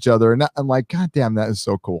 swords at each other. And I'm like, God damn, that is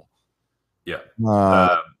so cool. Yeah.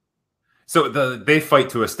 So they fight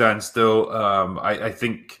to a standstill. I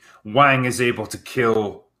think Wang is able to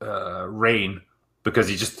kill Rain because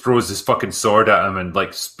he just throws his fucking sword at him and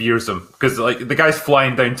like spears him. Because like the guy's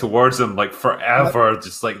flying down towards him like forever,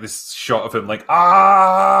 just like this shot of him like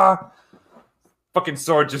fucking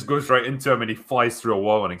sword just goes right into him and he flies through a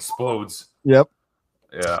wall and explodes. Yep.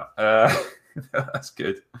 Yeah. That's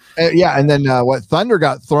good. And then Thunder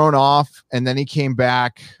got thrown off, and then he came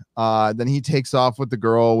back. Then he takes off with the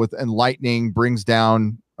girl and lightning brings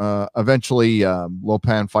down. Eventually,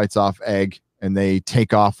 Lopan fights off Egg, and they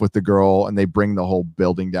take off with the girl, and they bring the whole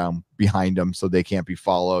building down behind them so they can't be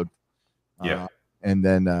followed. And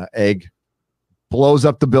then Egg blows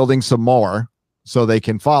up the building some more so they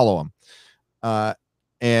can follow him.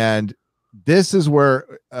 And this is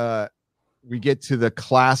where we get to the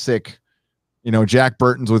classic, Jack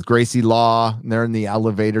Burton's with Gracie Law, and they're in the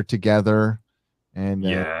elevator together. And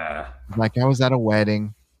like, I was at a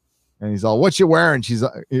wedding, and he's all, "What you wearing?" He's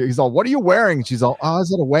all, "What are you wearing?" She's all, "Oh, I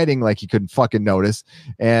was at a wedding." Like he couldn't fucking notice.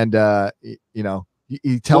 And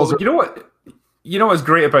he tells her, you know what's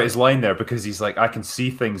great about his line there, because he's like, "I can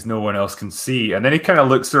see things no one else can see," and then he kind of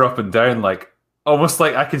looks her up and down, like almost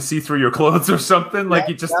like, "I can see through your clothes" or something. Like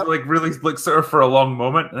he just like really looks at her for a long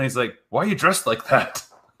moment, and he's like, "Why are you dressed like that?"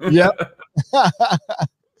 Yep.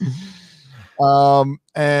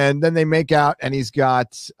 And then they make out, and he's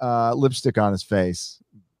got lipstick on his face.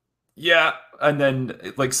 Yeah, and then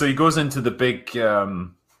so he goes into the big,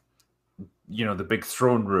 the big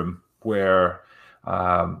throne room where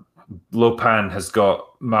Lopan has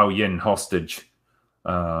got Mao Yin hostage,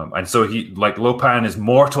 and so Lopan is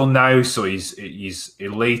mortal now, so he's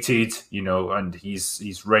elated, and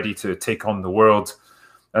he's ready to take on the world.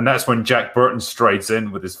 And that's when Jack Burton strides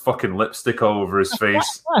in with his fucking lipstick all over his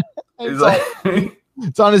face.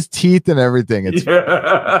 It's on his teeth and everything.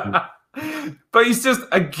 But he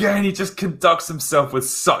just conducts himself with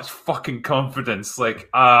such fucking confidence. Like,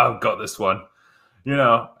 I've got this one,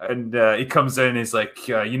 and he comes in and he's like,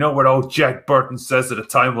 you know what old Jack Burton says at a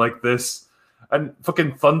time like this? And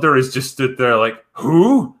fucking Thunder is just stood there like,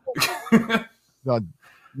 who?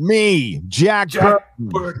 Me, Jack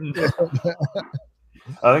Burton.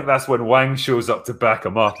 I think that's when Wang shows up to back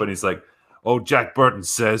him up, and he's like, "Oh, Jack Burton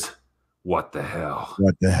says, what the hell?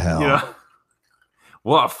 What the hell?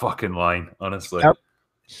 What a fucking line, honestly." Yep.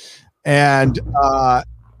 And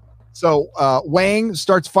so Wang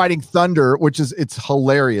starts fighting Thunder, it's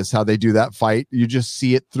hilarious how they do that fight. You just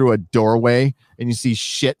see it through a doorway, and you see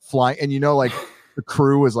shit flying, and like the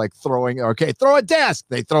crew is like throw a desk.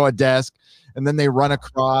 They throw a desk. And then they run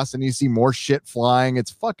across, and you see more shit flying.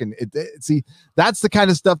 It's fucking. See, that's the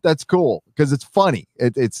kind of stuff that's cool because it's funny.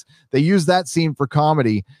 They use that scene for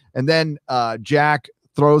comedy, and then Jack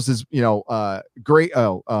throws his, Gracie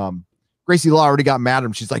Law already got mad at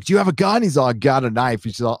him. She's like, "Do you have a gun?" He's all, "I got a knife."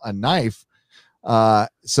 She's all, "A knife?"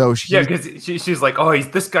 So because she's like, "Oh,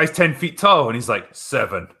 this guy's 10 feet tall," and he's like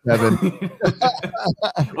 7.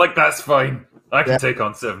 Like, that's fine. I can take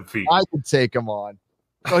on 7 feet. I can take him on.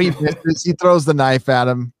 So he misses. He throws the knife at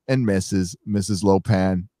him and misses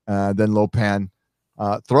Lopan. Then Lopan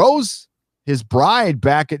throws his bride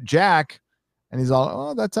back at Jack, and he's all,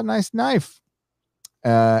 "Oh, that's a nice knife,"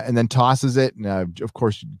 and then tosses it. And of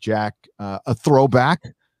course, Jack, a throwback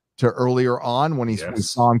to earlier on when we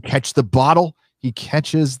saw him catch the bottle. He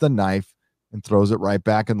catches the knife and throws it right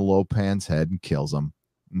back in the Lopan's head and kills him.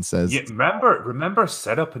 And says, "Remember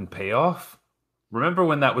setup and payoff? Remember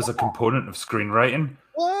when that was a component of screenwriting?"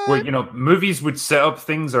 What? Where movies would set up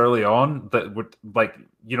things early on that would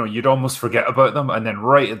you'd almost forget about them, and then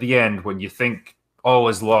right at the end when you think all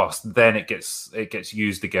is lost, then it gets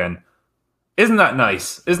used again. Isn't that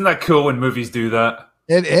nice? Isn't that cool when movies do that?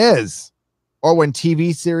 It is. Or when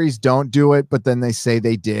TV series don't do it, but then they say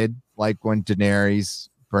they did, like when Daenerys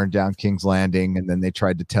burned down King's Landing, and then they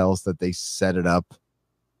tried to tell us that they set it up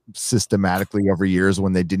systematically over years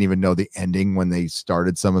when they didn't even know the ending when they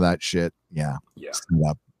started some of that shit. Yeah. Set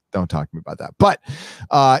up. don't talk to me about that. But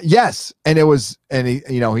yes, and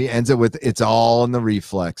he ends it with it's all in the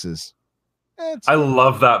reflexes. I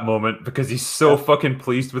love that moment because he's so fucking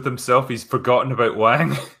pleased with himself. He's forgotten about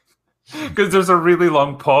Wang. Because there's a really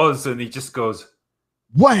long pause and he just goes,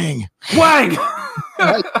 Wang!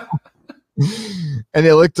 And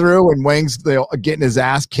they look through and Wang's getting his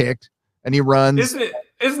ass kicked and he runs.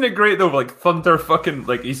 Isn't it great though? Like Thunder fucking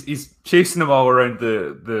like he's chasing them all around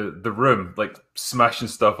the room, like smashing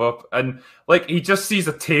stuff up, and like he just sees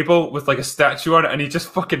a table with like a statue on it, and he just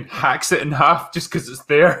fucking hacks it in half just because it's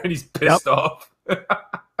there, and he's pissed off.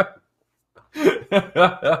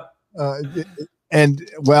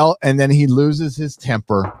 And then he loses his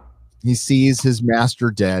temper. He sees his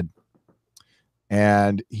master dead,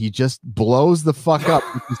 and he just blows the fuck up.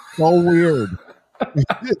 It's so weird.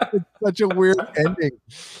 It's such a weird ending.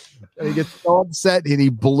 And he gets so upset and he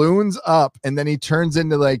balloons up, and then he turns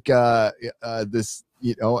into like this,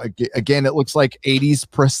 again, it looks like 80s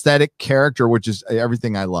prosthetic character, which is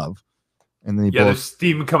everything I love. And then there's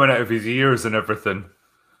steam coming out of his ears and everything.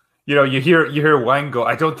 You hear Wang go,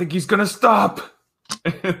 I don't think he's gonna stop.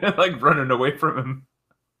 Like running away from him.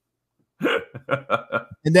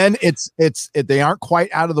 And then they aren't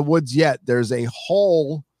quite out of the woods yet. There's a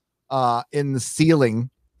hole in the ceiling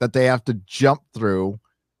that they have to jump through,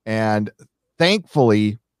 and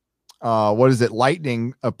thankfully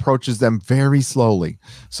lightning approaches them very slowly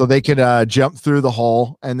so they can jump through the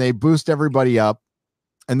hole, and they boost everybody up.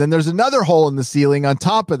 And then there's another hole in the ceiling on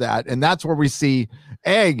top of that, and that's where we see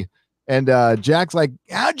Egg, and Jack's like,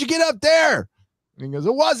 how'd you get up there? And he goes,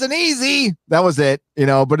 it wasn't easy. That was it,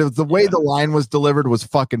 but it was the way the line was delivered was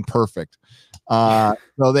fucking perfect. So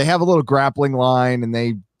they have a little grappling line,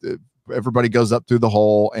 and everybody goes up through the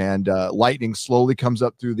hole, and lightning slowly comes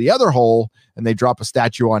up through the other hole, and they drop a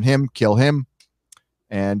statue on him, kill him,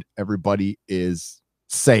 and everybody is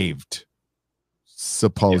saved,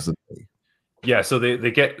 supposedly. Yeah, so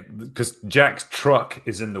they get, because Jack's truck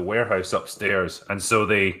is in the warehouse upstairs, and so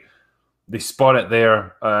they spot it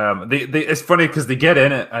there. It's funny because they get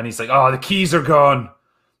in it, and he's like, "Oh, the keys are gone."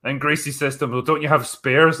 And Gracie says to him, "Well, don't you have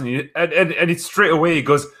spares?" And he straight away he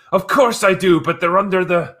goes, "Of course I do, but they're under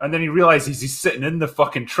the." And then he realizes he's sitting in the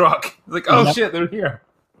fucking truck. He's like, "Oh shit, they're here."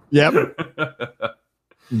 Yep.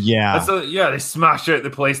 Yeah. And so they smash out the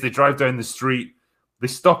place. They drive down the street. They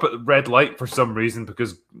stop at the red light for some reason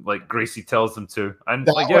because like Gracie tells them to, and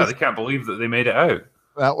they can't believe that they made it out.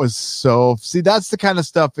 That was that's the kind of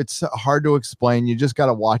stuff. It's hard to explain. You just got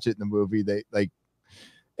to watch it in the movie.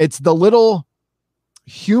 It's the little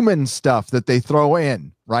human stuff that they throw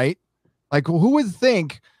in, right? Like, who would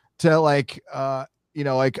think to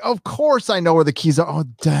of course I know where the keys are. Oh,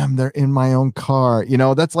 damn, they're in my own car.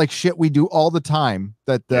 That's like shit we do all the time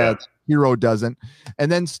that the hero doesn't.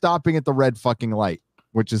 And then stopping at the red fucking light,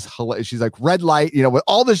 which is hilarious. She's like, red light, with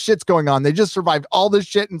all this shit's going on. They just survived all this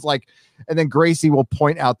shit. And it's like, and then Gracie will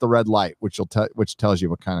point out the red light, which tells you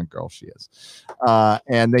what kind of girl she is.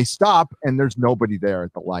 And they stop, and there's nobody there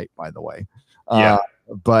at the light, by the way.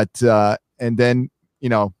 But and then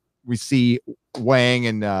we see Wang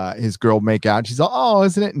and his girl make out. She's all, "Oh,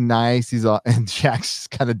 isn't it nice?" He's all, and Jack's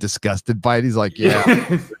kind of disgusted by it. He's like, "Yeah,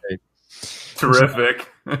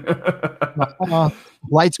 terrific."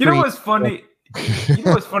 Lights. You know what's funny? You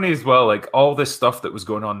know what's funny as well? Like all this stuff that was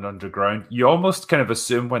going on underground, you almost kind of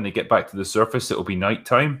assume when they get back to the surface it'll be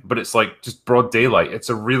nighttime, but it's like just broad daylight. It's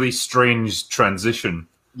a really strange transition.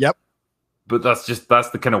 Yep. But that's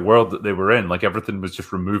the kind of world that they were in. Like everything was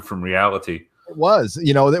just removed from reality. It was,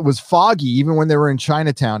 it was foggy. Even when they were in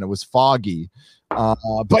Chinatown, it was foggy.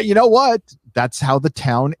 But you know what? That's how the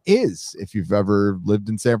town is. If you've ever lived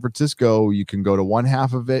in San Francisco, you can go to one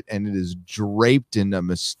half of it and it is draped in a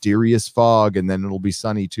mysterious fog, and then it'll be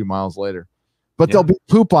sunny 2 miles later. But there'll be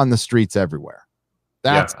poop on the streets everywhere.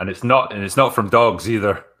 And it's not from dogs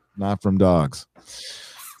either. Not from dogs.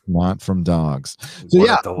 Not from dogs. So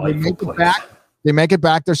they make it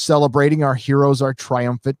back. They're celebrating. Our heroes are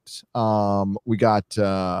triumphant. We got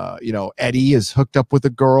Eddie is hooked up with a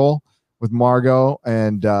girl, with Margot,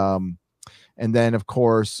 and then of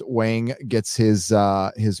course Wang gets his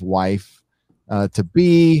wife to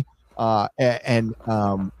be, and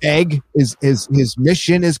Egg is his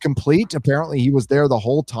mission is complete. Apparently he was there the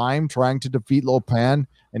whole time trying to defeat Lo Pan,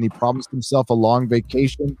 and he promised himself a long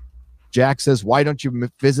vacation. Jack says, "Why don't you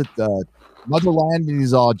visit the motherland?" And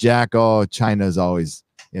he's all, "Jack, China's always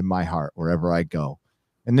in my heart wherever I go."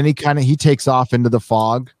 And then he takes off into the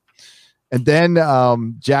fog. And then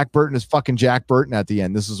Jack Burton is fucking Jack Burton at the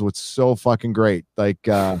end. This is what's so fucking great. Like,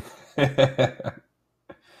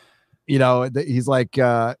 he's like,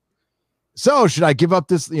 So should I give up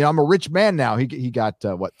this? I'm a rich man now. He got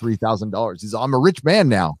what, $3,000. He's, I'm a rich man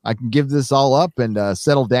now. I can give this all up and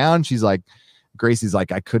settle down. She's like, Gracie's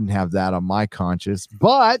like, I couldn't have that on my conscience,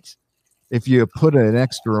 but if you put an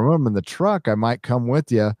extra room in the truck, I might come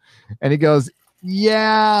with you. And he goes,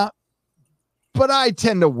 yeah, but I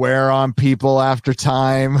tend to wear on people after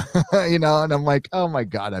time, and I'm like, oh my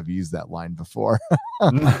God, I've used that line before.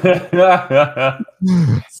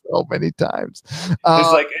 So many times. It's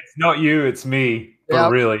like, it's not you, it's me, but yeah.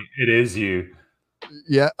 Really it is you.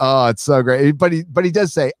 Yeah. Oh, it's so great. But he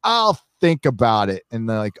does say, I'll think about it. And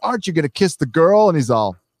they're like, aren't you going to kiss the girl? And he's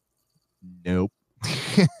all, nope.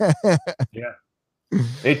 Yeah.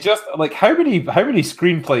 It just like, how many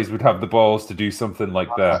screenplays would have the balls to do something like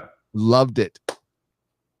that? Loved it.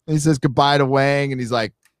 He says goodbye to Wang, and he's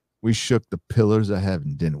like, we shook the pillars of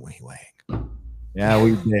heaven, didn't we, Wang? Yeah,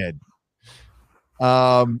 we did.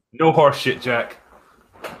 No horse shit, Jack.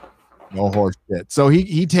 No horse shit. So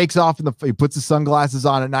he takes off he puts his sunglasses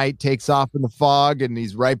on at night, takes off in the fog, and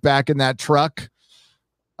he's right back in that truck.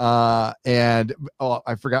 And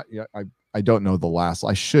I forgot. Yeah, I don't know the last.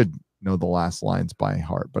 I should know the last lines by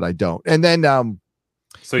heart, but I don't. And then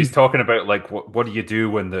so he's talking about like what do you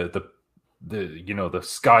do when the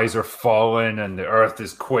skies are falling and the earth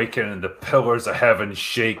is quaking and the pillars of heaven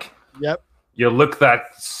shake. Yep. You look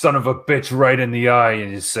that son of a bitch right in the eye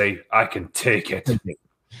and you say, I can take it.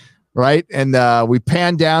 Right. And we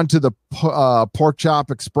pan down to the Pork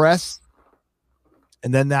Chop Express.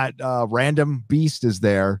 And then that random beast is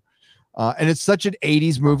there. And it's such an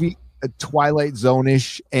 80s movie, a Twilight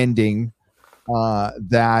Zone-ish ending,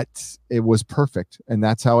 that it was perfect. And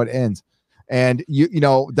that's how it ends. And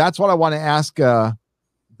that's what I want to ask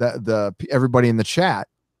the everybody in the chat.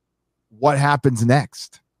 What happens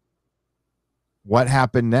next? What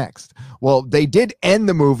happened next? Well, they did end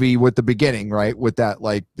the movie with the beginning, right? With that,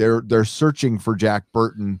 like they're searching for Jack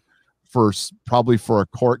Burton probably for a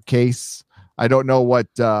court case. I don't know what.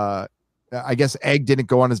 I guess Egg didn't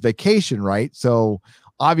go on his vacation, right? So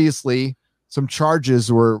obviously some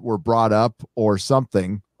charges were brought up or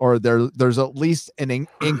something. Or there's at least an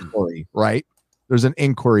inquiry, right? There's an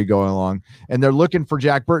inquiry going along, and they're looking for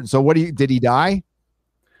Jack Burton. So did he die?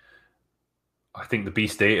 I think the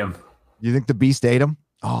beast ate him. You think the beast ate him?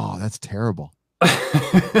 Oh, that's terrible.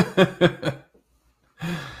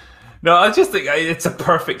 No, I just think it's a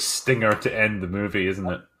perfect stinger to end the movie, isn't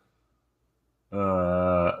it?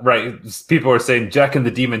 Right. People are saying Jack and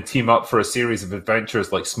the Demon team up for a series of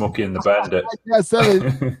adventures like Smokey and the Bandit. Yes, Jack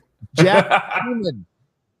and the Demon.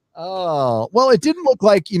 Oh, well, it didn't look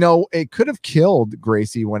like, it could have killed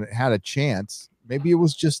Gracie when it had a chance. Maybe it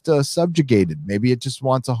was just subjugated. Maybe it just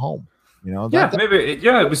wants a home.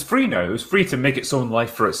 It was free now. It was free to make its own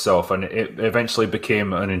life for itself, and it eventually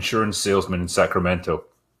became an insurance salesman in Sacramento.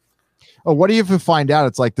 Oh, what if you find out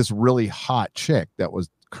it's like this really hot chick that was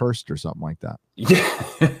cursed or something like that?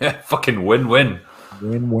 Yeah, fucking win-win.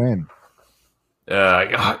 Win-win.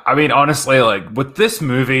 I mean, honestly, like with this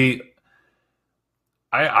movie,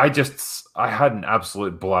 I had an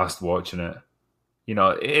absolute blast watching it.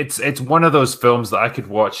 It's one of those films that I could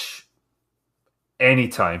watch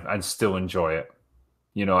anytime and still enjoy it.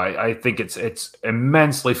 I think it's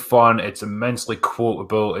immensely fun, it's immensely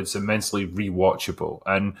quotable, it's immensely rewatchable,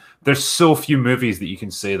 and there's so few movies that you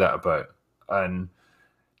can say that about. And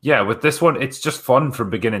yeah, with this one, it's just fun from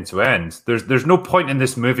beginning to end. There's no point in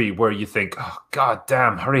this movie where you think, oh god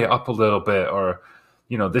damn, hurry it up a little bit, or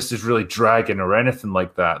this is really dragging or anything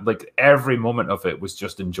like that. Like every moment of it was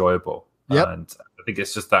just enjoyable. Yep. And I think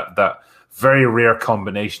it's just that very rare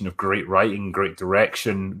combination of great writing, great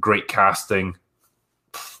direction, great casting.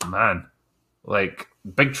 Man, like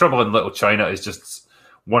Big Trouble in Little China is just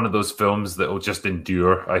one of those films that will just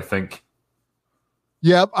endure, I think.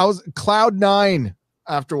 Yep. I was cloud nine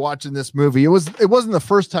after watching this movie. It wasn't the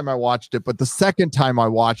first time I watched it, but the second time I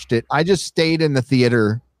watched it, I just stayed in the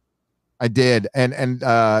theater. I did. And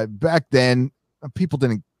back then people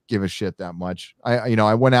didn't give a shit that much. I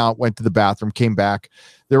went out, went to the bathroom, came back.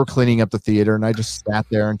 They were cleaning up the theater, and I just sat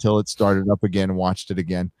there until it started up again and watched it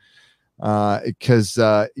again. Because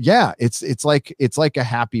it's like a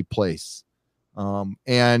happy place.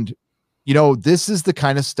 And this is the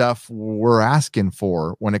kind of stuff we're asking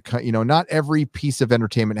for when it not every piece of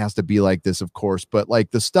entertainment has to be like this, of course, but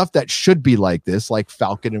like the stuff that should be like this, like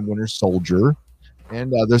Falcon and Winter Soldier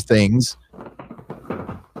and other things.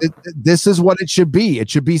 This is what it should be. It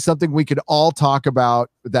should be something we could all talk about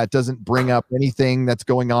that doesn't bring up anything that's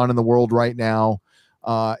going on in the world right now.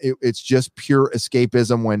 It's just pure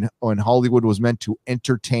escapism when Hollywood was meant to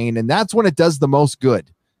entertain, and that's when it does the most good.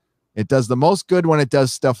 It does the most good when it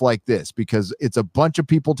does stuff like this, because it's a bunch of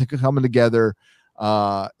people coming together,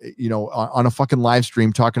 on a fucking live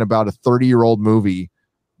stream talking about a 30-year-old movie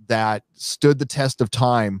that stood the test of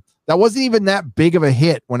time. That wasn't even that big of a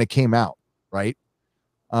hit when it came out, right?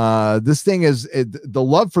 This thing the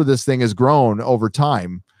love for this thing has grown over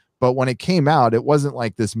time, but when it came out, it wasn't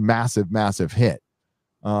like this massive hit.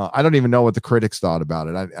 I don't even know what the critics thought about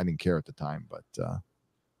it. I didn't care at the time, but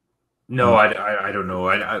no, I don't know.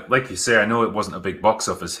 I like you say, I know it wasn't a big box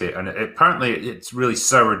office hit, and apparently it's really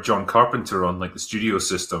soured John Carpenter on like the studio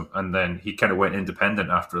system, and then he kind of went independent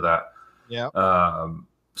after that. Yeah.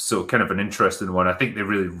 So kind of an interesting one. I think they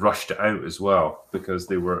really rushed it out as well because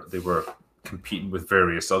they were competing with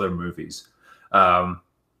various other movies.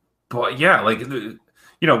 But yeah, like,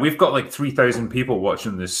 we've got like 3,000 people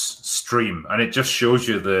watching this stream, and it just shows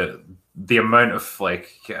you the amount of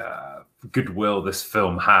like goodwill this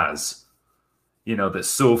film has. That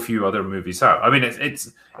so few other movies have. I mean,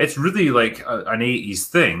 it's really like an 80s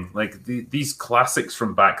thing. Like these classics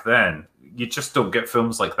from back then, you just don't get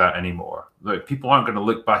films like that anymore. Like, people aren't going to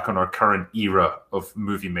look back on our current era of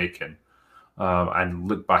movie making and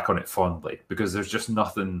look back on it fondly, because there's just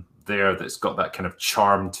nothing there that's got that kind of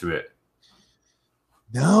charm to it.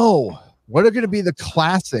 No. What are going to be the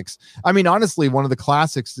classics? I mean, honestly, one of the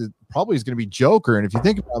classics probably is going to be Joker. And if you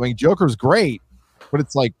think about it, I mean, Joker's great, but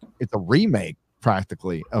it's a remake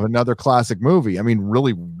practically of another classic movie. I mean,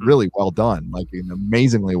 really, really well done, like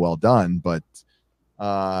amazingly well done. But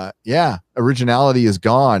originality is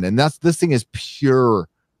gone. And this thing is pure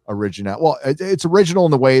original. Well, it's original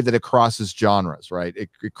in the way that it crosses genres, right? It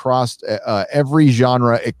crossed every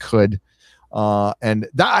genre it could. And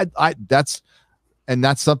that's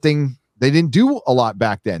something they didn't do a lot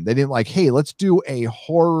back then. They didn't like, hey, let's do a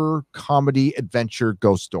horror comedy adventure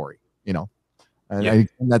ghost story, and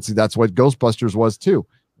that's what Ghostbusters was too.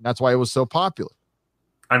 And that's why it was so popular.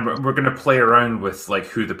 And we're going to play around with like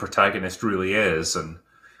who the protagonist really is, and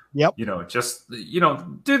just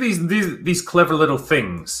do these clever little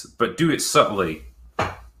things, but do it subtly.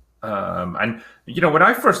 And when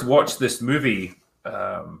I first watched this movie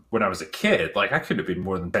when I was a kid, like I could have been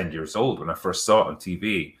more than 10 years old when I first saw it on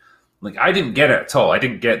TV. Like, I didn't get it at all. I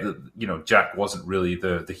didn't get that Jack wasn't really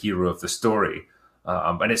the hero of the story.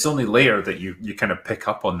 And it's only later that you kind of pick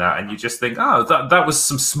up on that, and you just think, oh, that was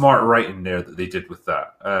some smart writing there that they did with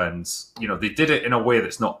that. And, they did it in a way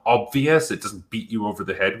that's not obvious. It doesn't beat you over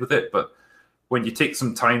the head with it. But when you take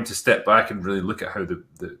some time to step back and really look at how the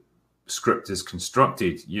script is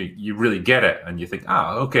constructed, you really get it. And you think,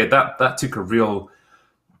 okay, that took a real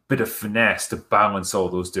bit of finesse to balance all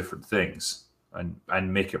those different things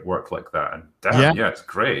and make it work like that. And damn, it's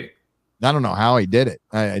great. I don't know how he did it.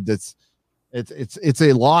 It's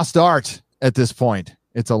a lost art at this point.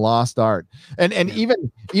 It's a lost art. And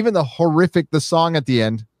even the horrific, the song at the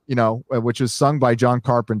end, which was sung by John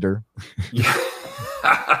Carpenter.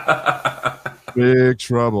 Big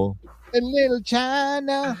trouble in Little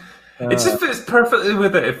China. It just fits perfectly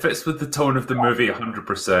with it. It fits with the tone of the movie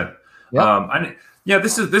 100%. Yep.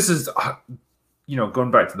 This is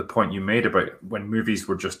going back to the point you made about when movies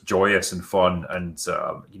were just joyous and fun, and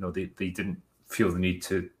they didn't feel the need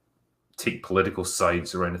to take political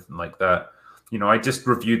sides or anything like that. I just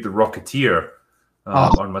reviewed The Rocketeer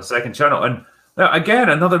on my second channel, and again,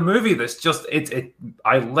 another movie that's just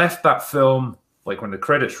I left that film, like, when the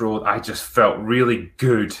credits rolled, I just felt really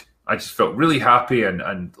good. I just felt really happy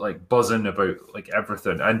and like buzzing about like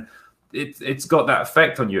everything, and it's got that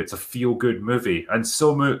effect on you. It's a feel-good movie, and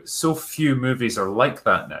so few movies are like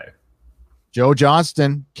that now. Joe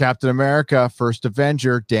Johnston, Captain America, First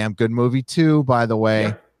Avenger, damn good movie too, by the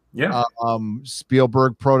way. Yeah.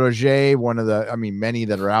 Spielberg protege, one of the, many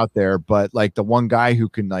that are out there, but like the one guy who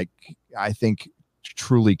can, like, I think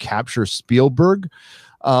truly capture Spielberg.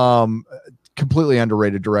 Completely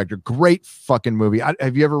underrated director. Great fucking movie.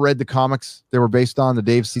 Have you ever read the comics they were based on, the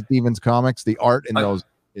Dave Stevens comics? The art in those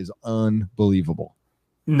is unbelievable.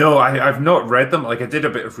 No, I've not read them. Like, I did a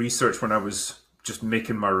bit of research when I was just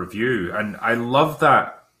making my review, and I love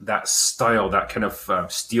that style, that kind of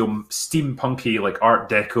steampunky, like Art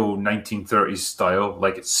Deco 1930s style.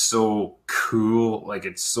 Like, it's so cool. Like,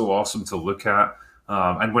 it's so awesome to look at.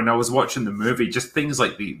 And when I was watching the movie, just things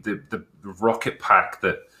like the rocket pack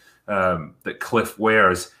that Cliff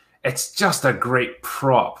wears, it's just a great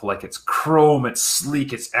prop. Like, it's chrome, it's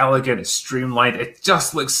sleek, it's elegant, it's streamlined. It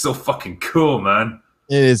just looks so fucking cool, man.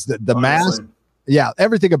 It is the mask. Yeah,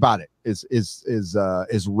 everything about it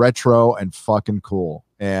is retro and fucking cool.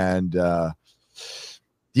 And they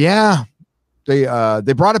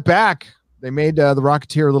brought it back. They made the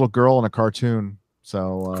Rocketeer a little girl in a cartoon.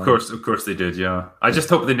 So Of course they did. Yeah, I just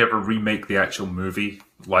hope they never remake the actual movie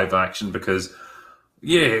live action because,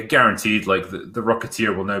 yeah, guaranteed, like the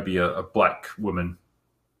Rocketeer will now be a black woman,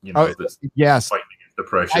 that's yes, fighting against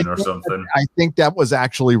depression or something. I think that was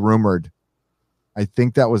actually rumored. I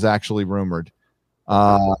think that was actually rumored.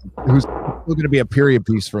 Who's still going to be a period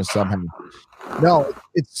piece for us somehow. No,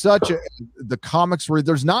 it's such a the comics where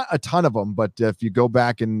there's not a ton of them, but if you go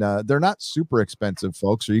back and they're not super expensive,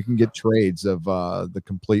 folks, or you can get trades of the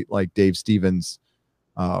complete like Dave Stevens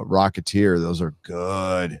Rocketeer. Those are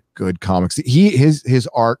good comics. His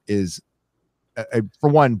art is for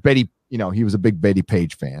one, Betty, he was a big Betty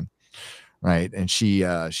Page fan, right? And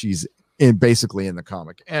she's basically in the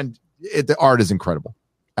comic, and the art is incredible,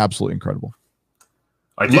 absolutely incredible.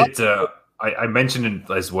 I did. I mentioned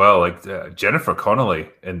it as well, like Jennifer Connelly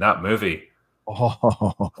in that movie.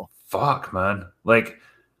 Oh, fuck, man! Like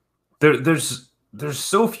there's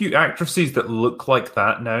so few actresses that look like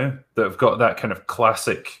that now that have got that kind of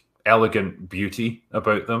classic, elegant beauty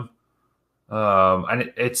about them.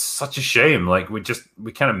 And it's such a shame. Like we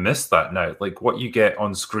kind of miss that now. Like what you get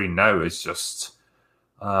on screen now is just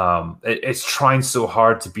it's trying so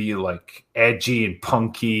hard to be like edgy and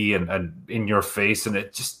punky and in your face, and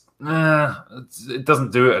it just it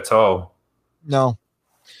doesn't do it at all. No.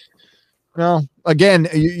 Again,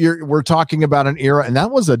 we're talking about an era, and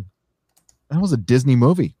that was a Disney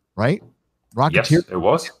movie, right? Rocketeer. Yes, it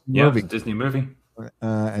was. Yeah, it was a Disney movie.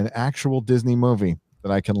 An actual Disney movie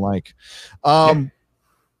that I can like. Yeah,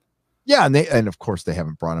 and of course they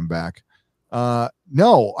haven't brought him back.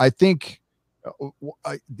 No, I think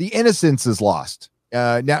the innocence is lost.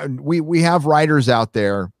 Now we have writers out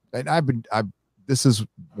there, and this is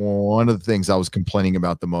one of the things I was complaining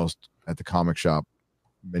about the most at the comic shop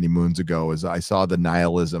many moons ago, is I saw the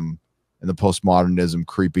nihilism and the postmodernism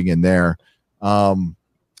creeping in there.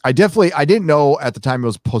 I didn't know at the time it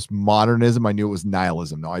was postmodernism. I knew it was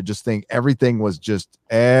nihilism. No, I just think everything was just,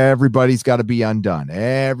 everybody's got to be undone.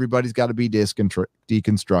 Everybody's got to be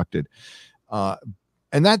deconstructed.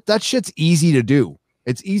 And that shit's easy to do.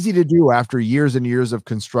 It's easy to do after years and years of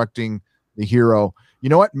constructing the hero. You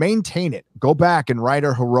know what? Maintain it. Go back and write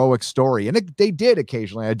a heroic story. And they did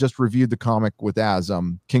occasionally. I just reviewed the comic with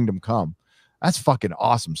Kingdom Come. That's fucking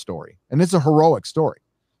awesome story. And it's a heroic story.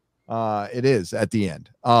 It is at the end.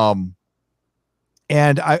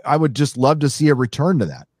 And I would just love to see a return to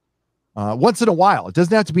that. Once in a while. It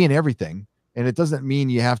doesn't have to be in everything. And it doesn't mean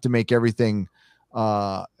you have to make everything,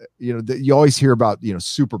 you always hear about,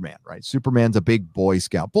 Superman, right? Superman's a big Boy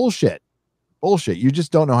Scout. Bullshit. You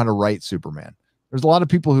just don't know how to write Superman. There's a lot of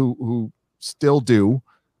people who still do,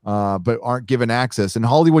 but aren't given access. And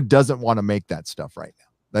Hollywood doesn't want to make that stuff right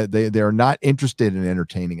now. They're not interested in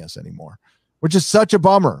entertaining us anymore, which is such a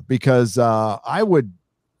bummer, because I would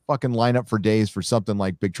fucking line up for days for something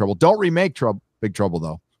like Big Trouble. Don't remake Big Trouble,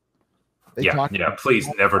 though. Please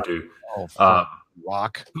never do.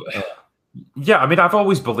 Rock. Yeah, I mean, I've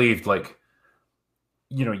always believed, like,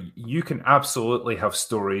 you can absolutely have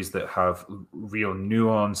stories that have real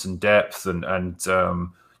nuance and depth and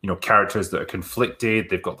characters that are conflicted.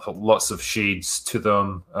 They've got lots of shades to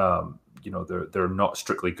them. They're not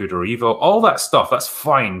strictly good or evil. All that stuff, that's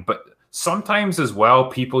fine. But sometimes as well,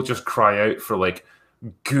 people just cry out for like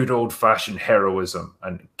good old fashioned heroism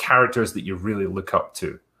and characters that you really look up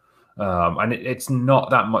to. And it's not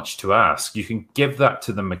that much to ask. You can give that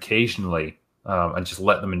to them occasionally. And just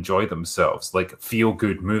let them enjoy themselves, like feel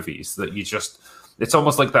good movies that it's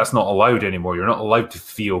almost like that's not allowed anymore. You're not allowed to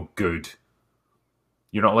feel good.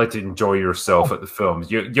 You're not allowed to enjoy yourself at the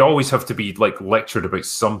films. You always have to be like lectured about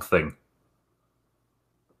something.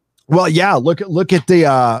 Well, yeah, look at the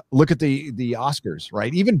Oscars,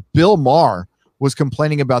 right? Even Bill Maher was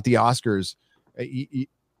complaining about the Oscars. I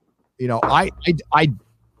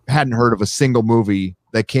hadn't heard of a single movie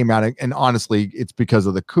that came out, and honestly, it's because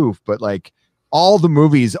of the coof, but like, all the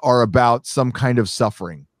movies are about some kind of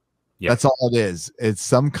suffering. Yep. That's all it is. It's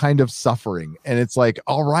some kind of suffering. And it's like,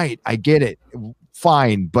 all right, I get it.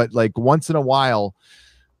 Fine. But like once in a while,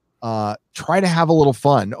 try to have a little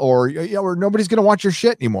fun, or nobody's going to watch your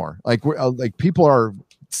shit anymore. Like people are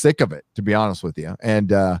sick of it, to be honest with you.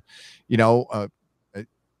 And,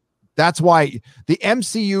 that's why the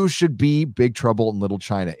MCU should be Big Trouble in Little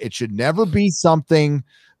China. It should never be something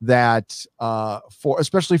that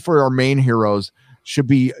especially for our main heroes, should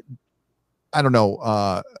be, I don't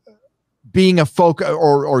know, being a folk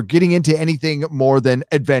or getting into anything more than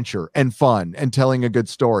adventure and fun and telling a good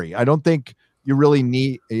story. I don't think you really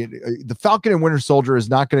need the Falcon and Winter Soldier is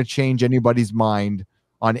not going to change anybody's mind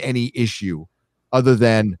on any issue other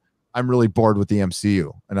than I'm really bored with the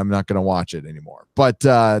MCU and I'm not going to watch it anymore. But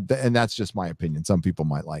and that's just my opinion. Some people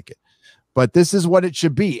might like it. But this is what it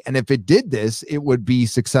should be. And if it did this, it would be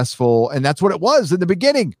successful. And that's what it was in the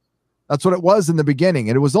beginning. That's what it was in the beginning.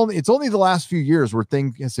 And it's only the last few years where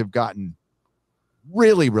things have gotten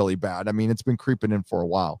really, really bad. I mean, it's been creeping in for a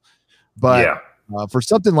while. But for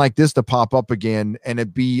something like this to pop up again and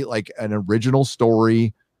it be like an original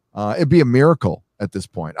story, it'd be a miracle at this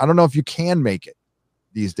point. I don't know if you can make it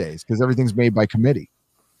these days because everything's made by committee.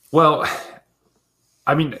 Well,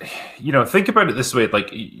 I mean, think about it this way.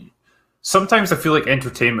 Like, sometimes I feel like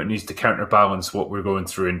entertainment needs to counterbalance what we're going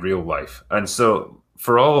through in real life. And so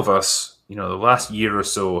for all of us, the last year or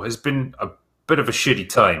so has been a bit of a shitty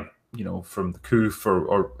time, from the coup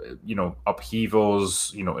or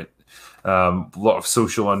upheavals, a lot of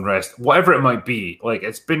social unrest, whatever it might be. Like,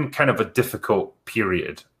 it's been kind of a difficult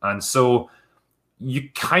period. And so you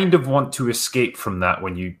kind of want to escape from that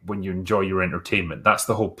when you enjoy your entertainment. That's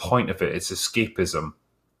the whole point of it. It's escapism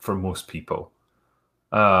for most people.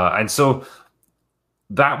 And so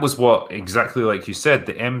that was what, exactly like you said,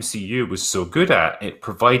 the MCU was so good at. It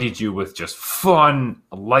provided you with just fun,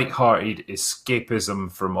 lighthearted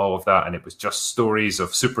escapism from all of that. And it was just stories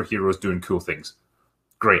of superheroes doing cool things.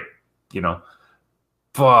 Great,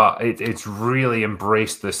 But it's really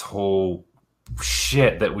embraced this whole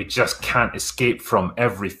shit that we just can't escape from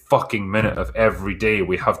every fucking minute of every day.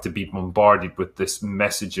 We have to be bombarded with this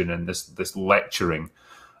messaging and this lecturing.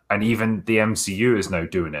 And even the MCU is now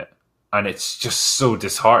doing it. And it's just so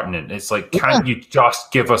disheartening. It's like, can't you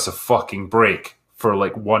just give us a fucking break for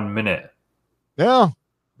like 1 minute? Yeah,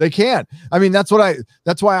 they can't. I mean, that's why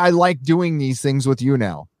I like doing these things with you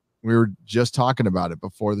now. We were just talking about it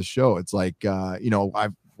before the show. It's like,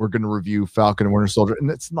 we're going to review Falcon and Winter Soldier.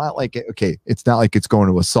 And it's not like, it's not like it's going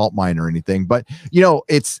to a salt mine or anything. But,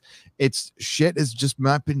 it's shit has just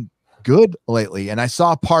not been good lately. And I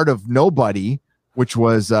saw part of Nobody, which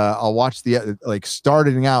was I'll watch the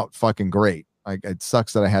starting out fucking great. It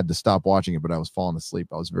sucks that I had to stop watching it, but I was falling asleep.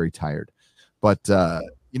 I was very tired. But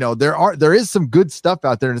there is some good stuff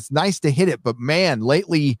out there, and it's nice to hit it. But man,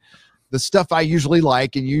 lately the stuff I usually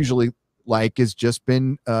like has just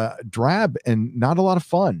been drab and not a lot of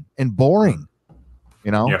fun and boring.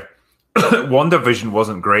 Yeah. WandaVision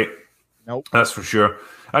wasn't great. Nope. That's for sure.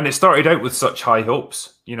 And it started out with such high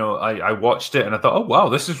hopes. I watched it and I thought, oh, wow,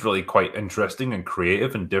 this is really quite interesting and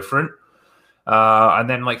creative and different. And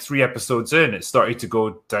then like 3 episodes in, it started to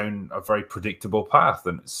go down a very predictable path.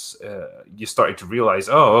 And it's you started to realize,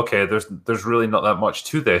 oh, okay, there's really not that much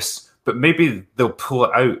to this. But maybe they'll pull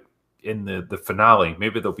it out in the finale.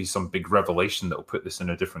 Maybe there'll be some big revelation that will put this in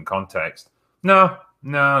a different context. No,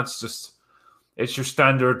 it's your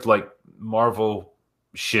standard like Marvel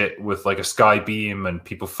shit with like a sky beam and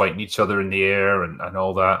people fighting each other in the air and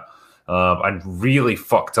all that, and really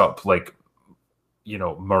fucked up like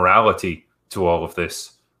morality to all of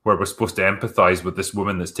this, where we're supposed to empathize with this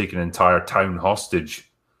woman that's taken an entire town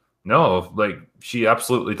hostage. No, like, she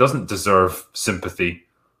absolutely doesn't deserve sympathy.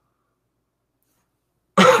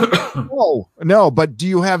 No, but do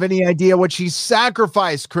you have any idea what she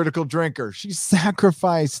sacrificed, Critical Drinker? She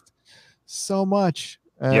sacrificed so much.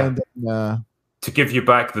 And to give you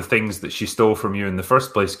back the things that she stole from you in the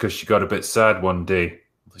first place because she got a bit sad one day.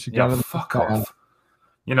 Fuck off.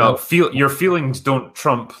 Your feelings don't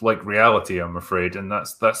trump like reality, I'm afraid, and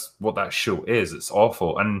that's what that show is. It's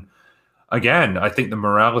awful. And again, I think the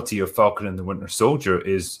morality of Falcon and the Winter Soldier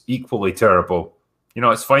is equally terrible.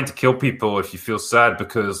 It's fine to kill people if you feel sad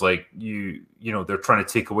because like they're trying to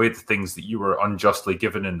take away the things that you were unjustly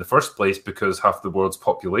given in the first place because half the world's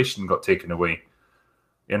population got taken away.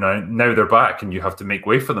 Now they're back and you have to make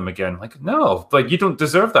way for them again. Like, no, like, you don't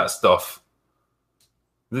deserve that stuff.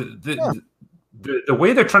 The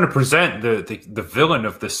way they're trying to present the villain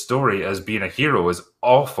of this story as being a hero is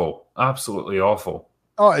awful. Absolutely awful.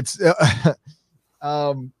 Oh, it's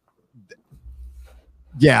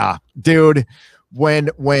yeah, dude.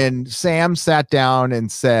 When Sam sat down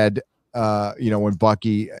and said, when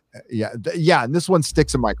Bucky, and this one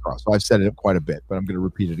sticks in my craw. So I've said it quite a bit, but I'm going to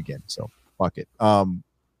repeat it again. So fuck it.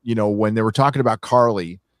 When they were talking about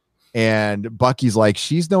Carly and Bucky's like,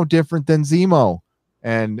 she's no different than Zemo.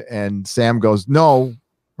 And Sam goes, no,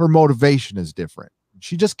 her motivation is different.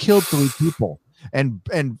 She just killed 3 people and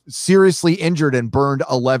seriously injured and burned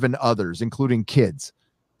 11 others, including kids.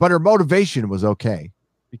 But her motivation was okay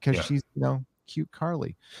because she's, cute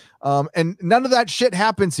Carly. And none of that shit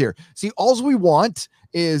happens here. See, all we want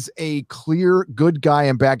is a clear good guy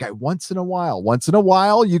and bad guy once in a while.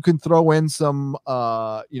 You can throw in some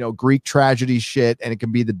Greek tragedy shit and it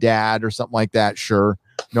can be the dad or something like that. Sure,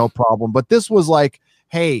 no problem. But this was like,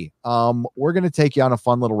 hey, we're going to take you on a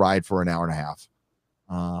fun little ride for an hour and a half.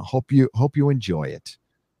 Hope you enjoy it.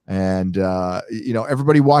 And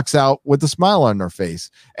everybody walks out with a smile on their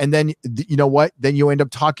face. And then you know what? Then you end up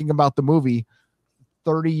talking about the movie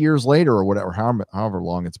 30 years later or whatever, however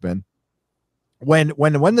long it's been. When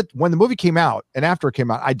the movie came out and after it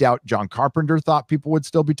came out, I doubt John Carpenter thought people would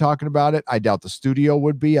still be talking about it. I doubt the studio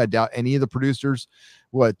would be. I doubt any of the producers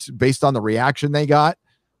based on the reaction they got,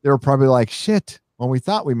 they were probably like, shit, well, we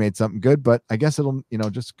thought we made something good, but I guess it'll,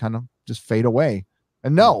 just kind of just fade away.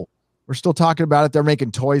 And no, we're still talking about it. They're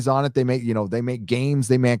making toys on it. They make games,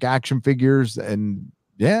 they make action figures, and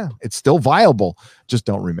yeah, it's still viable. Just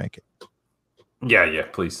don't remake it. Yeah,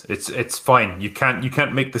 please. It's fine. You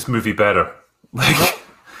can't make this movie better. Like,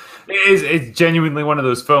 it's genuinely one of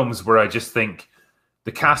those films where I just think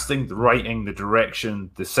the casting, the writing, the direction,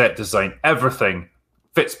 the set design, everything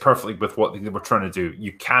fits perfectly with what they were trying to do.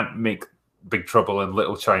 You can't make Big Trouble in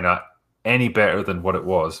Little China any better than what it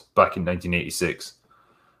was back in 1986.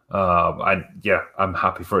 And yeah, I'm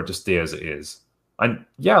happy for it to stay as it is. And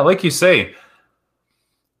yeah, like you say,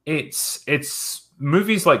 it's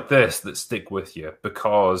movies like this that stick with you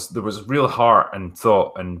because there was real heart and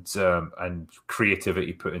thought and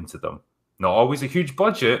creativity put into them. Not always a huge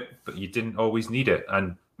budget, but you didn't always need it.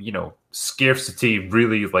 And scarcity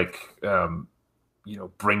really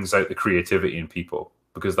brings out the creativity in people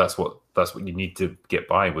because that's what you need to get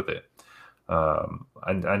by with it.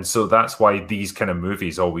 And so that's why these kind of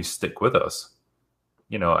movies always stick with us.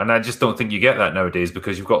 And I just don't think you get that nowadays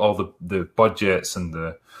because you've got all the budgets and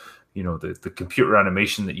the computer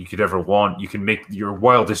animation that you could ever want. You can make your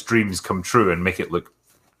wildest dreams come true and make it look,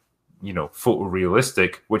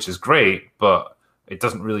 photorealistic, which is great, but it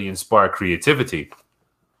doesn't really inspire creativity.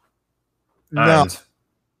 No.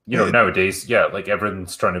 And, nowadays, yeah, like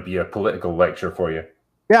everyone's trying to be a political lecture for you.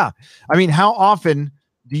 Yeah. I mean, how often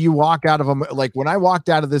do you walk out of when I walked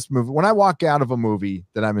out of this movie, when I walk out of a movie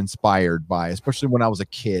that I'm inspired by, especially when I was a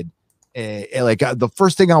kid, the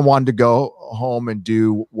first thing I wanted to go home and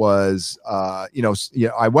do was,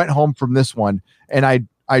 I went home from this one and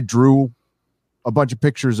I drew a bunch of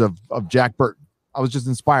pictures of Jack Burton. I was just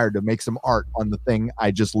inspired to make some art on the thing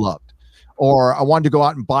I just loved. Or I wanted to go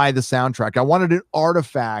out and buy the soundtrack. I wanted an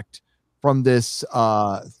artifact from this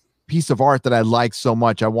piece of art that I liked so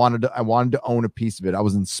much. I wanted to own a piece of it. I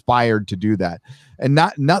was inspired to do that. And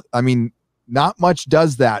not much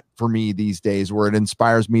does that for me these days where it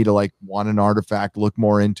inspires me to want an artifact, look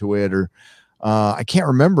more into it. Or I can't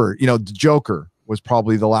remember, the Joker was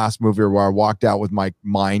probably the last movie where I walked out with my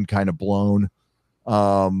mind kind of blown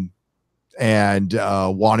and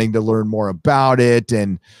wanting to learn more about it.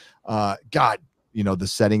 And God, the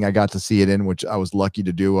setting I got to see it in, which I was lucky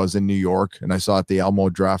to do. I was in New York and I saw it at the Alamo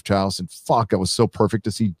Draft House, and fuck, it was so perfect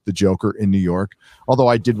to see the Joker in New York. Although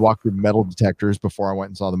I did walk through metal detectors before I went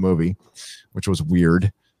and saw the movie, which was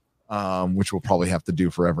weird, which we'll probably have to do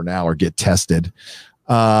forever now or get tested.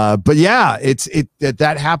 But yeah,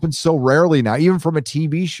 that happens so rarely now, even from a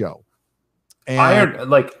TV show.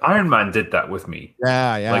 And Iron Man did that with me.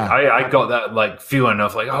 Yeah. I got that feeling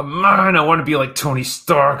of oh man, I want to be like Tony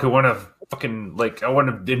Stark. I want to fucking I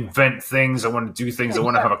want to invent things. I want to do things. I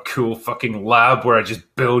want to have a cool fucking lab where I just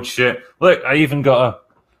build shit. Look, I even got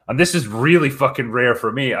and this is really fucking rare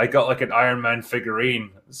for me. I got an Iron Man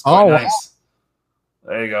figurine. It's quite nice.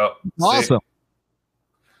 Wow. There you go. Awesome.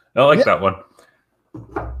 See? I like that one.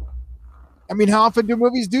 I mean, how often do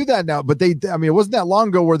movies do that now? But it wasn't that long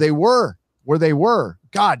ago where they were.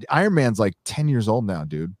 God, Iron Man's 10 years old now,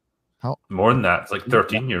 dude. How more than that? It's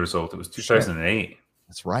 13 years old. It was 2008.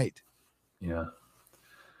 That's right. Yeah.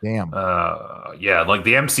 Damn. Yeah,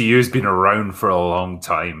 the MCU has been around for a long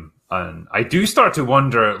time. And I do start to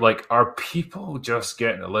wonder, are people just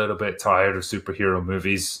getting a little bit tired of superhero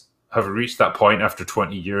movies? Have we reached that point after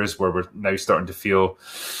 20 years where we're now starting to feel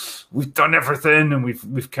we've done everything and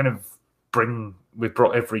we've kind of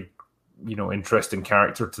brought every interesting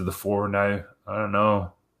character to the fore now? I don't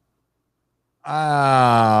know.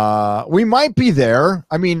 We might be there.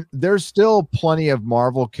 I mean, there's still plenty of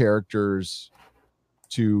Marvel characters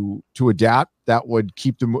to adapt that would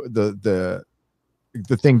keep the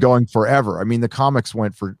thing going forever. I mean, the comics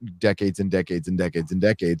went for decades and decades and decades and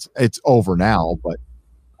decades. It's over now, but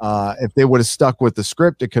if they would have stuck with the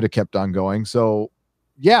script, it could have kept on going. So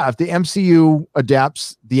yeah, if the MCU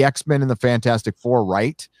adapts the X-Men and the Fantastic Four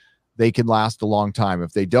right, they can last a long time.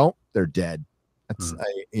 If they don't, they're dead. That's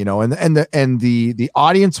and the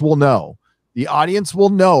audience will know. The audience will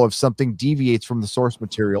know if something deviates from the source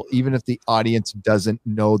material, even if the audience doesn't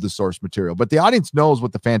know the source material. But the audience knows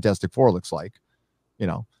what the Fantastic Four looks like.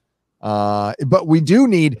 But we do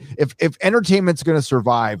need, if entertainment's going to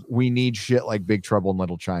survive, we need shit like Big Trouble in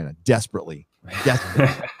Little China desperately.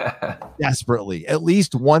 Desperately, at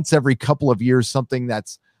least once every couple of years, something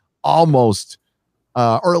that's almost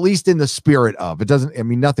or at least in the spirit of it. Doesn't, I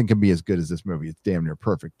mean, nothing can be as good as this movie. It's damn near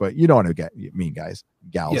perfect, but you know what I mean, guys,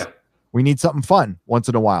 gals. Yeah. We need something fun once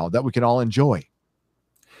in a while that we can all enjoy.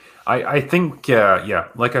 I think, yeah,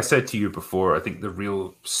 like I said to you before, I think the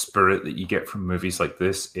real spirit that you get from movies like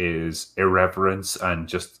this is irreverence and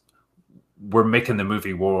just, we're making the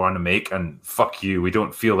movie we want to make, and fuck you. We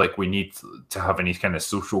don't feel like we need to have any kind of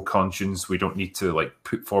social conscience. We don't need to like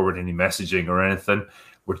put forward any messaging or anything.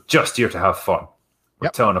 We're just here to have fun. We're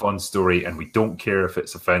telling a fun story, and we don't care if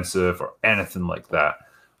it's offensive or anything like that.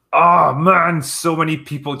 Oh man, so many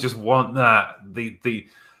people just want that. They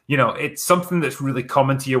you know, it's something that's really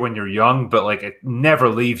common to you when you're young, but like it never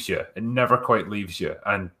leaves you. It never quite leaves you.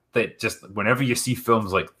 And that just, whenever you see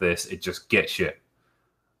films like this, it just gets you.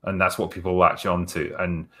 And that's what people latch onto.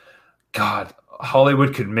 And God,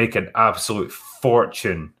 Hollywood could make an absolute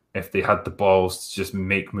fortune if they had the balls to just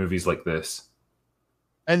make movies like this.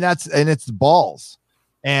 And it's balls.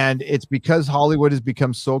 And it's because Hollywood has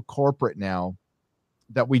become so corporate now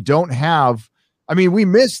that we don't have, I mean, we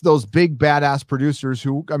miss those big badass producers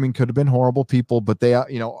who, I mean, could have been horrible people, but they,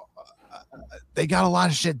 you know, they got a lot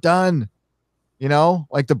of shit done, you know,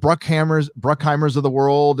 like the Bruckheimers of the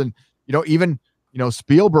world. And, you know, even, you know,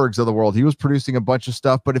 Spielberg's of the world, he was producing a bunch of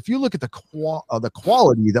stuff. But if you look at the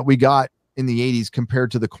quality that we got in the 80s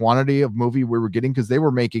compared to the quantity of movie we were getting, because they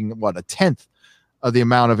were making what, a tenth of the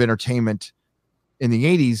amount of entertainment in the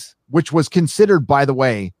 80s, which was considered, by the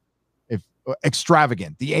way,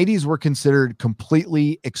 extravagant. The 80s were considered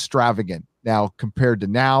completely extravagant. Now, compared to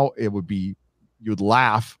now, it would be, you'd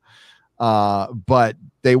laugh, but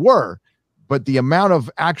they were. But the amount of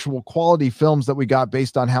actual quality films that we got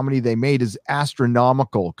based on how many they made is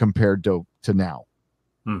astronomical compared to now.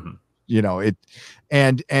 Mm-hmm. You know, it,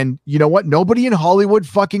 and you know what? Nobody in Hollywood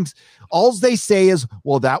fucking, all they say is,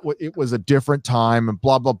 well, it was a different time and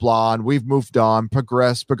blah, blah, blah. And we've moved on,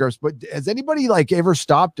 progressed. But has anybody like ever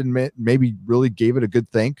stopped and maybe really gave it a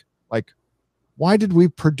good think? Like, why did we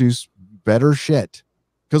produce better shit?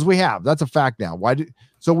 Because we have, that's a fact now.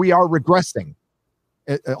 So we are regressing.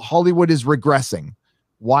 Hollywood is regressing.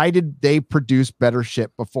 Why did they produce better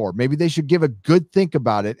shit before? Maybe they should give a good think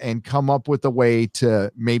about it and come up with a way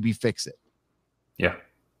to maybe fix it. Yeah.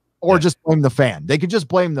 Or just blame the fan. They could just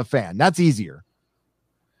blame the fan. That's easier.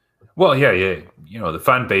 Well, yeah. You know, the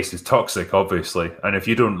fan base is toxic, obviously. And if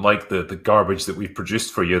you don't like the garbage that we've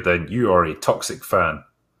produced for you, then you are a toxic fan.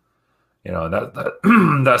 You know,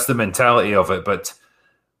 that that's the mentality of it. But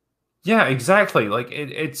yeah, exactly. Like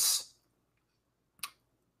it's,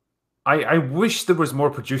 I wish there was more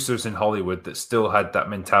producers in Hollywood that still had that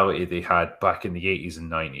mentality they had back in the 80s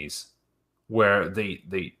and 90s, where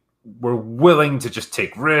they were willing to just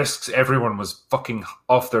take risks. Everyone was fucking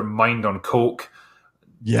off their mind on coke.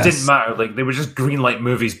 Yes. Didn't matter. Like, they were just green light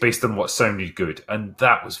movies based on what sounded good, and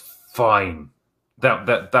that was fine.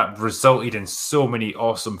 That resulted in so many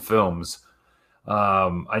awesome films.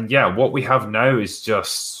 And yeah, what we have now is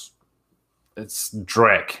just, it's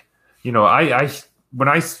dreck. You know, when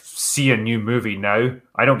I see a new movie now,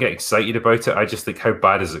 I don't get excited about it. I just think, how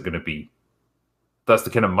bad is it going to be? That's the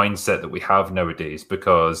kind of mindset that we have nowadays,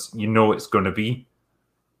 because you know it's going to be.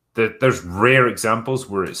 There's rare examples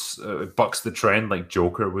where it bucks the trend, like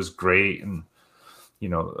Joker was great, and you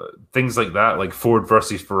know, things like that, like Ford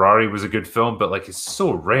versus Ferrari was a good film, but like it's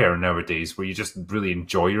so rare nowadays where you just really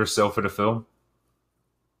enjoy yourself in a film.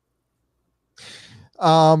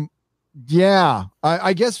 Yeah,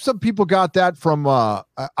 I guess some people got that from, I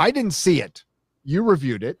didn't see it. You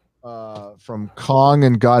reviewed it, from Kong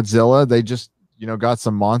and Godzilla. They just, you know, got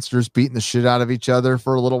some monsters beating the shit out of each other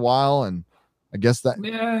for a little while. And I guess that,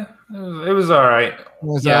 yeah, it was all right.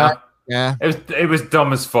 Yeah. It was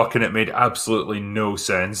dumb as fuck, and it made absolutely no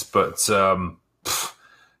sense. But,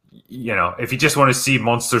 you know, if you just want to see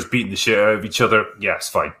monsters beating the shit out of each other, yeah, it's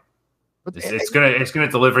fine. But it's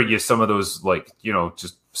gonna deliver you some of those, like, you know,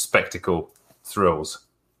 just spectacle thrills.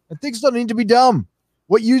 And things don't need to be dumb.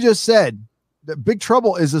 What you just said, the Big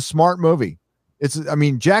Trouble is a smart movie. I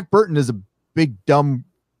mean, Jack Burton is a big dumb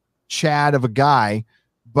Chad of a guy,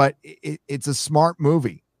 but it's a smart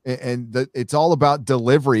movie, and it's all about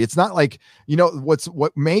delivery. It's not like, you know,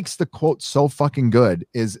 what makes the quote so fucking good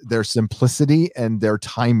is their simplicity and their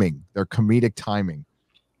timing, their comedic timing.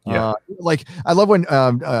 Yeah, like I love when you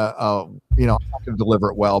know, I'm not gonna deliver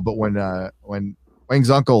it well, but when Wang's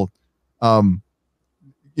uncle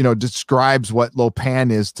you know, describes what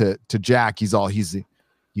Lopan is to Jack, he's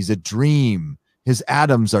a dream, his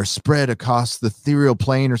atoms are spread across the ethereal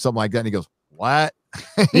plane or something like that. And he goes, what?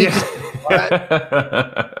 Yeah.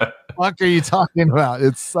 What fuck are you talking about?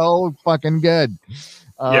 It's so fucking good.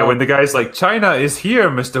 Yeah, when the guy's like, China is here,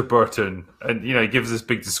 Mr. Burton. And, he gives this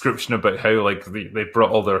big description about how, like, they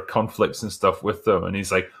brought all their conflicts and stuff with them. And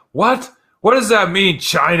he's like, what? What does that mean,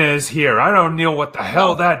 China is here? I don't know what the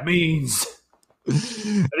hell that means.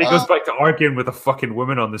 And he goes back to arguing with a fucking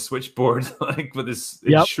woman on the switchboard, like, with his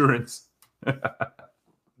insurance.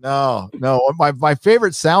 No. My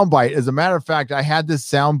favorite soundbite, as a matter of fact, I had this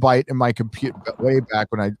soundbite in my computer way back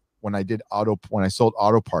when I sold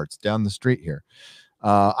auto parts down the street here.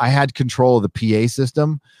 I had control of the PA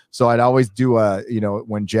system, so I'd always do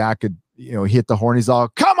when Jack could hit the horn, he's all,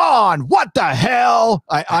 come on, what the hell?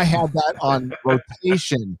 I had that on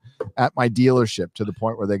rotation at my dealership to the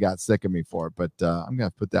point where they got sick of me for it. But I'm gonna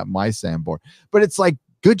put that in my soundboard. But it's like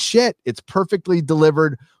good shit. It's perfectly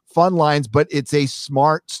delivered, fun lines, but it's a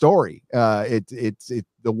smart story. It's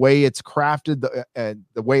the way it's crafted,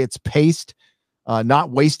 the way it's paced. Not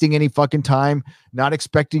wasting any fucking time, not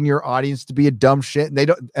expecting your audience to be a dumb shit. And they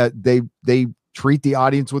don't, they treat the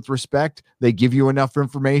audience with respect. They give you enough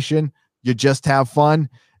information. You just have fun.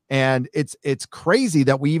 And it's crazy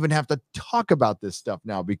that we even have to talk about this stuff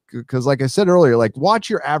now because like I said earlier, like watch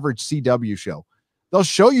your average CW show. They'll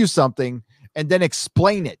show you something and then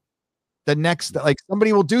explain it. The next, like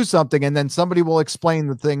somebody will do something and then somebody will explain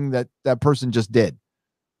the thing that person just did.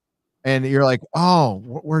 And you're like, oh,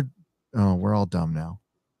 we're all dumb now.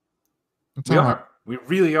 We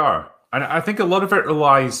really are. And I think a lot of it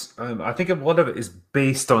relies, I think a lot of it is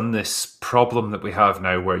based on this problem that we have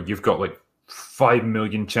now where you've got like 5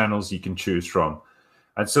 million channels you can choose from.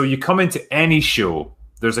 And so you come into any show,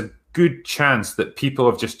 there's a good chance that people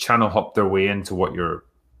have just channel hopped their way into what you're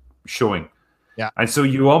showing. Yeah. And so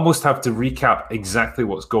you almost have to recap exactly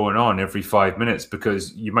what's going on every 5 minutes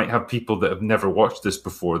because you might have people that have never watched this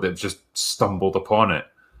before that have just stumbled upon it.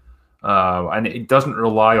 And it doesn't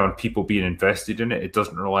rely on people being invested in it. It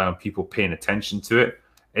doesn't rely on people paying attention to it.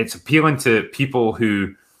 It's appealing to people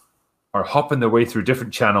who are hopping their way through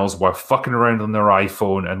different channels while fucking around on their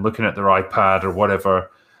iPhone and looking at their iPad or whatever.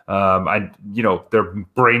 And their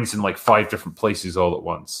brains in like 5 different places all at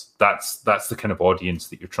once. That's the kind of audience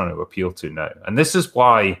that you're trying to appeal to now. And this is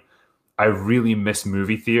why I really miss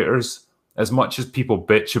movie theaters. As much as people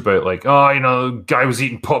bitch about like, the guy was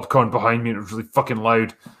eating popcorn behind me and it was really fucking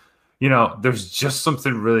loud. There's just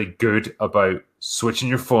something really good about switching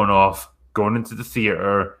your phone off, going into the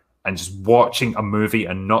theater, and just watching a movie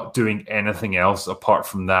and not doing anything else apart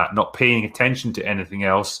from that, not paying attention to anything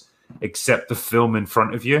else except the film in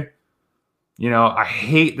front of you. I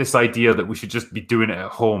hate this idea that we should just be doing it at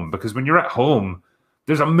home because when you're at home,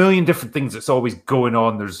 there's a million different things that's always going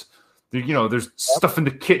on. There's stuff in the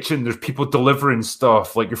kitchen. There's people delivering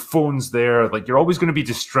stuff. Like your phone's there. Like you're always going to be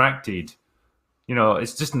distracted.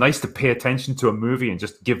 It's just nice to pay attention to a movie and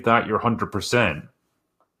just give that your 100%.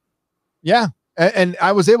 Yeah. And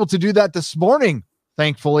I was able to do that this morning,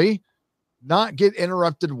 thankfully, not get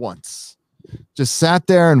interrupted once. Just sat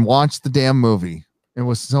there and watched the damn movie. It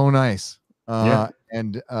was so nice.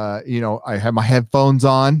 And I had my headphones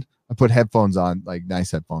on. I put headphones on, like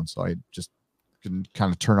nice headphones. So I just can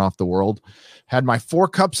kind of turn off the world. Had my 4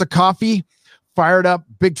 cups of coffee, fired up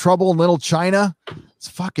Big Trouble in Little China. It's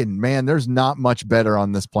fucking, man, there's not much better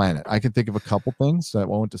on this planet. I can think of a couple things that I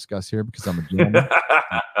won't discuss here because I'm a gentleman.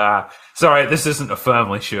 Sorry, this isn't a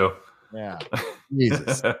family show. Yeah.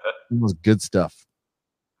 Jesus. It was good stuff.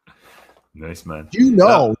 Nice, man. Did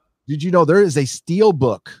you know there is a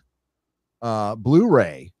steelbook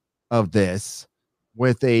Blu-ray of this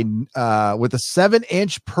with a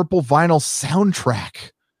 7-inch purple vinyl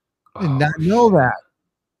soundtrack? I did not know that.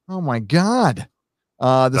 Oh my God.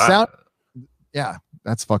 Sound. Yeah,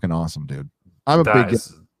 that's fucking awesome, dude. That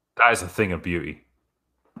is a thing of beauty.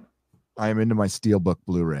 I am into my steelbook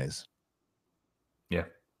Blu-rays. Yeah.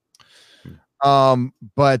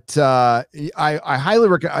 But I highly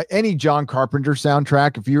recommend any John Carpenter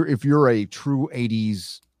soundtrack. If you're a true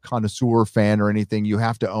 80s connoisseur fan or anything, you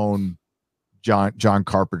have to own John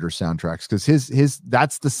Carpenter soundtracks because his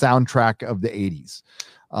that's the soundtrack of the 80s,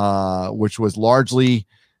 which was largely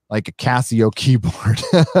like a Casio keyboard,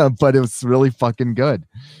 but it was really fucking good.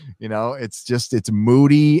 It's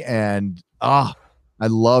moody and I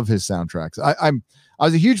love his soundtracks. I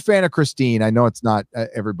was a huge fan of Christine. I know it's not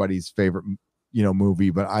everybody's favorite, movie,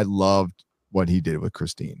 but I loved what he did with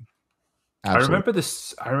Christine. Absolutely.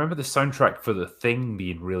 I remember the soundtrack for The Thing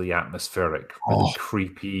being really atmospheric, really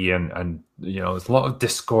creepy, and there's a lot of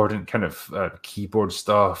discordant kind of keyboard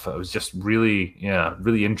stuff. It was just really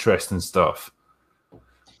interesting stuff.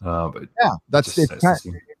 But Yeah, that's just it. sets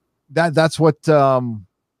the scene. That's what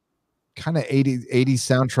kind of 80s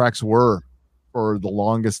soundtracks were for the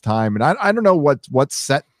longest time. And I don't know what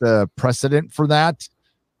set the precedent for that.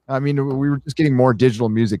 I mean, we were just getting more digital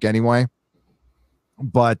music anyway.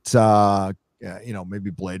 But yeah, maybe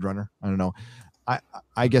Blade Runner. I don't know.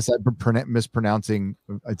 I guess I'm mispronouncing.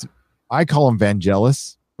 I call him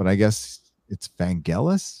Vangelis, but I guess it's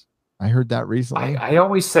Vangelis. I heard that recently. I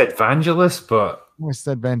always said Vangelis, but I always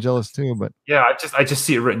said Vangelis too, but yeah, I just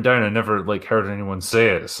see it written down. I never like heard anyone say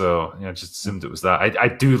it, so I just assumed it was that. I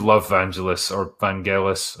do love Vangelis or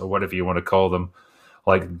Vangelis or whatever you want to call them.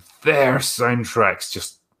 Like their soundtracks,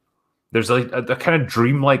 just there's like a kind of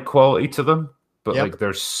dreamlike quality to them, but Yep. like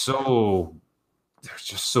they're just so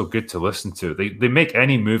good to listen to. They make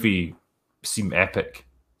any movie seem epic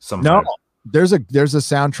somehow. No, there's a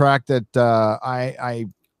soundtrack that I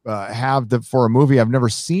have for a movie I've never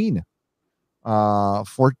seen.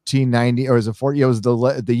 1490, or is it 40? It was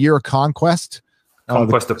the year of Conquest.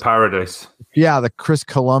 Conquest of Paradise. Yeah, the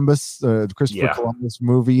Christopher Columbus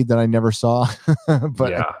movie that I never saw.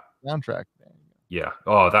 But yeah, soundtrack. Yeah.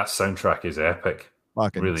 Oh, that soundtrack is epic.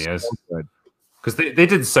 Fucking really so is. good. Because they did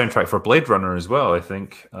the soundtrack for Blade Runner as well, I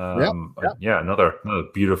think. Yeah, another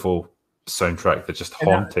beautiful soundtrack that's just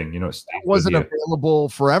haunting. It wasn't available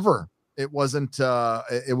forever. It wasn't.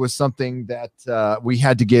 It was something that we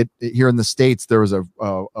had to get here in the States. There was a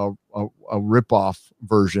rip-off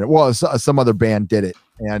version. Well, some other band did it,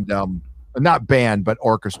 and not band, but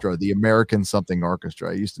orchestra, the American something orchestra.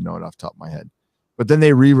 I used to know it off the top of my head. But then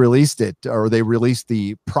they re-released it, or they released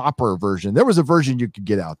the proper version. There was a version you could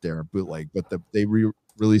get out there, bootleg, but they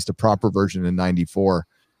released a proper version in '94.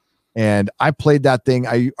 And I played that thing.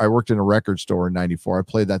 I worked in a record store in '94. I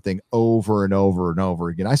played that thing over and over and over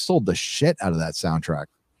again. I sold the shit out of that soundtrack.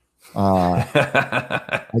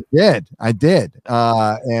 I did.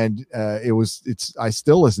 And I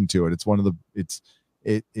still listen to it. It's one of the,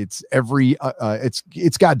 it's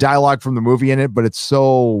got dialogue from the movie in it, but it's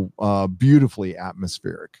so beautifully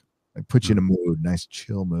atmospheric. It puts you in a mood, nice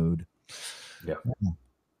chill mood. Yeah.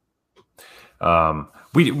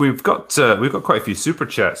 We've got quite a few super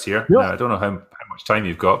chats here. Yeah. I don't know how much time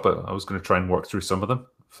you've got, but I was going to try and work through some of them.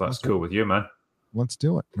 If that's cool with you, man. Let's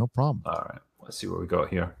do it. No problem. All right. Let's see what we got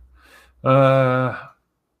here.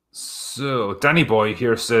 So Danny Boy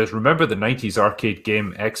here says, remember the 90s arcade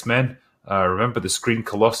game X-Men? Remember the screen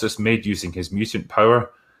Colossus made using his mutant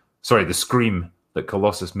power? Sorry, the scream that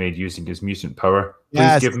Colossus made using his mutant power.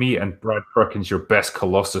 Please give me and Brad Perkins your best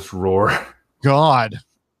Colossus roar. God,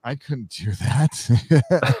 I couldn't do that.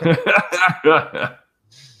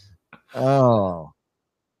 Oh,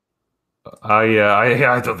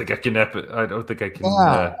 I don't think I can I don't think I can give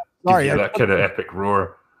you that kind of epic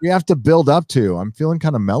roar. We have to build up to. I'm feeling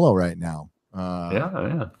kind of mellow right now.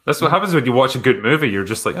 Yeah. That's what happens when you watch a good movie. You're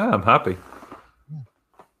just like, I'm happy.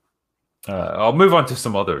 I'll move on to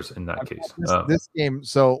some others in that case. This game,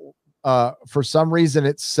 so for some reason,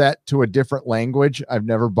 it's set to a different language. I've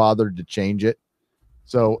never bothered to change it.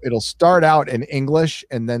 So it'll start out in English,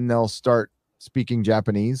 and then they'll start speaking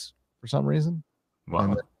Japanese for some reason. Wow.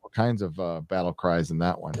 And all kinds of battle cries in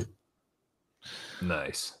that one.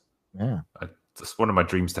 Nice. Yeah. It's one of my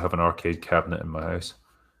dreams to have an arcade cabinet in my house.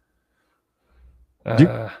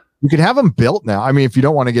 You can have them built now. I mean, if you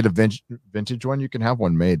don't want to get a vintage one, you can have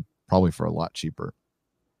one made probably for a lot cheaper.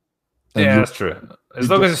 And that's true. As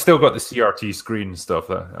long as it's still got the CRT screen and stuff,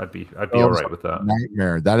 I'd be all right with that.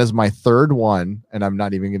 Nightmare. That is my third one, and I'm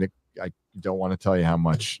not even I don't want to tell you how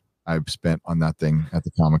much I've spent on that thing at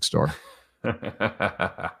the comic store.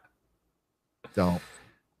 Don't.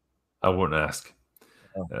 I won't ask.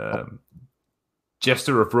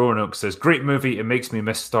 Jester of Roanoke says, great movie. It makes me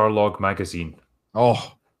miss Starlog magazine.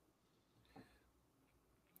 Oh.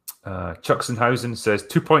 Chucksenhausen says,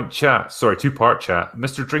 two-part chat.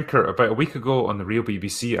 Mr. Drinker, about a week ago on the Real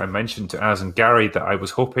BBC, I mentioned to Az and Gary that I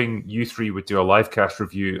was hoping you three would do a live cast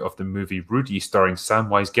review of the movie Rudy starring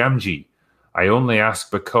Samwise Gamgee. I only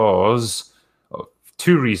ask because of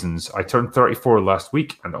two reasons. I turned 34 last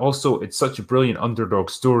week, and also it's such a brilliant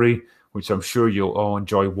underdog story, which I'm sure you'll all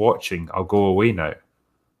enjoy watching. I'll go away now.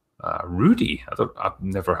 Rudy, I've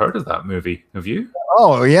never heard of that movie. Have you?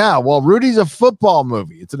 Oh yeah, well, Rudy's a football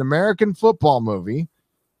movie. It's an American football movie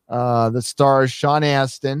that stars Sean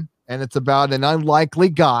Astin, and it's about an unlikely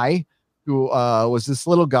guy who was this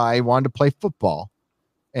little guy who wanted to play football,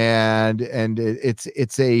 and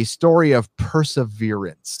it's a story of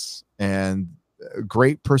perseverance, and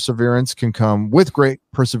great perseverance can come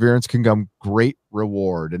great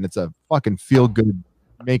reward, and it's a fucking feel good,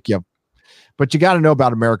 make you. But you got to know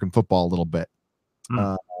about American football a little bit.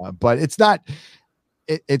 But it's not.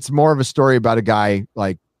 it's more of a story about a guy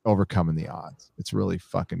like overcoming the odds. It's really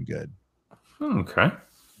fucking good. Okay.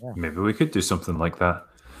 Yeah. Maybe we could do something like that.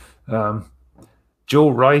 Joe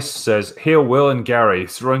Rice says, "Hail Will and Gary,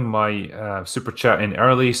 throwing my super chat in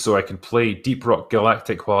early so I can play Deep Rock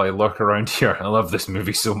Galactic while I lurk around here. I love this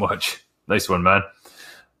movie so much." Nice one, man.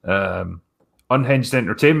 Unhinged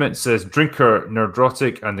Entertainment says, "Drinker,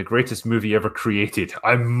 Nerdrotic, and the greatest movie ever created.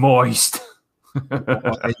 I'm moist."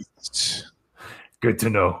 Good to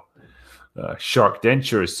know. Shark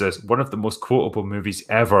Denture says, "One of the most quotable movies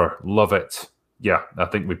ever. Love it." Yeah, I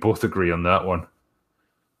think we both agree on that one.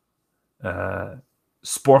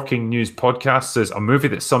 Sporking News Podcast says, "A movie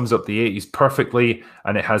that sums up the 80s perfectly,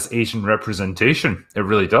 and it has Asian representation." It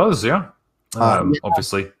really does, yeah.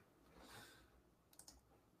 Obviously.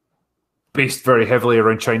 Based very heavily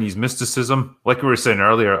around Chinese mysticism. Like we were saying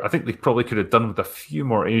earlier, I think they probably could have done with a few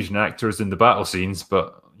more Asian actors in the battle scenes,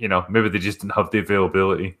 but, maybe they just didn't have the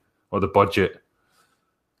availability or the budget.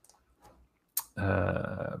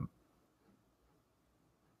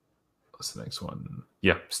 What's the next one?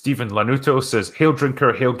 Yeah, Stephen Lanuto says, "Hail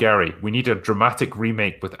Drinker, hail Gary. We need a dramatic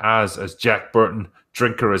remake with Az as Jack Burton,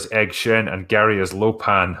 Drinker as Egg Shen, and Gary as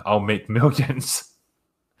Lopan. I'll make millions."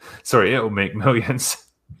 Sorry, it'll make millions.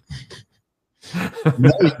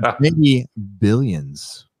 Maybe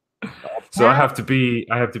billions. So I have to be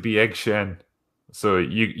Egg Shen. So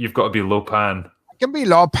you've got to be Lopan. I can be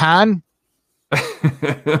Lopan.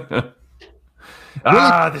 The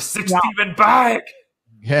 6-demon bag.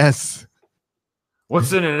 Yes.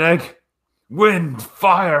 What's in an egg? Wind,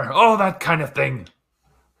 fire, all that kind of thing.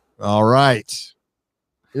 All right.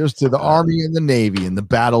 Here's to the Army and the Navy and the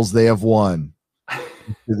battles they have won. To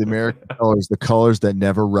the American colors, the colors that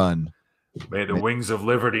never run. May the wings of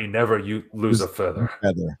liberty never lose a feather.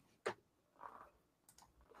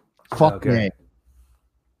 Fuck me.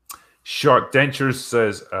 Shark Dentures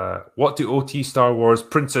says, "What do OT Star Wars,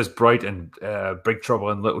 Princess Bride, and Big Trouble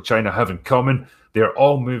in Little China have in common? They are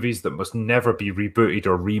all movies that must never be rebooted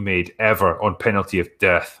or remade ever on penalty of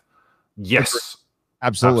death." Yes.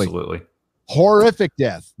 Absolutely. Horrific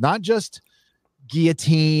death. Not just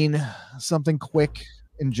guillotine, something quick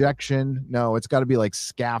injection. No, it's got to be like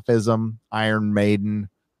scaphism, Iron Maiden,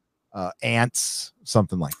 ants,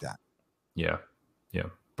 something like that. Yeah.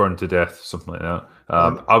 Burned to death, something like that.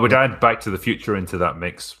 I would add Back to the Future into that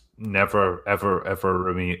mix. Never, ever,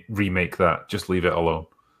 ever remake that. Just leave it alone.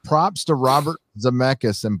 Props to Robert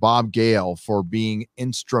Zemeckis and Bob Gale for being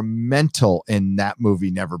instrumental in that movie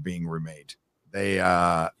never being remade. They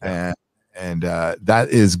and that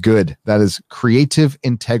is good. That is creative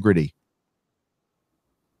integrity.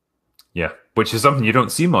 Yeah, which is something you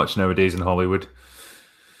don't see much nowadays in Hollywood.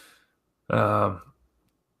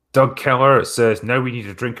 Doug Keller says, "Now we need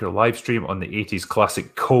a Drinker live stream on the 80s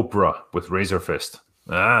classic Cobra with Razor Fist."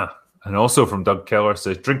 And also from Doug Keller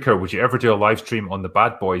says, "Drinker, would you ever do a live stream on the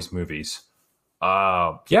Bad Boys movies?"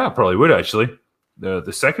 Yeah, I probably would, actually.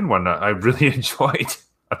 The second one I really enjoyed.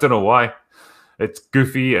 I don't know why. It's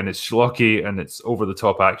goofy and it's schlocky and it's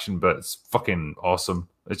over-the-top action, but it's fucking awesome.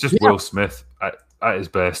 It's just Will Smith at his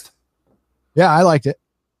best. Yeah, I liked it.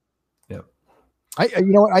 Yeah.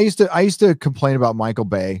 I used to complain about Michael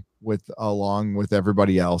Bay along with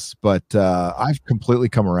everybody else, but I've completely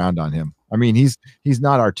come around on him. I mean, he's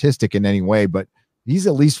not artistic in any way, but he's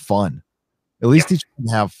at least fun. At least he can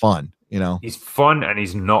have fun, He's fun and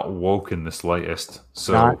he's not woke in the slightest.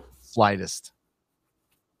 So not slightest.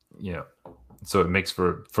 Yeah. So it makes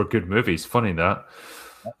for good movies. Funny that.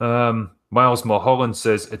 Miles Mulholland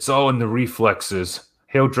says, "It's all in the reflexes.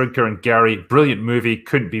 Hail Drinker and Gary, brilliant movie,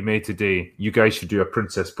 couldn't be made today. You guys should do a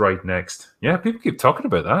Princess Bride next." Yeah, people keep talking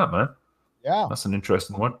about that, man. Yeah. That's an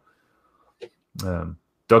interesting one.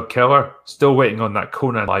 Doug Keller, still waiting on that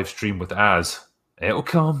Conan live stream with Az. It'll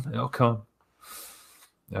come.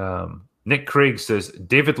 Nick Craig says,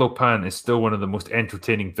 "David Lopan is still one of the most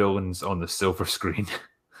entertaining villains on the silver screen."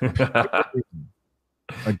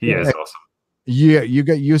 He is awesome. Yeah,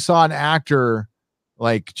 you saw an actor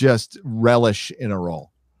like just relish in a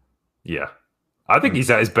role. Yeah. I think he's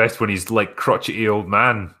at his best when he's like crotchety old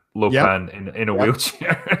man Lopan in a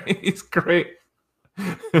wheelchair. He's great.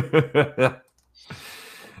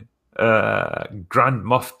 Grand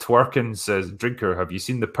Muff Twerkin says, "Drinker, have you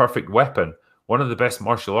seen The Perfect Weapon? One of the best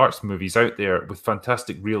martial arts movies out there with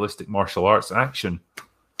fantastic realistic martial arts action."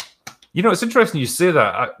 It's interesting you say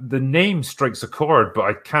that. The name strikes a chord, but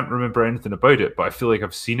I can't remember anything about it, but I feel like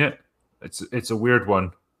I've seen it. It's a weird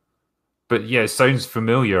one. But yeah, it sounds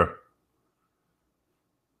familiar.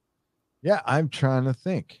 Yeah, I'm trying to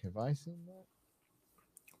think. Have I seen that?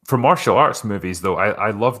 For martial arts movies, though,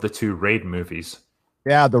 I love the two Raid movies.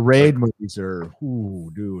 Yeah, the Raid Like, movies are,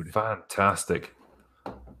 ooh, dude. fantastic.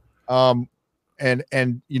 Um, and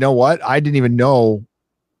you know what? I didn't even know.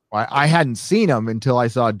 I hadn't seen them until I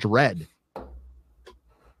saw Dread,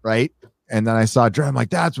 right? And then I saw Dread. I'm like,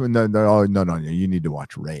 that's when the oh no, you need to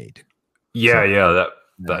watch Raid. Yeah, So yeah, yeah,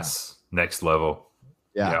 that's next level.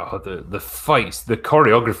 yeah. Yeah, the fights, the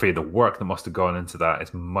choreography, the work that must have gone into that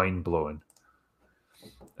is mind blowing.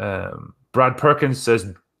 Brad Perkins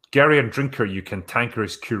says, Gary and Drinker, you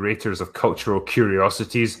cantankerous curators of cultural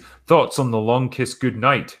curiosities. Thoughts on The Long Kiss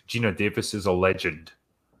Goodnight? Gina Davis is a legend.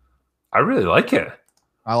 I really like it.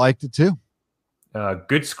 I liked it too.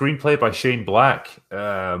 Good screenplay by Shane Black.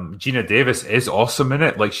 Gina Davis is awesome in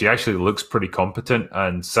it. Like, she actually looks pretty competent,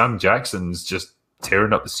 and Sam Jackson's just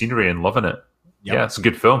tearing up the scenery and loving it. Yep. Yeah, it's a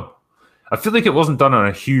good film. I feel like it wasn't done on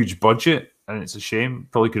a huge budget, and it's a shame.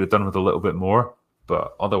 Probably could have done with a little bit more,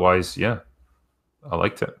 but otherwise, yeah, I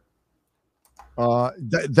liked it.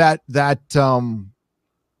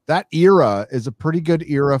 That era is a pretty good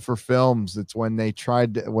era for films. It's when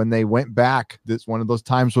they went back. That's one of those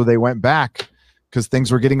times where they went back because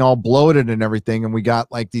things were getting all bloated and everything, and we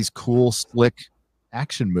got like these cool, slick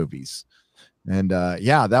action movies. And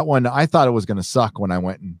yeah, that one I thought it was going to suck when I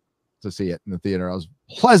went to see it in the theater. I was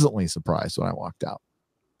pleasantly surprised when I walked out.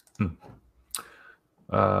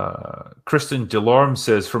 Kristen Delorme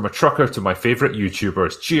says, from a trucker to my favorite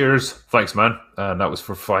YouTubers, cheers. Thanks, man. And that was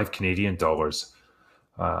for $5 Canadian.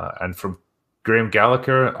 And from Graham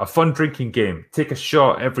Gallagher, a fun drinking game. Take a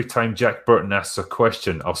shot every time Jack Burton asks a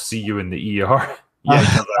question. I'll see you in the ER.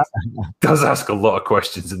 Yeah, he does ask a lot of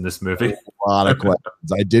questions in this movie. A lot of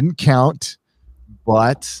questions. I didn't count,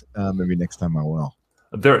 but maybe next time I will.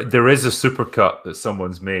 There is a supercut that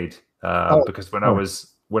someone's made because when I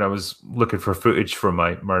was looking for footage for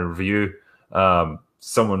my review,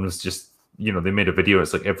 someone was just, they made a video.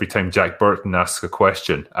 It's like every time Jack Burton asks a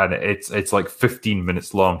question, and it's like 15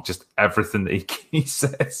 minutes long, just everything that he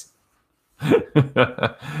says.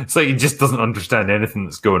 It's like he just doesn't understand anything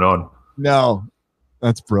that's going on. No,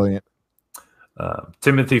 that's brilliant.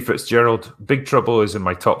 Timothy Fitzgerald, Big Trouble is in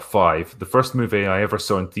my top 5. The first movie I ever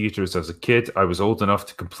saw in theaters as a kid, I was old enough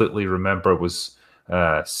to completely remember, was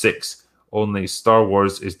 6. Only Star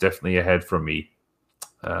Wars is definitely ahead for me.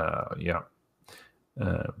 Yeah.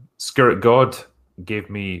 Spirit God gave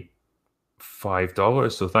me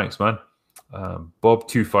 $5, so thanks, man.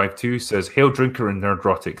 Bob252 says, Hail Drinker and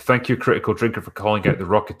Nerdrotic. Thank you, Critical Drinker, for calling out The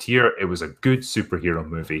Rocketeer. It was a good superhero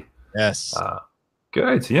movie. Yes.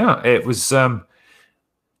 Good, yeah. It was.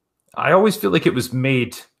 I always feel like it was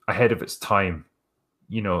made ahead of its time.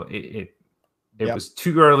 It was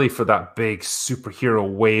too early for that big superhero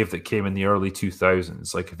wave that came in the early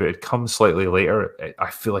 2000s. Like, if it had come slightly later, I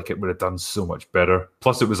feel like it would have done so much better.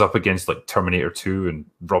 Plus, it was up against like Terminator 2 and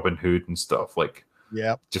Robin Hood and stuff. Like,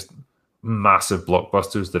 just massive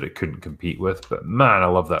blockbusters that it couldn't compete with. But man, I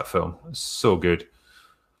love that film. It's so good.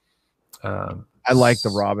 I like the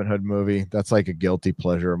Robin Hood movie. That's like a guilty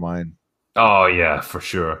pleasure of mine. Oh yeah, for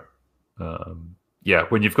sure. Yeah,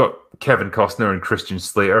 when you've got Kevin Costner and Christian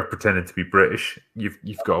Slater pretending to be British, you've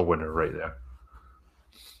got a winner right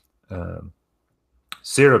there.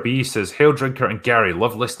 Sarah B says, Hail Drinker and Gary,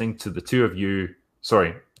 love listening to the two of you.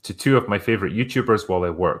 Sorry, to two of my favorite YouTubers while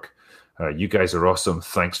I work. You guys are awesome.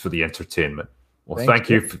 Thanks for the entertainment. Well, thank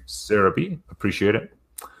you, Sarah B. Appreciate it.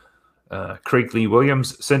 Craig Lee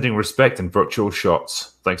Williams, sending respect and virtual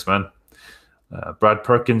shots. Thanks, man. Brad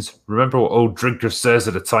Perkins, remember what old Drinker says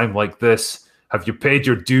at a time like this? Have you paid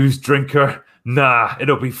your dues, Drinker? Nah,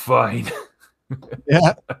 it'll be fine.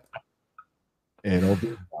 Yeah. It'll be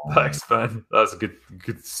fine. Thanks, man. That's a good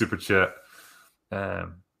super chat.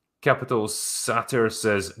 Capital Satyr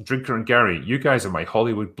says, Drinker and Gary, you guys are my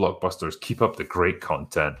Hollywood blockbusters. Keep up the great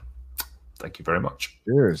content. Thank you very much.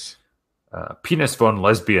 Cheers. Penis Von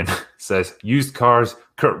Lesbian says, used cars,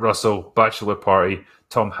 Kurt Russell, Bachelor Party,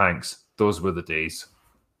 Tom Hanks. Those were the days.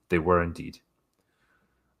 They were indeed.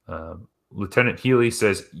 Lieutenant Healy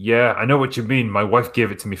says, yeah, I know what you mean. My wife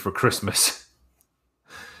gave it to me for Christmas.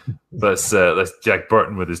 That's Jack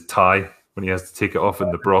Burton with his tie when he has to take it off in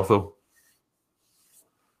the brothel.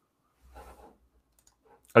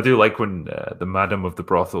 I do like when the madam of the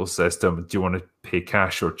brothel says to him, do you want to pay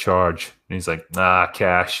cash or charge? And he's like, nah,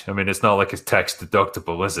 cash. I mean, it's not like it's tax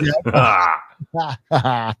deductible, is it?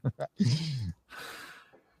 Yeah.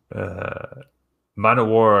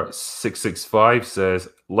 Manowar 665 says,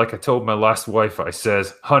 like I told my last wife, I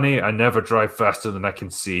says, honey, I never drive faster than I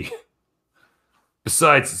can see.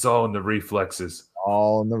 Besides, it's all in the reflexes.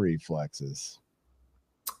 All in the reflexes.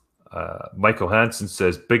 Michael Hansen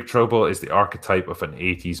says, Big Trouble is the archetype of an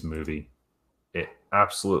 80s movie. It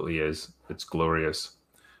absolutely is. It's glorious.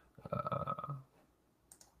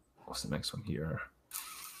 What's the next one here?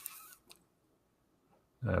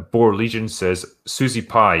 Boar Legion says Susie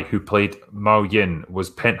Pie, who played Mao Yin, was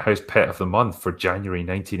Penthouse Pet of the Month for January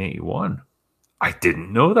 1981. I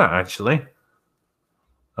didn't know that, actually.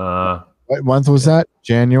 What month was that?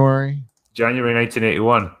 January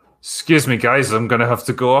 1981. Excuse me, guys. I'm going to have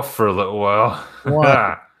to go off for a little while.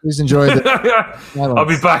 Please enjoy the. I'll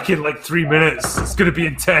be back in like 3 minutes. It's going to be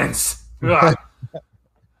intense. No,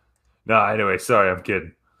 anyway, sorry, I'm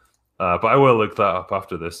kidding. But I will look that up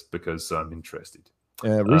after this because I'm interested.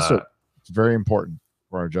 Research is very important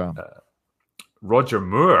for our job. Roger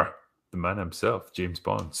Moore, the man himself, James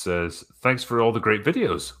Bond, says, thanks for all the great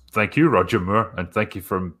videos. Thank you, Roger Moore, and thank you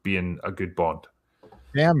for being a good Bond.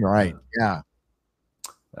 Damn right. Yeah.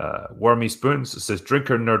 Wormy Spoons says,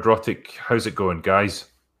 Drinker Nerdrotic, how's it going, guys?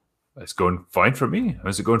 It's going fine for me.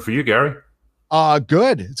 How's it going for you, Gary?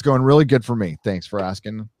 Good. It's going really good for me. Thanks for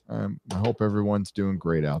asking. I hope everyone's doing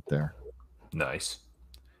great out there. Nice.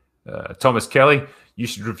 Thomas Kelly, you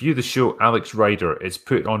should review the show Alex Rider. It's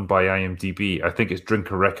put on by IMDb. I think it's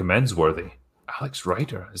Drinker Recommends worthy. Alex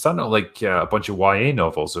Rider? Is that not like a bunch of YA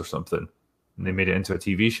novels or something? And they made it into a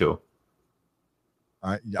TV show?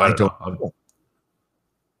 I don't know.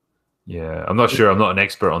 Yeah, I'm not sure. I'm not an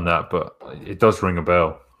expert on that, but it does ring a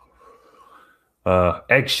bell.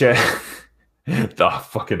 Egg Shen. Oh,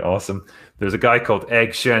 fucking awesome. There's a guy called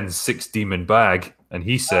Egg Shen's Six Demon Bag, and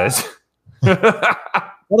he says...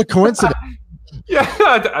 What a coincidence. Yeah,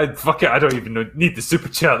 fuck it. I don't even need the super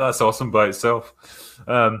chat. That's awesome by itself.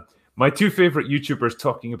 My two favorite YouTubers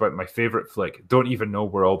talking about my favorite flick. Don't even know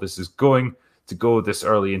where all this is going to go this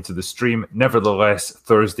early into the stream. Nevertheless,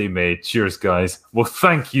 Thursday made. Cheers, guys. Well,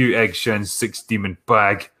 thank you, Egg Shen's Six Demon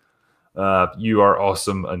Bag. You are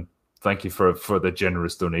awesome, and thank you for the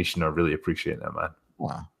generous donation. I really appreciate that, man.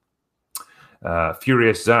 Wow.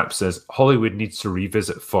 Furious Zap says, Hollywood needs to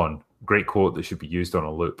revisit fun. Great quote that should be used on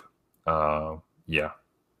a loop. Yeah,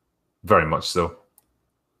 very much so.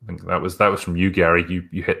 I think that was from you, Gary.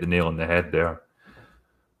 You hit the nail on the head there.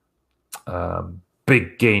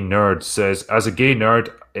 Big Gay Nerd says, as a gay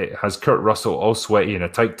nerd, it has Kurt Russell all sweaty in a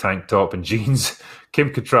tight tank top and jeans,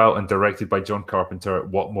 Kim Cattrall, and directed by John Carpenter.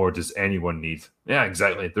 What more does anyone need? Yeah,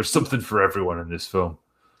 exactly. There's something for everyone in this film.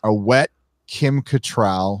 A wet Kim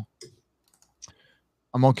Cattrall.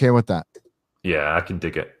 I'm okay with that. Yeah, I can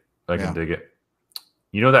dig it. I can dig it.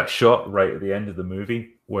 You know that shot right at the end of the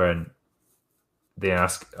movie when they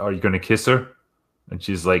ask, are you going to kiss her? And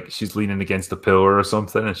she's like, she's leaning against a pillar or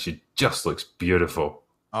something, and she just looks beautiful.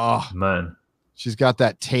 Oh, man. She's got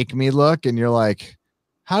that take me look, and you're like,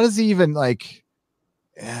 how does he even like,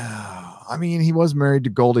 yeah, I mean, he was married to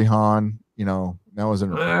Goldie Hawn, you know, that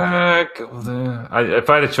wasn't. If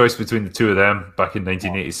I had a choice between the two of them back in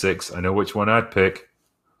 1986, I know which one I'd pick.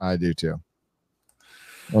 I do too.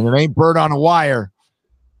 And it ain't Bird on a Wire.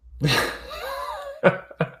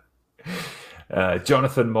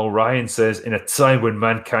 Jonathan Mulryan says, in a time when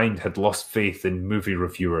mankind had lost faith in movie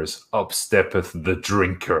reviewers, up steppeth the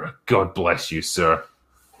drinker. God bless you, sir.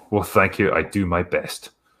 Well, thank you. I do my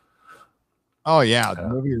best. Oh, yeah. The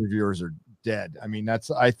movie reviewers are dead. I mean,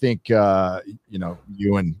 I think, you know,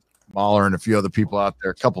 you and Mahler and a few other people out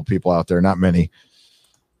there, a couple people out there, not many,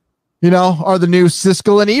 you know, are the new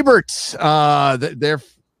Siskel and Eberts. They're,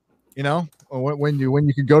 you know, when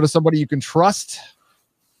you can go to somebody you can trust.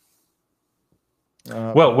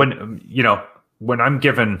 Well, when you know, when I'm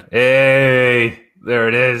given, hey, there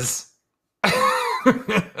it is.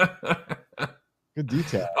 Good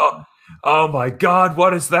detail. Oh my God,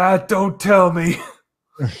 what is that? Don't tell me.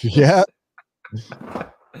 Yeah.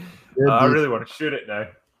 I really want to shoot it now.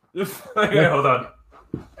 Okay, hold on.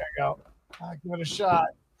 There you go. I'll give it a shot.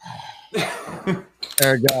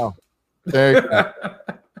 There you go. There you go.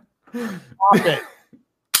 Stop it.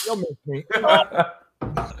 You'll miss me.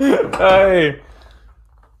 Hey.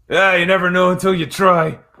 Yeah, you never know until you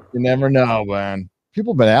try. You never know, man.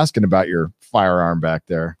 People have been asking about your firearm back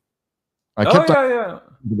there. I kept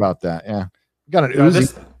about that. Yeah. You got an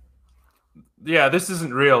Uzi. This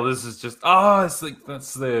isn't real. This is just it's like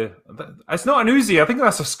it's not an Uzi. I think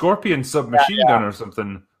that's a Scorpion submachine gun or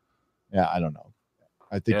something. Yeah, I don't know.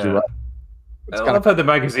 I think you're right. I love how the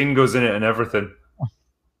magazine goes in it and everything.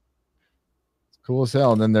 It's cool as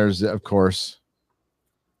hell. And then there's, of course,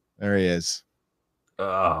 there he is.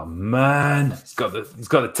 Oh man, he's got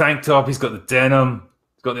the tank top, he's got the denim,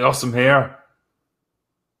 he's got the awesome hair.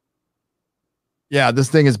 Yeah, this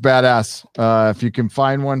thing is badass. If you can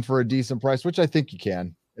find one for a decent price, which I think you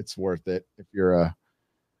can, it's worth it. If you're a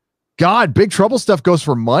God, Big Trouble stuff goes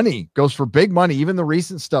for money, goes for big money. Even the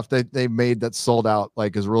recent stuff that they made that's sold out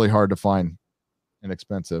like is really hard to find and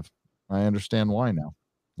expensive. I understand why now.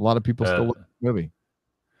 A lot of people still look at the movie.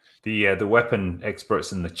 The weapon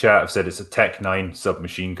experts in the chat have said it's a Tech 9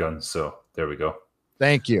 submachine gun. So there we go.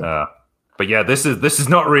 Thank you. But yeah, this is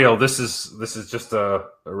not real. This is just a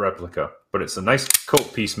replica. But it's a nice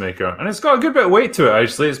Colt Peacemaker, and it's got a good bit of weight to it.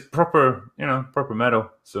 Actually, it's proper metal,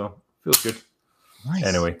 so feels good. Nice.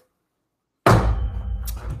 Anyway,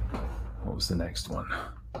 what was the next one?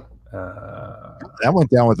 That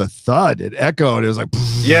went down with a thud. It echoed. It was like,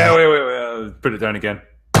 yeah. Wait. Put it down again.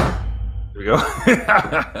 There we go.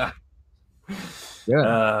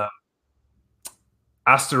 Yeah.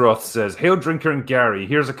 Astaroth says, "Hail Drinker and Gary,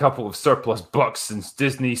 here's a couple of surplus bucks since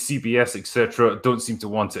Disney, CBS, etc. don't seem to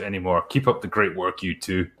want it anymore. Keep up the great work, you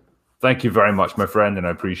two." Thank you very much, my friend, and I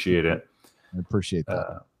appreciate it. I appreciate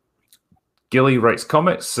that. Gilly Writes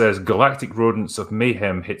Comics says, "Galactic Rodents of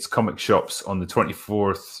Mayhem hits comic shops on the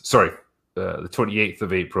 28th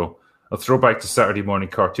of April. A throwback to Saturday morning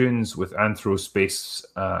cartoons with anthro space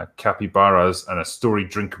capybaras and a story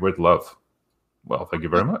Drinker would love." Well, thank you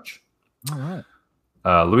very much. All right.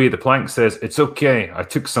 Louis the Plank says, "It's okay. I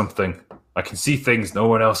took something. I can see things no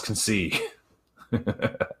one else can see."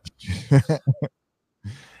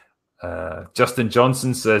 Justin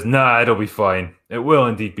Johnson says, "Nah, it'll be fine. It will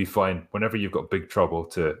indeed be fine whenever you've got Big Trouble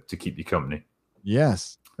to keep you company."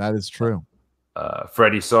 Yes, that is true.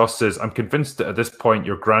 Freddie Sauce says, "I'm convinced that at this point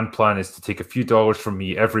your grand plan is to take a few dollars from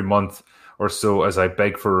me every month or so as I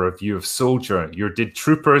beg for a review of Soldier. You did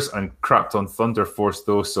Troopers and crapped on Thunder Force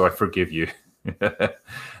though, so I forgive you."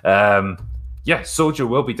 Yeah, Soldier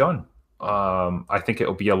will be done. I think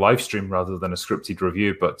it'll be a live stream rather than a scripted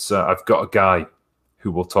review, but I've got a guy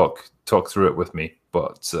who will talk through it with me.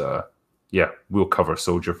 But yeah, we'll cover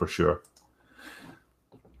Soldier for sure.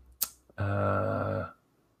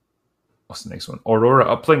 What's the next one? Aurora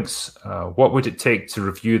Uplinks. What would it take to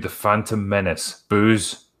review The Phantom Menace?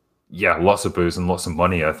 Booze? Yeah, lots of booze and lots of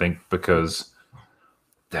money, I think, because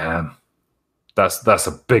damn, that's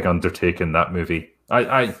a big undertaking, that movie.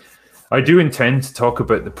 I do intend to talk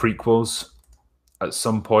about the prequels at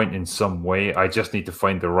some point in some way. I just need to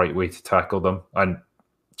find the right way to tackle them and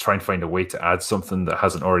try and find a way to add something that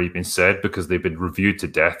hasn't already been said because they've been reviewed to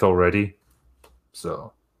death already.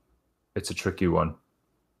 So it's a tricky one.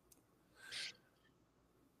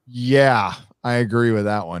 Yeah, I agree with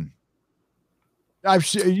that one. I'm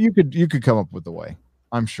sure you could come up with a way.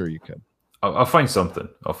 I'm sure you could. I'll find something.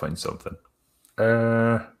 What's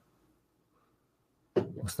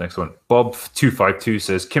the next one? Bob252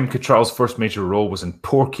 says, "Kim Cattrall's first major role was in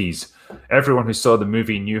Porky's. Everyone who saw the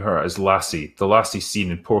movie knew her as Lassie. The Lassie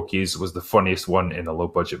scene in Porky's was the funniest one in a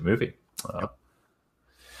low-budget movie."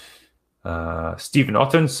 Stephen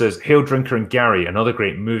Otten says, "Hail Drinker and Gary, another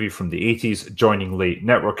great movie from the 80s, joining late.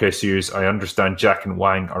 Network issues. I understand Jack and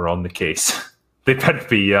Wang are on the case." They better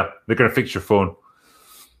be, yeah. They're going to fix your phone.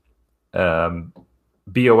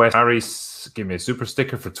 BOS Harris gave me a super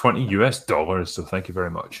sticker for $20, so thank you very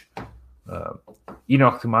much.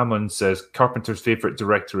 Enoch Mammon says, "Carpenter's favorite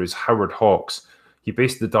director is Howard Hawks. He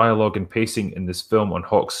based the dialogue and pacing in this film on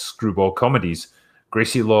Hawks' screwball comedies.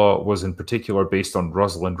 Gracie Law was in particular based on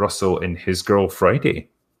Rosalind Russell in His Girl Friday."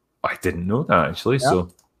 I didn't know that, actually, so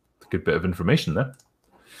a good bit of information there.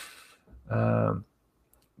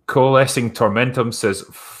 Coalescing Tormentum says,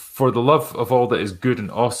 "For the love of all that is good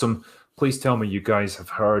and awesome, please tell me you guys have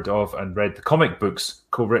heard of and read the comic books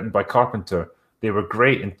co-written by Carpenter. They were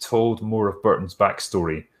great and told more of Burton's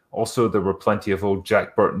backstory. Also, there were plenty of old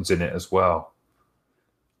Jack Burtons in it as well."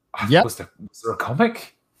 Yeah. Was there a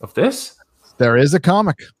comic of this? There is a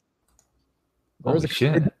comic. Holy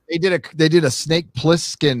shit. They did a Snake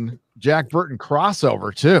Plissken Jack Burton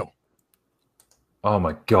crossover too. Oh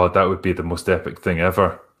my god, that would be the most epic thing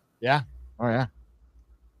ever. Yeah. Oh yeah.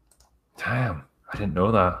 Damn, I didn't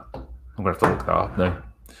know that. I'm gonna have to look that up now.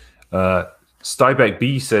 Stybeck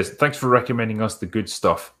B says, "Thanks for recommending us the good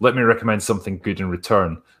stuff. Let me recommend something good in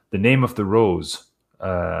return. The Name of the Rose,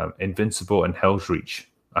 Invincible and Hell's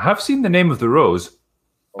Reach." I have seen The Name of the Rose.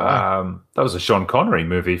 That was a Sean Connery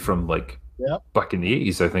movie from back in the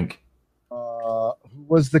 80s, I think. Who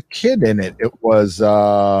was the kid in it? It was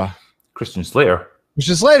Christian Slater.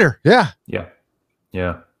 Christian Slater. Yeah.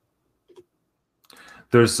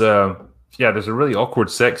 There's a really awkward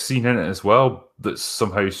sex scene in it as well that's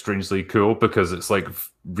somehow strangely cool because it's like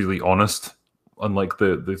really honest, unlike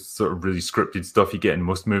the sort of really scripted stuff you get in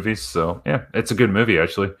most movies. So yeah, it's a good movie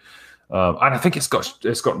actually. And I think it's got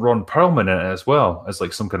Ron Perlman in it as well as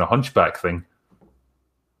like some kind of hunchback thing.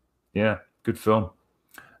 Yeah, good film.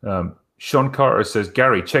 Sean Carter says,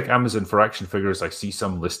 Gary, check Amazon for action figures. I see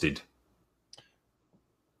some listed.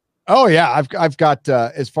 Oh yeah, I've got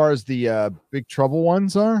as far as the Big Trouble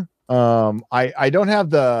ones are. I don't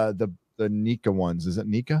have the Nika ones. Is it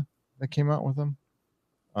Nika that came out with them?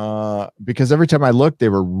 Because every time I looked, they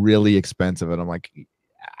were really expensive, and I'm like,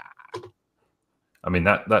 I mean,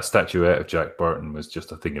 that statuette of Jack Burton was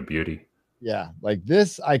just a thing of beauty. yeah, like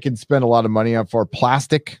this, I can spend a lot of money on. For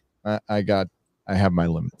plastic, I have my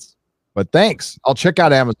limits. But thanks. I'll check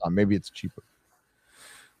out Amazon. Maybe it's cheaper.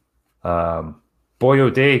 Boy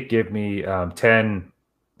O'Day gave me 10.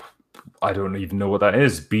 I don't even know what that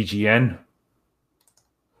is. BGN.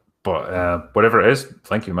 But whatever it is,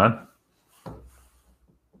 thank you, man.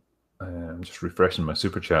 I'm just refreshing my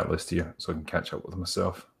super chat list here so I can catch up with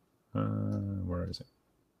myself. Where is it?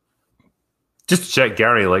 Just to check,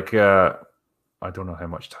 Gary, like, I don't know how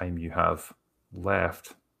much time you have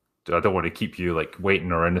left. I don't want to keep you like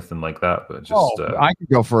waiting or anything like that, but just I could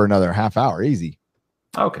go for another half hour, easy.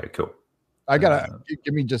 Okay, cool. I gotta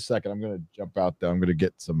give me just a second. I'm gonna jump out there. I'm gonna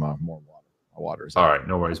get some more water. Water's all right,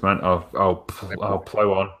 no worries, man. I'll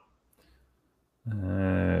plow on.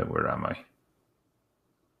 Where am I?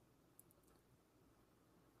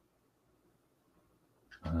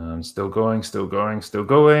 Still going.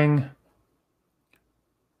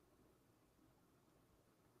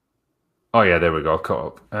 Oh, yeah, there we go.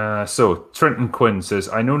 Caught up. So, Trenton Quinn says,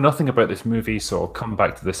 I know nothing about this movie, so I'll come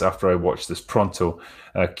back to this after I watch this pronto.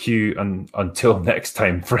 Cue until next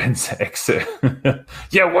time, friends. Exit.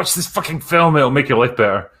 Yeah, watch this fucking film. It'll make your life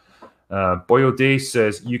better. Boyo Day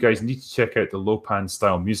says, you guys need to check out the Lopan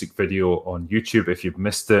style music video on YouTube if you've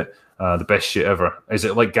missed it. The best shit ever. Is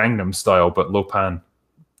it like Gangnam style, but Lopan?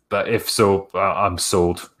 But if so, I'm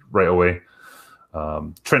sold right away.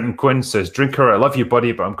 Trenton Quinn says, Drinker, I love you,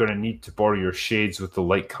 buddy, but I'm going to need to borrow your shades with the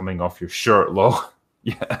light coming off your shirt, lol.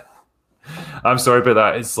 Yeah. I'm sorry about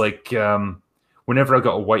that. It's like whenever I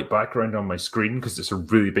got a white background on my screen, because it's a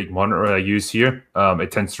really big monitor I use here,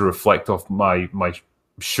 it tends to reflect off my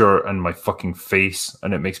shirt and my fucking face,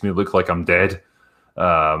 and it makes me look like I'm dead.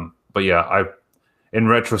 But yeah, in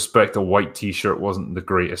retrospect, a white t-shirt wasn't the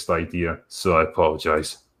greatest idea, so I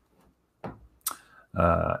apologize.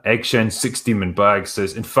 Eggshen 6 Demon Bag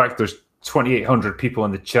says, in fact, there's 2,800 people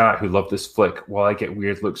in the chat who love this flick. While I get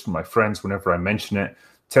weird looks from my friends whenever I mention it,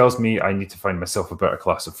 tells me I need to find myself a better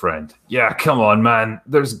class of friend. Yeah, come on, man.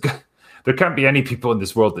 There can't be any people in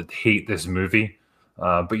this world that hate this movie,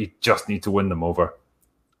 but you just need to win them over.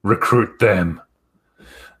 Recruit them.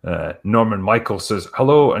 Norman Michael says,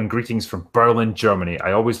 hello and greetings from Berlin, Germany.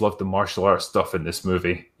 I always loved the martial arts stuff in this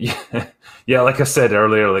movie. Yeah, like I said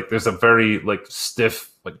earlier, like there's a very like stiff,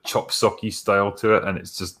 like chop socky style to it, and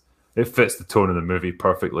it fits the tone of the movie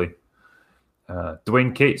perfectly.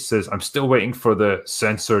 Dwayne Cates says, I'm still waiting for the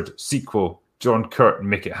censored sequel. John Curt,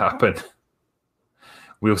 make it happen.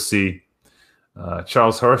 We'll see.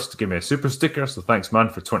 Charles Hurst gave me a super sticker, so thanks, man,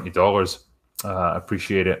 for $20. I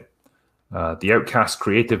appreciate it. The Outcast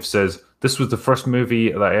Creative says, this was the first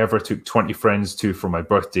movie that I ever took 20 friends to for my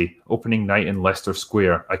birthday. Opening night in Leicester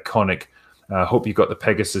Square. Iconic. Hope you got the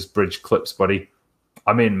Pegasus Bridge clips, buddy.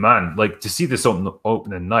 I mean, man, like to see this on the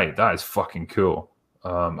opening night, that is fucking cool.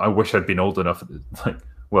 I wish I'd been old enough.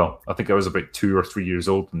 Well, I think I was about 2 or 3 years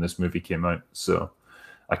old when this movie came out, so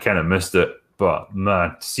I kind of missed it. But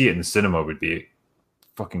man, to see it in the cinema would be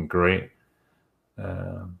fucking great.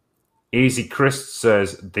 AZ Chris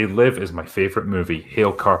says, They Live is my favorite movie.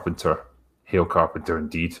 Hail Carpenter. Hail Carpenter,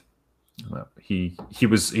 indeed. He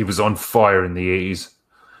was on fire in the 80s.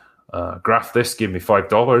 Graph This gave me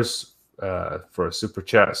 $5 for a super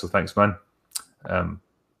chat, so thanks, man.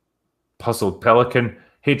 Puzzled Pelican,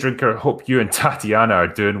 hey Drinker, hope you and Tatiana are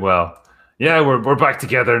doing well. Yeah, we're back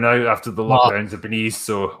together now after the lockdowns have been eased,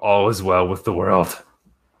 so all is well with the world.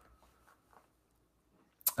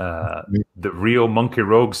 The Real Monkey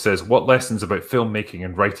Rogue says, what lessons about filmmaking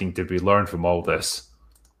and writing did we learn from all this?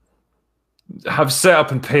 Have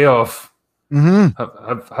setup and payoff.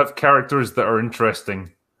 Mm-hmm. Have characters that are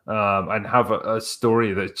interesting, and have a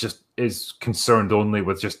story that just is concerned only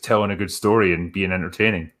with just telling a good story and being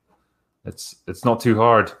entertaining. It's not too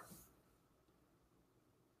hard.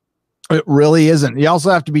 It really isn't. You also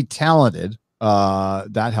have to be talented.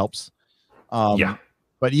 That helps. Yeah.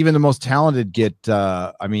 But even the most talented get,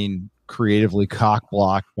 creatively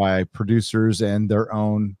cock-blocked by producers and their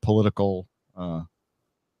own political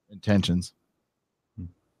intentions.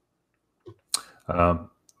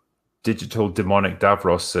 Digital Demonic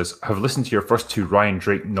Davros says, I've listened to your first 2 Ryan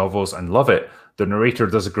Drake novels and love it. The narrator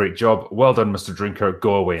does a great job. Well done, Mr. Drinker.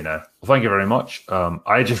 Go away now. Well, thank you very much.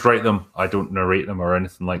 I just write them. I don't narrate them or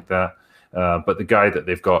anything like that. But the guy that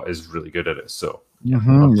they've got is really good at it. So yeah,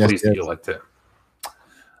 Mm-hmm. I'm Yes, pleased yes. that you liked it.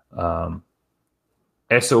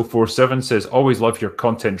 SO47 says, always love your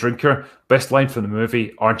content, Drinker. Best line from the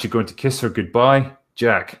movie, aren't you going to kiss her goodbye?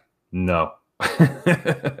 Jack, no.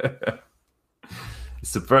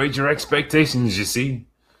 Subverted your expectations, you see.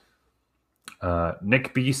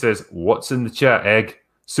 Nick B says, what's in the chat, Egg?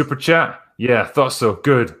 Super chat? Yeah, thought so.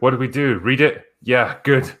 Good. What do we do? Read it? Yeah,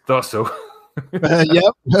 good. Thought so.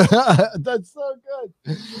 Yep. That's so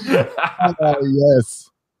good. Yes.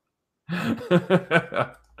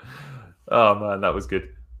 Oh, man, that was good.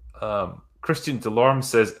 Christian Delorme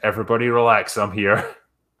says, everybody relax, I'm here.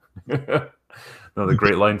 Another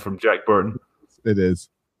great line from Jack Burton. It is.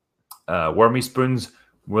 Wormy Spoons,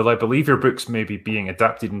 will I believe your books may be being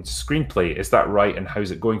adapted into screenplay? Is that right? And how's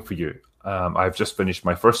it going for you? I've just finished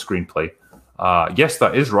my first screenplay. Yes,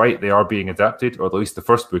 that is right. They are being adapted, or at least the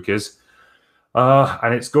first book is.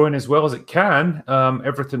 And it's going as well as it can.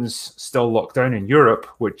 Everything's still locked down in Europe,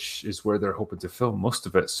 which is where they're hoping to film most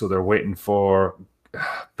of it. So they're waiting for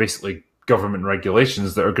basically government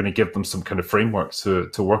regulations that are going to give them some kind of framework to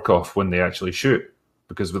work off when they actually shoot.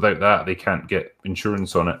 Because without that, they can't get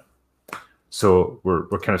insurance on it. So we're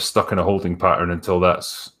kind of stuck in a holding pattern until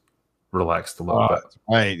that's relaxed a little bit.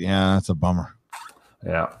 Right. Yeah, that's a bummer.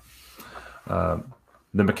 Yeah.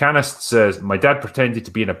 The Mechanist says, my dad pretended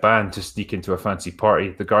to be in a band to sneak into a fancy party.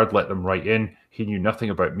 The guard let them right in. He knew nothing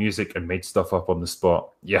about music and made stuff up on the spot.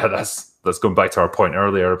 Yeah, that's going back to our point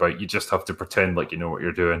earlier about you just have to pretend like you know what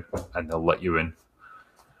you're doing and they'll let you in.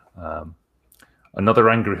 Another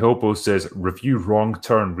Angry Hobo says, review Wrong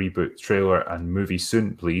Turn reboot trailer and movie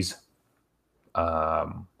soon, please.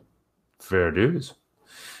 Fair dues.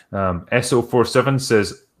 SO47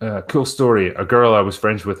 says, cool story. A girl I was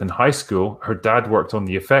friends with in high school, her dad worked on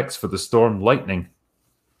the effects for the storm lightning.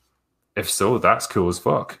 If so, that's cool as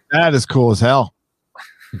fuck. That is cool as hell.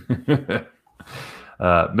 Mr.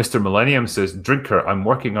 Millennium says, Drinker, I'm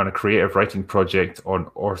working on a creative writing project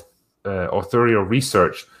on authorial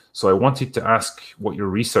research, so I wanted to ask what your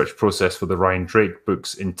research process for the Ryan Drake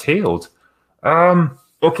books entailed.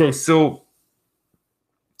 Okay, so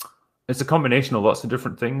it's a combination of lots of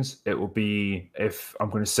different things. It will be, if I'm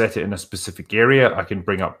going to set it in a specific area, I can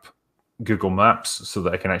bring up Google Maps so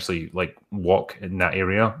that I can actually like walk in that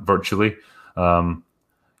area virtually.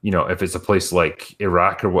 If it's a place like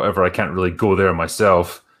Iraq or whatever, I can't really go there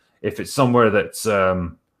myself. If it's somewhere that's,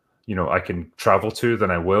 I can travel to,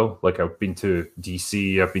 then I will. Like I've been to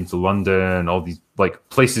DC, I've been to London, all these like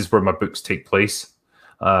places where my books take place.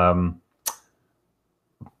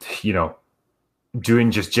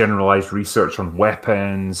 Doing just generalized research on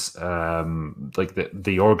weapons, like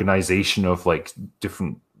the organization of like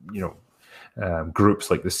different,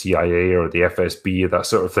 groups like the CIA or the FSB, that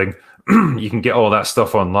sort of thing. You can get all that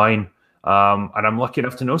stuff online. And I'm lucky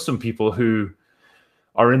enough to know some people who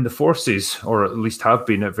are in the forces, or at least have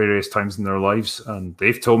been at various times in their lives. And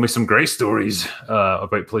they've told me some great stories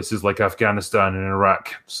about places like Afghanistan and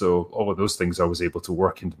Iraq. So all of those things I was able to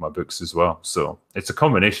work into my books as well. So it's a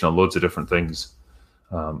combination of loads of different things.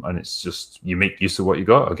 And it's just, you make use of what you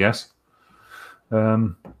got, I guess.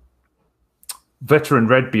 Veteran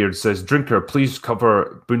Redbeard says, Drinker, please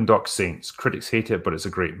cover Boondock Saints. Critics hate it, but it's a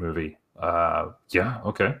great movie. Yeah,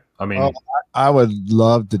 okay. I mean, I would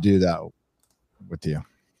love to do that with you.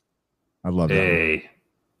 I love that. Hey,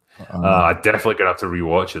 I definitely gonna have to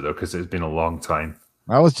rewatch it though, because it's been a long time.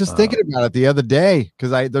 I was just thinking about it the other day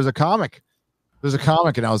because there's a comic. There's a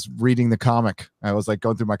comic, and I was reading the comic. I was like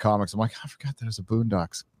going through my comics. I'm like, I forgot there's a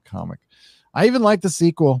Boondocks comic. I even like the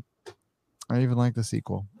sequel.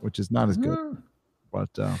 Which is not as good. But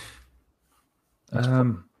that's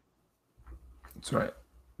right.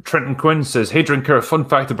 Trenton Quinn says, hey, Drinker, a fun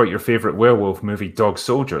fact about your favorite werewolf movie, Dog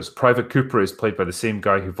Soldiers. Private Cooper is played by the same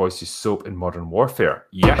guy who voices Soap in Modern Warfare.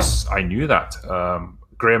 Yes, I knew that.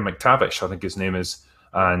 Graham McTavish, I think his name is.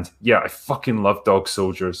 And yeah, I fucking love Dog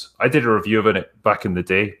Soldiers. I did a review of it back in the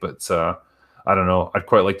day, but I don't know. I'd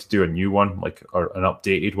quite like to do a new one, or an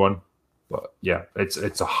updated one. But yeah, it's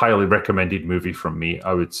a highly recommended movie from me.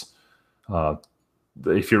 I would,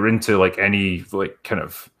 if you're into like any like kind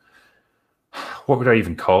of, what would I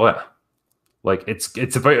even call it? Like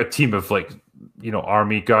it's about a team of like,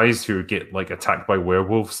 army guys who get like attacked by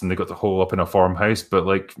werewolves and they got to hole up in a farmhouse. But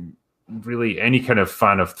like really any kind of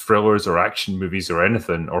fan of thrillers or action movies or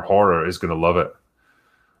anything or horror is going to love it.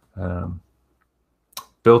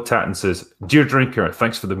 Bill Tatton says, Dear Drinker,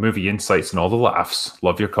 thanks for the movie insights and all the laughs.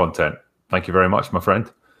 Love your content. Thank you very much, my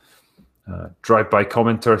friend. Drive-by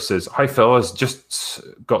commenter says, hi fellas, just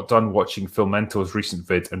got done watching Filmento's recent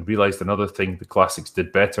vid and realized another thing the classics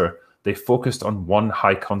did better. They focused on one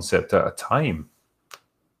high concept at a time.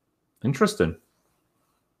 Interesting.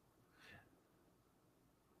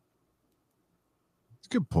 It's a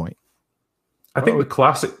good point. I think the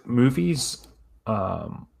classic movies,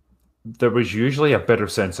 there was usually a better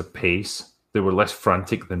sense of pace. They were less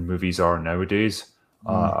frantic than movies are nowadays.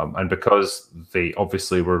 And because they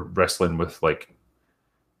obviously were wrestling with like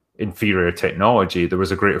inferior technology, there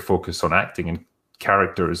was a greater focus on acting and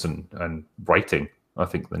characters and writing, I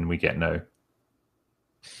think, than we get now.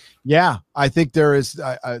 Yeah, I think there's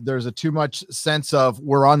a too much sense of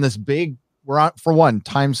we're on, for one,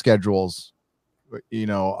 time schedules. You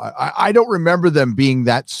know, I don't remember them being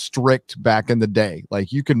that strict back in the day.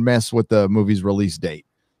 Like, you can mess with the movie's release date.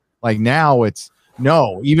 Like, now it's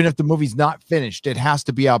no, even if the movie's not finished, it has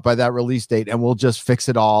to be out by that release date, and we'll just fix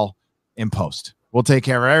it all in post. We'll take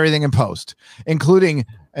care of everything in post, including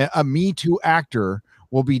a Me Too actor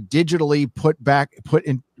will be digitally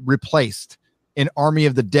replaced in Army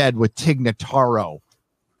of the Dead with Tig Notaro.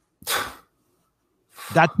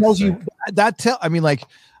 That tells you I mean, like,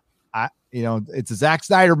 it's a Zack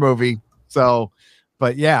Snyder movie. So,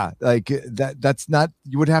 but yeah, like that's not,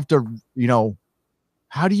 you would have to,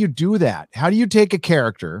 how do you do that? How do you take a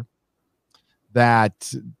character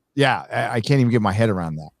that, I can't even get my head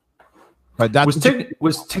around that. But that's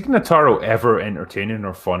was Tig Notaro ever entertaining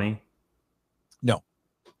or funny? No.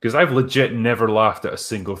 Because I've legit never laughed at a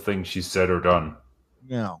single thing she's said or done.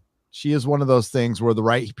 No. She is one of those things where the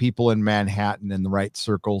right people in Manhattan and the right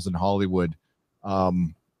circles in Hollywood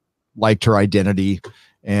liked her identity,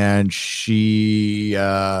 and she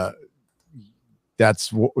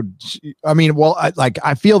that's what I mean. Well,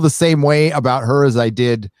 I feel the same way about her as I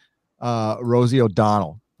did Rosie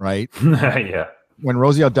O'Donnell, right? Yeah. When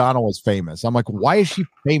Rosie O'Donnell was famous, I'm like, why is she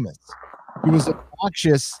famous? She was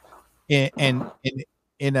obnoxious and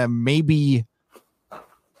in a maybe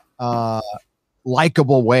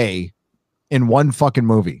likable way in one fucking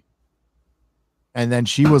movie. And then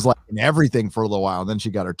she was like in everything for a little while. Then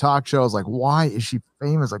she got her talk shows. Like, why is she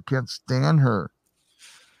famous? I can't stand her.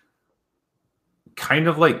 Kind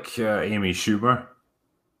of like Amy Schumer,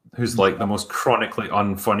 who's like the most chronically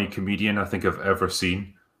unfunny comedian I think I've ever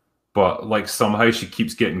seen. But like somehow she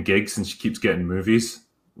keeps getting gigs and she keeps getting movies.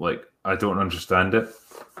 Like, I don't understand it.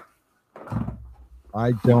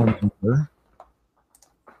 I don't either.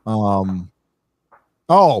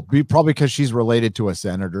 Probably because she's related to a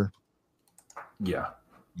senator. Yeah,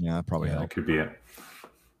 that probably helped. That could be it.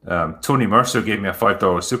 Tony Mercer gave me a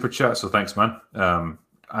 $5 super chat, so thanks, man.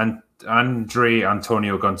 And Andre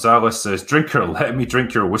Antonio Gonzalez says, "Drinker, let me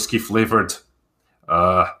drink your whiskey flavored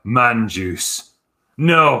man juice."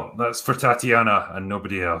 No, that's for Tatiana and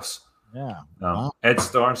nobody else. Yeah. Wow. Ed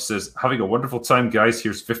Starr says, "Having a wonderful time, guys.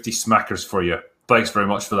 Here's 50 smackers for you. Thanks very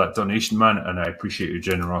much for that donation, man, and I appreciate your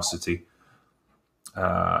generosity."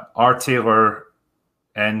 R. Taylor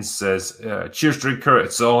N says, "Cheers, drinker.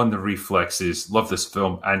 It's all in the reflexes. Love this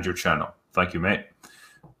film and your channel." Thank you, mate.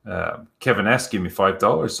 Kevin S. gave me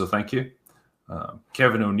 $5, so thank you.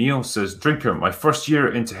 Kevin O'Neill says, "Drinker, my first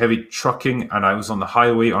year into heavy trucking, and I was on the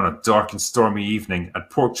highway on a dark and stormy evening, and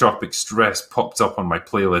Pork Chop Express popped up on my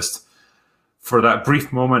playlist. For that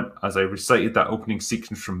brief moment, as I recited that opening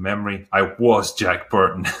sequence from memory, I was Jack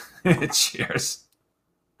Burton." Cheers.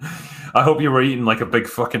 I hope you were eating like a big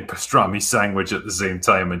fucking pastrami sandwich at the same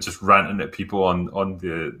time and just ranting at people on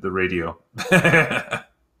the radio. But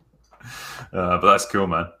that's cool,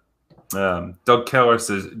 man. Doug Keller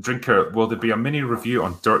says, "Drinker, will there be a mini review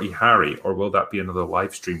on Dirty Harry, or will that be another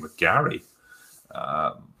live stream with Gary?"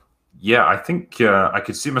 Yeah, I think I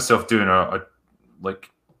could see myself doing a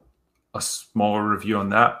smaller review on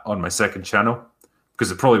that on my second channel,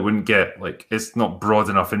 because it probably wouldn't get it's not broad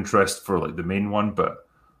enough interest for the main one, but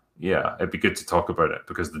yeah, it'd be good to talk about it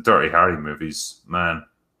because the Dirty Harry movies, man,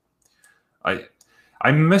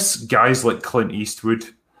 I miss guys like Clint Eastwood,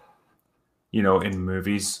 in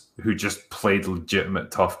movies, who just played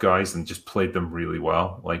legitimate tough guys and just played them really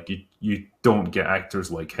well. Like, you don't get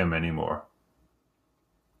actors like him anymore.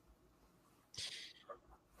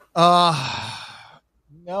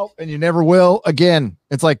 Nope, and you never will again.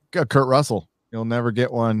 It's like Kurt Russell. You'll never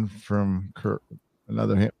get one from Kurt.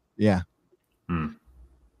 Another hit. Yeah.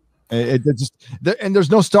 It just, and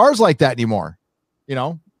there's no stars like that anymore.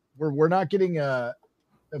 We're not getting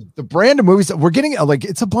the brand of movies that we're getting.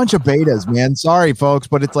 It's a bunch of betas, man. Sorry, folks,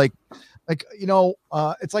 but it's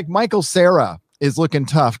it's like Michael Cera is looking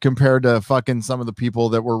tough compared to fucking some of the people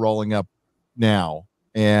that we're rolling up now,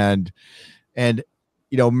 and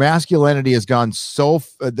masculinity has gone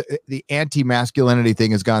the anti-masculinity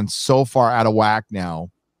thing has gone so far out of whack now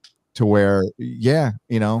to where,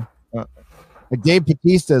 Like Dave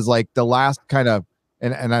Bautista is like the last kind of,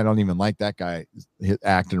 and I don't even like that guy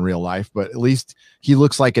act in real life, but at least he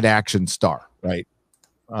looks like an action star, right?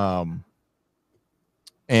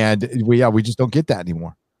 And we just don't get that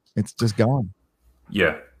anymore. It's just gone.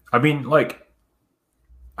 Yeah. I mean, like,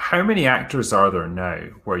 how many actors are there now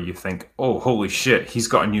where you think, oh, holy shit, he's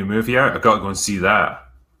got a new movie out. I got to go and see that.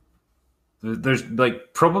 There's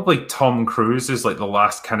like probably Tom Cruise is like the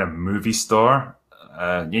last kind of movie star.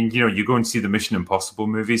 And you go and see the Mission Impossible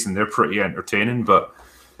movies and they're pretty entertaining, but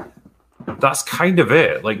that's kind of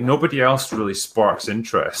it. Like nobody else really sparks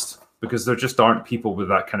interest because there just aren't people with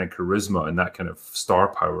that kind of charisma and that kind of star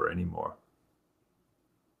power anymore.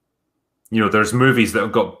 There's movies that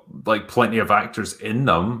have got like plenty of actors in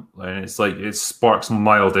them, and it's like it sparks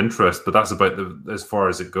mild interest, but that's about as far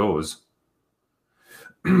as it goes.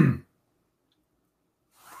 Keanu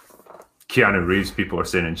Reeves, people are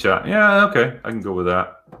saying in chat, yeah, okay, I can go with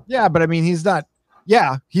that. Yeah, but I mean, he's not.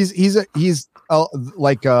 Yeah, he's like he's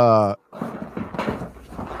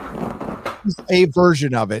a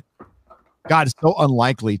version of it. God, it's so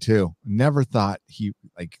unlikely too. Never thought he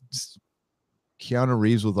like Keanu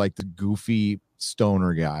Reeves was like the goofy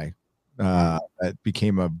stoner guy that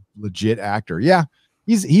became a legit actor. Yeah,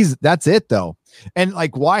 he's that's it though. And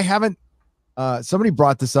like, why haven't somebody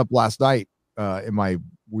brought this up last night in my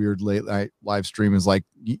weird late night live stream? Is like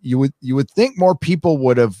you would think more people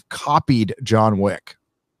would have copied John Wick,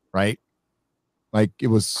 right? Like it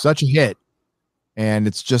was such a hit, and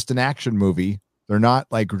it's just an action movie. They're not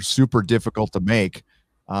like super difficult to make.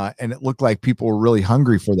 And it looked like people were really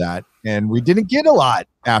hungry for that. And we didn't get a lot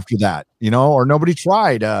after that, or nobody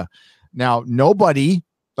tried. Now, nobody,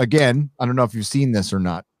 again, I don't know if you've seen this or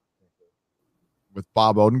not, with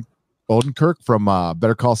Bob Odenkirk from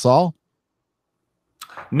Better Call Saul.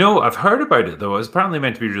 No, I've heard about it, though. It's apparently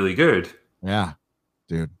meant to be really good. Yeah,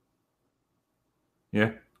 dude.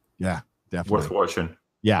 Yeah. Yeah, definitely. Worth watching.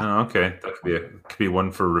 Yeah. Oh, okay. That could be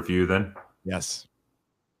one for review then. Yes.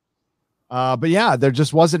 But yeah, there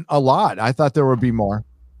just wasn't a lot. I thought there would be more,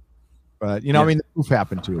 but I mean, the proof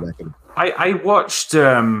happened to it. I watched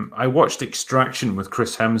Extraction with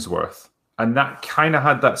Chris Hemsworth, and that kind of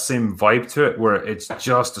had that same vibe to it, where it's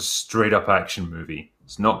just a straight up action movie.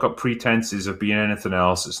 It's not got pretenses of being anything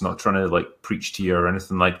else. It's not trying to like preach to you or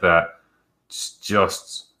anything like that. It's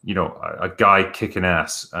just a guy kicking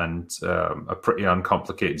ass and a pretty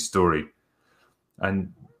uncomplicated story,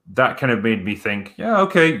 and that kind of made me think, yeah,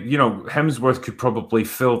 okay, Hemsworth could probably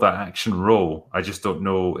fill that action role. I just don't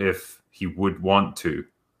know if he would want to.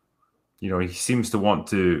 He seems to want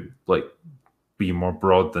to like be more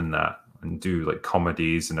broad than that and do like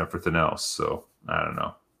comedies and everything else. So I don't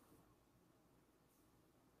know.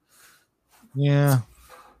 Yeah.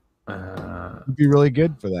 It'd be really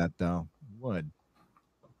good for that though. It would.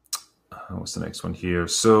 What's the next one here?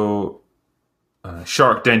 So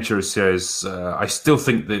Shark Denture says, I still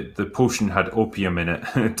think that the potion had opium in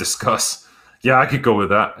it. Discuss. Yeah, I could go with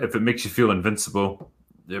that. If it makes you feel invincible,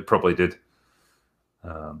 it probably did.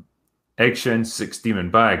 Eggshen 6 Demon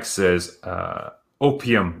Bag says,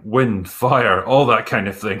 opium, wind, fire, all that kind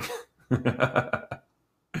of thing.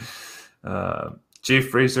 Jay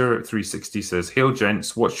Fraser 360 says, hail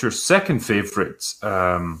gents, what's your second favorite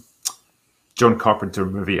John Carpenter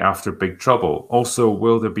movie after Big Trouble? Also,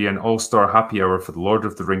 will there be an all-star happy hour for the Lord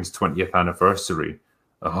of the Rings 20th anniversary?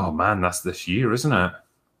 Oh man, that's this year, isn't it?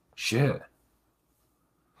 Shit.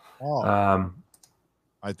 Oh.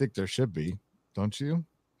 I think there should be, don't you?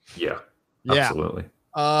 Yeah, absolutely.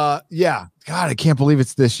 Yeah. God, I can't believe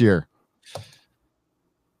it's this year.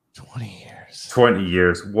 20 years. 20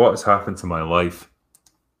 years. What has happened to my life?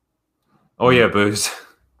 Oh yeah, booze.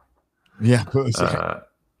 Yeah, booze.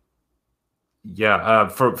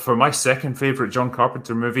 For my second favorite John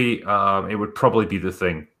Carpenter movie, it would probably be The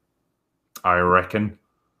Thing, I reckon.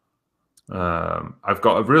 I've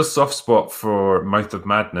got a real soft spot for Mouth of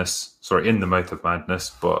Madness. Sorry, In the Mouth of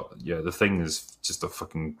Madness. But yeah, The Thing is just a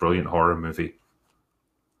fucking brilliant horror movie.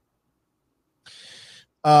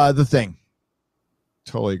 The Thing.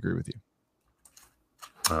 Totally agree with you.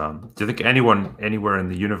 Do you think anyone anywhere in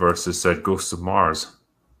the universe has said Ghosts of Mars?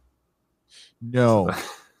 No.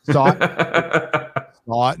 Saw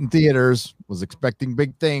it in theaters, was expecting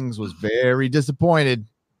big things, was very disappointed.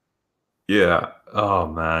 Yeah. Oh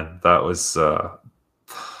man, that was a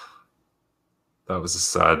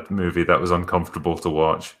sad movie. That was uncomfortable to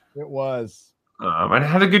watch. It was. And it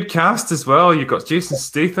had a good cast as well. You got Jason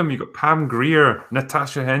Statham, you got Pam Grier,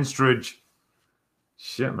 Natasha Henstridge.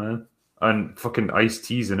 Shit, man. And fucking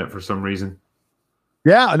Ice-T's in it for some reason.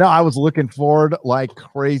 Yeah, no, I was looking forward like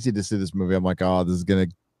crazy to see this movie. I'm like, oh, this is gonna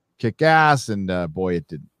kick ass, and boy, it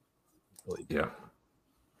didn't. Yeah.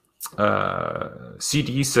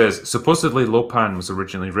 CD says, supposedly Lopan was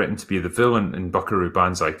originally written to be the villain in Buckaroo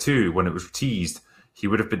Banzai 2. When it was teased, he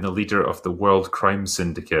would have been the leader of the World Crime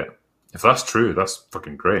Syndicate. If that's true, that's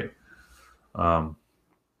fucking great.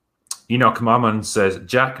 Enoch Mammon says,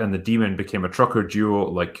 Jack and the Demon became a trucker duo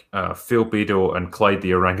like Phil Bedo and Clyde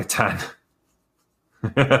the Orangutan.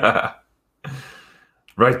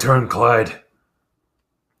 Right turn, Clyde.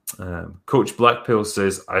 Coach Blackpill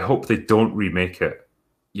says, I hope they don't remake it.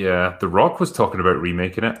 Yeah, The Rock was talking about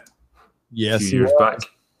remaking it. Yes, a few years back.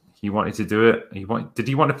 He wanted to do it. Did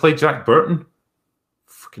he want to play Jack Burton?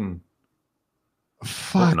 Fucking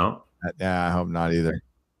fuck. Not. Yeah, I hope not either.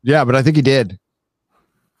 Yeah, but I think he did.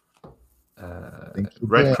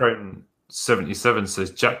 Red Crown 77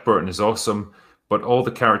 says Jack Burton is awesome, but all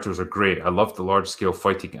the characters are great. I love the large scale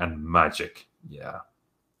fighting and magic. Yeah.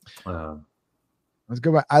 Let's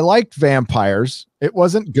go back. I liked Vampires. It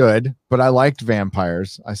wasn't good, but I liked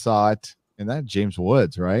Vampires. I saw it in that James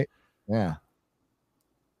Woods, right? Yeah.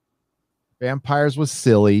 Vampires was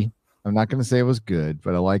silly. I'm not going to say it was good,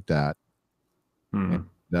 but I like that. And,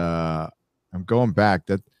 I'm going back.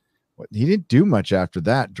 He didn't do much after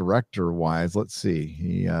that, director wise. Let's see.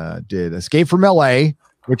 He did Escape from L.A.,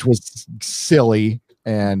 which was silly,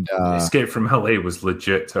 and Escape from LA was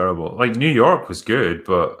legit terrible. Like New York was good,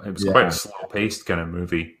 but it was quite a slow-paced kind of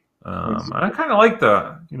movie. And I kind of like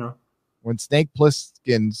that, you know. When Snake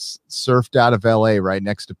Plissken surfed out of LA right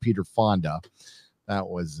next to Peter Fonda, that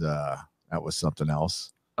was something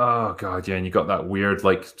else. Oh god, yeah, and you got that weird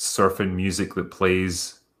like surfing music that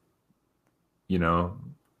plays, you know,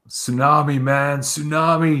 tsunami, man,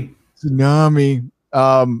 tsunami.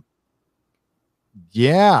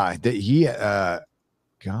 Yeah, he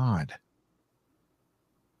God.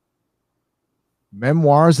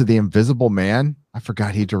 Memoirs of the Invisible Man. I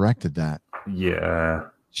forgot he directed that. Yeah.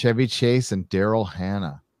 Chevy Chase and Daryl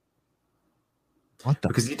Hannah. What the?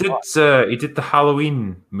 Because he did the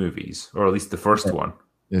Halloween movies, or at least the first one.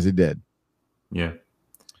 Yes, he did. Yeah.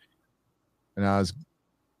 And I was.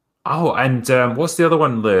 Oh, and what's the other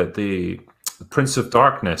one? The Prince of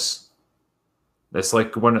Darkness. That's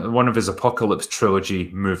like one of his Apocalypse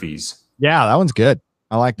trilogy movies. Yeah, that one's good.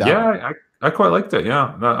 I like that. Yeah, I quite liked it.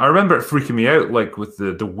 Yeah, I remember it freaking me out, like with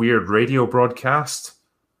the weird radio broadcast,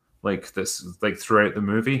 like this, like throughout the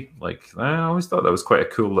movie. Like I always thought that was quite a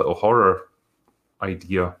cool little horror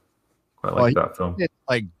idea. Quite like that film.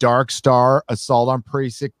 Like Dark Star, Assault on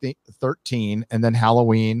Precinct 13, and then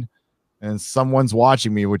Halloween, and Someone's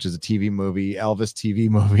Watching Me, which is a TV movie, Elvis TV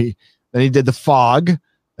movie. Then he did The Fog,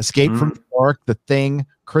 Escape from New York, The Thing,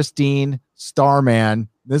 Christine, Starman.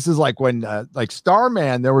 This is like when, like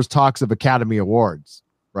Starman, there was talks of Academy Awards,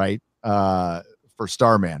 right? For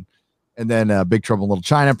Starman. And then Big Trouble in Little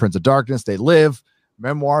China, Prince of Darkness, They Live,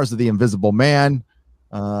 Memoirs of the Invisible Man.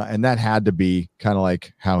 And that had to be kind of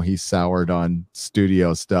like how he soured on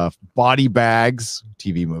studio stuff. Body Bags,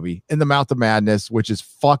 TV movie. In the Mouth of Madness, which is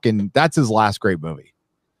that's his last great movie.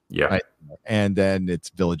 Yeah. Right? And then it's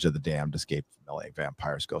Village of the Damned, Escape from LA,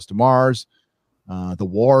 Vampires, Goes to Mars, The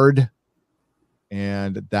Ward.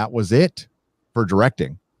 And that was it for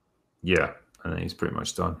directing. Yeah. And then he's pretty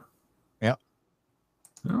much done. Yeah.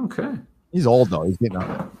 Okay. He's old though. He's getting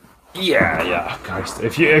up. Yeah. Guys,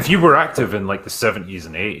 if you were active in like the 70s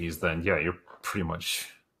and 80s, then yeah, you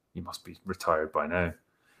must be retired by now.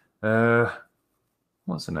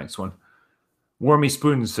 What's the next one? Wormy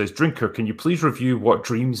Spoon says, Drinker, can you please review What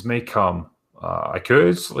Dreams May Come? I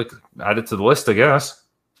could, like, add it to the list, I guess.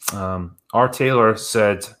 R. Taylor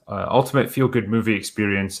said, ultimate feel-good movie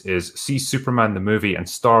experience is see Superman the movie and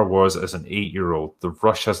Star Wars as an 8-year-old. The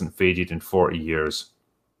rush hasn't faded in 40 years.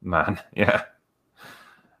 Man, yeah.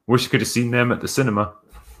 Wish you could have seen them at the cinema.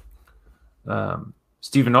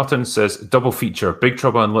 Stephen Otten says, double feature, Big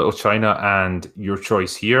Trouble in Little China and Your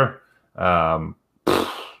Choice Here.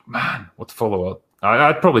 Man, what to follow up?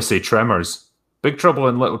 I'd probably say Tremors. Big Trouble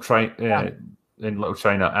in Little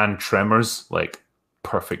China and Tremors, like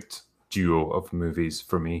perfect duo of movies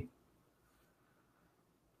for me.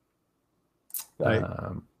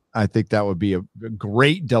 I think that would be a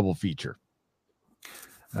great double feature.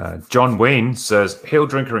 John Wayne says, Hail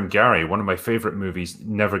Drinker and Gary, one of my favorite movies,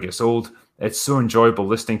 never gets old. It's so enjoyable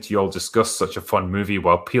listening to you all discuss such a fun movie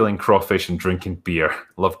while peeling crawfish and drinking beer.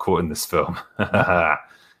 Love quoting this film.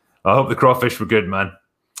 I hope the crawfish were good, man.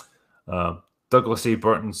 Douglas A.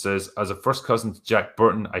 Burton says, as a first cousin to Jack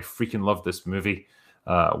Burton, I freaking love this movie.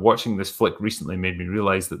 Watching this flick recently made me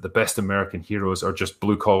realize that the best American heroes are just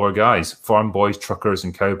blue-collar guys, farm boys, truckers,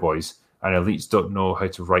 and cowboys, and elites don't know how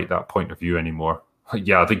to write that point of view anymore.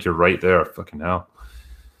 Yeah, I think you're right there. Fucking hell.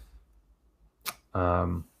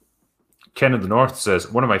 Ken of the North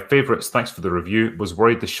says, one of my favorites, thanks for the review, was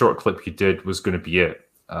worried the short clip you did was going to be it.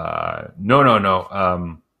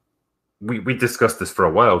 No. We discussed this for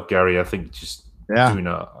a while, Gary. I think just doing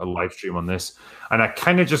a live stream on this. And I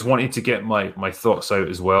kind of just wanted to get my thoughts out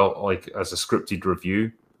as well, like as a scripted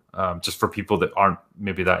review, just for people that aren't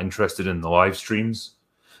maybe that interested in the live streams.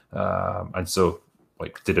 And so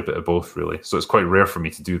like did a bit of both, really. So it's quite rare for me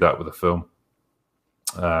to do that with a film.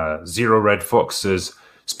 Zero Red Fox says,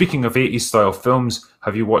 speaking of 80s style films,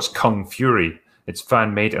 have you watched Kung Fury? It's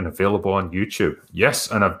fan made and available on YouTube. Yes,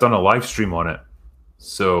 and I've done a live stream on it.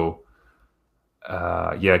 So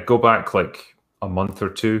go back like a month or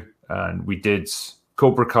two, and we did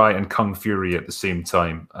Cobra Kai and Kung Fury at the same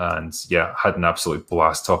time, and had an absolute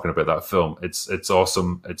blast talking about that film. It's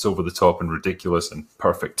awesome. It's over the top and ridiculous and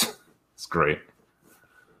perfect. It's great.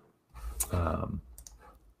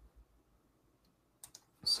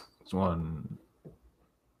 One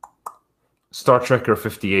Star Trekker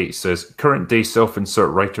 58 says, current day self-insert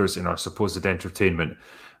writers in our supposed entertainment,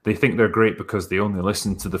 they think they're great because they only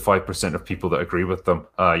listen to the 5% of people that agree with them.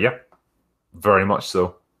 Yeah, very much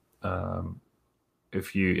so.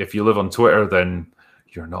 If you live on Twitter, then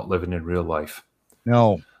you're not living in real life.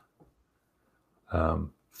 No.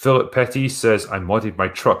 Philip Petty says, I modded my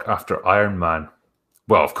truck after Iron Man.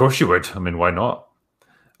 Well, of course you would. I mean, why not?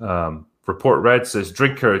 Report Red says,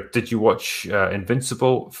 Drinker, did you watch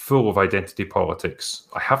Invincible? Full of identity politics.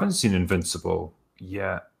 I haven't seen Invincible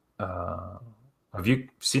yet. Have you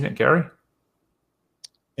seen it, Gary?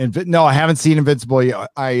 No, I haven't seen Invincible yet.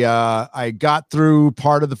 I got through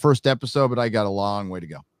part of the first episode, but I got a long way to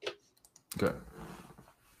go. Okay.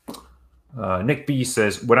 Nick B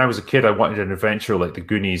says, when I was a kid, I wanted an adventure like the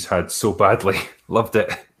Goonies had so badly. Loved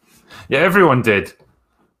it. Yeah, everyone did.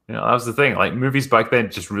 You know, that was the thing. Like, movies back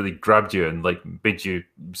then just really grabbed you and like made you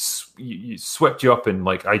swept you up in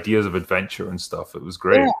like ideas of adventure and stuff. It was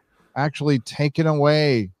great. Yeah. Actually taken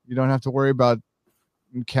away. You don't have to worry about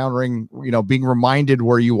encountering, being reminded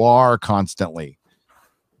where you are constantly.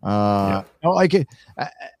 Like it.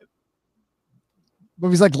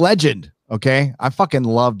 Movies like Legend. Okay, I fucking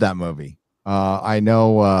loved that movie. I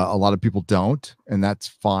know a lot of people don't, and that's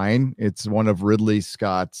fine. It's one of Ridley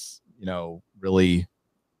Scott's, really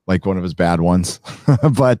like one of his bad ones,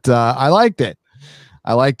 but I liked it.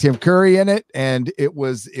 I liked Tim Curry in it, and it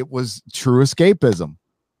was true escapism.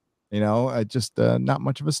 Just not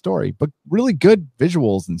much of a story, but really good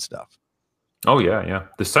visuals and stuff. Oh yeah.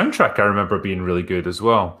 The soundtrack I remember being really good as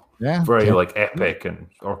well. Yeah, very like epic and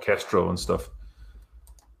orchestral and stuff.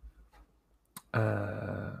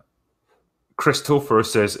 Chris Topher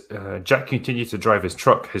says, Jack continued to drive his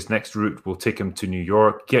truck. His next route will take him to New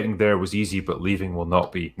York. Getting there was easy, but leaving will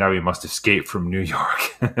not be. Now he must escape from New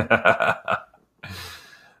York.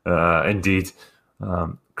 Indeed.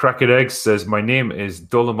 Cracked Eggs says, my name is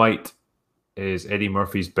Dolomite is Eddie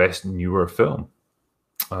Murphy's best newer film.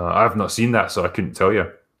 I have not seen that, so I couldn't tell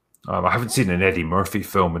you. I haven't seen an Eddie Murphy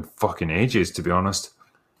film in fucking ages, to be honest.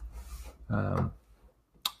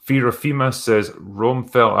 Virafima says, Rome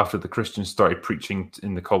fell after the Christians started preaching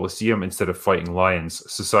in the Colosseum instead of fighting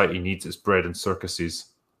lions. Society needs its bread and circuses.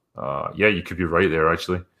 Yeah, you could be right there,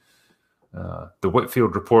 actually. The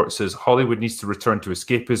Whitfield report says, Hollywood needs to return to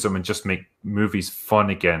escapism and just make movies fun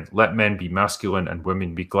again. Let men be masculine and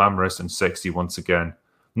women be glamorous and sexy once again.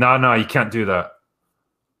 No, you can't do that.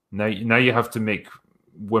 Now you have to make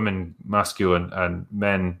women masculine and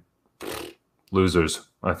men losers,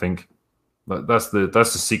 I think. That's the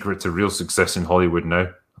secret to real success in Hollywood now,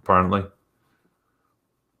 apparently.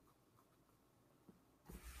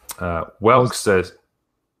 Welk says...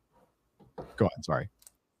 Go on, sorry.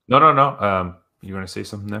 No. You want to say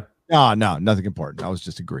something there? No, nothing important. I was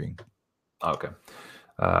just agreeing. Okay.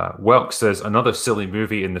 Welk says, another silly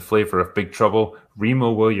movie in the flavor of Big Trouble.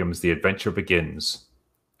 Remo Williams, The Adventure Begins.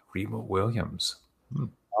 Remo Williams.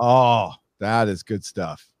 Oh, that is good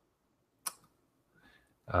stuff.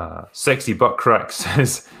 Sexy Butt Crack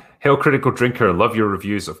says, Hail Critical Drinker, love your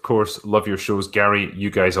reviews, of course. Love your shows, Gary. You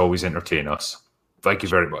guys always entertain us. Thank you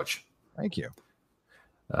very much. Thank you.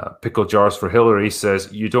 Pickle Jars for Hillary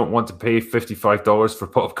says, you don't want to pay $55 for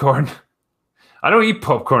popcorn? I don't eat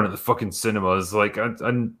popcorn at the fucking cinemas. Like,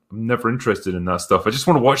 I'm never interested in that stuff. I just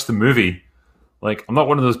want to watch the movie. Like, I'm not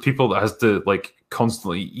one of those people that has to, like,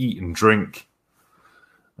 constantly eat and drink.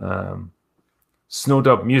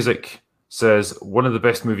 Snowdub Music says, one of the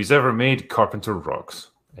best movies ever made, Carpenter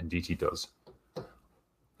rocks. Indeed he does.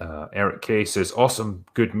 Eric K says, awesome,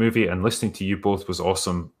 good movie, and listening to you both was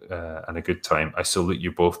awesome and a good time. I salute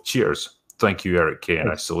you both. Cheers. Thank you, Eric K, and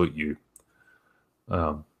I salute you.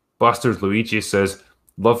 Bastard Luigi says,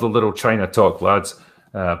 love the little China talk, lads.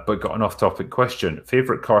 But got an off-topic question.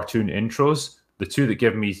 Favorite cartoon intros? The two that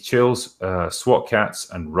give me chills, SWAT Cats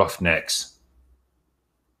and Roughnecks.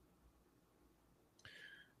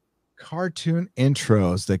 Cartoon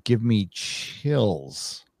intros that give me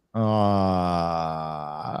chills. I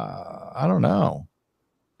don't know.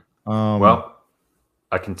 Well,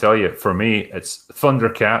 I can tell you, for me, it's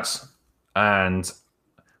Thundercats, and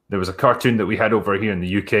there was a cartoon that we had over here in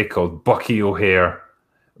the UK called Bucky O'Hare.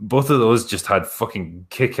 Both of those just had fucking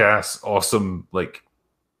kick-ass, awesome, like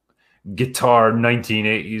guitar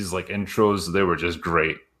 1980s like intros. They were just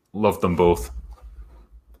great. Loved them both.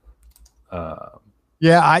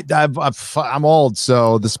 Yeah, I'm old,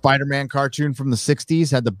 so the Spider-Man cartoon from the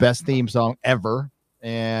 '60s had the best theme song ever,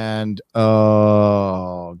 and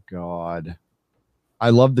oh god, I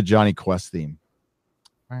love the Johnny Quest theme.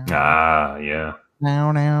 Yeah. No.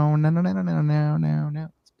 It's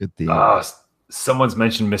a good theme. Someone's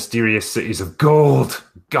mentioned Mysterious Cities of Gold.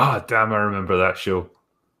 God damn, I remember that show.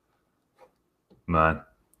 Man,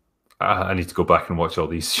 I need to go back and watch all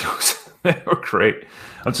these shows. They were great.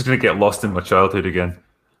 I'm just going to get lost in my childhood again.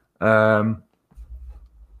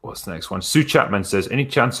 What's the next one? Sue Chapman says, any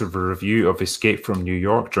chance of a review of Escape from New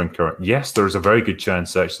York, Drinker? Yes, there's a very good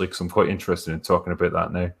chance, actually, because I'm quite interested in talking about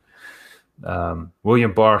that now.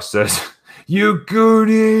 William Barr says, you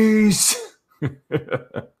Goonies!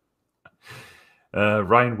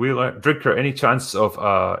 Ryan Wheeler, Drinker, any chance of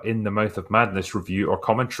In the Mouth of Madness review or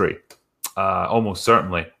commentary? Almost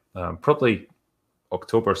certainly. Probably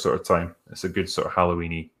October sort of time. It's a good sort of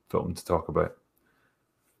Halloween-y film to talk about.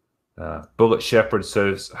 Bullet Shepherd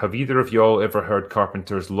says, have either of y'all ever heard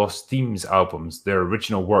Carpenter's Lost Themes albums? Their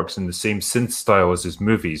original works in the same synth style as his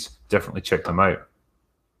movies. Definitely check them out.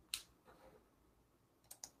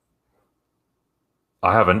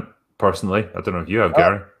 I haven't, personally. I don't know if you have,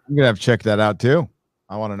 Gary. I'm gonna have to check that out too.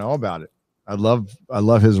 I want to know about it. I love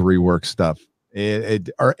his rework stuff.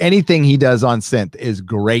 Or anything he does on synth is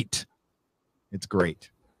great. It's great.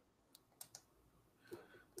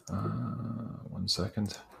 1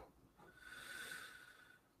 second.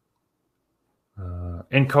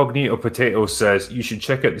 Incognito Potato says, you should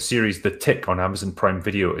check out the series The Tick on Amazon Prime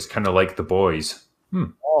Video. It's kind of like The Boys.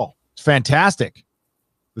 Oh, it's fantastic.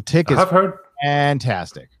 The Tick is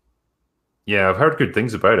fantastic. Yeah, I've heard good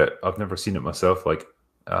things about it. I've never seen it myself. Like,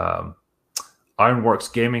 Ironworks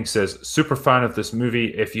Gaming says, super fan of this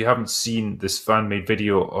movie. If you haven't seen this fan-made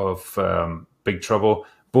video of Big Trouble,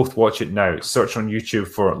 both watch it now. Search on YouTube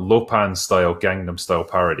for Lopan style Gangnam Style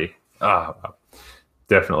parody.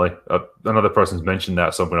 Definitely. Another person's mentioned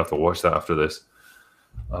that, so I'm going to have to watch that after this.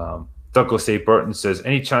 Douglas A. Burton says,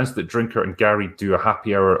 any chance that Drinker and Gary do a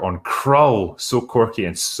happy hour on Krull? So quirky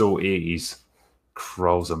and so 80s.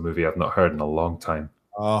 Krull's a movie I've not heard in a long time.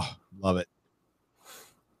 Oh, love it.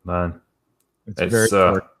 Man. It's very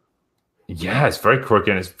quirky. Yeah, it's very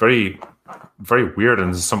quirky and it's very, very weird.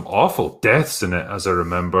 And there's some awful deaths in it, as I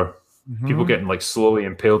remember. Mm-hmm. People getting like slowly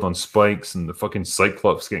impaled on spikes and the fucking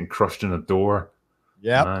Cyclops getting crushed in a door.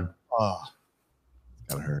 Yeah. Man. Oh,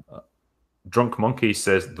 it's gotta hurt. Drunk Monkey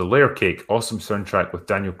says, The Layer Cake, awesome soundtrack with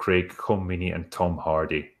Daniel Craig, Colm Meaney, and Tom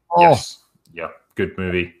Hardy. Oh. Yes. Yeah, good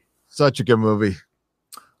movie. Such a good movie.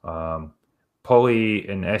 Polly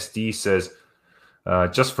in SD says,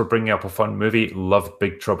 just for bringing up a fun movie, loved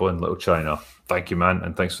Big Trouble in Little China. Thank you, man,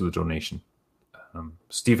 and thanks for the donation.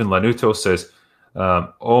 Stephen Lanuto says,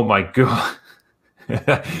 oh my God.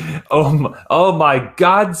 oh my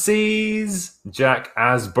Godsies, Jack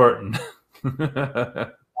Asburton.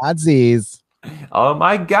 Godsies. Oh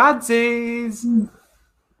my Godsies.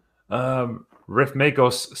 Riff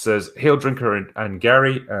Magos says, hail Drinker and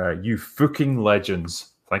Gary, you fucking legends.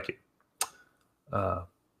 Thank you.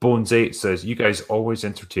 Bones 8 says, you guys always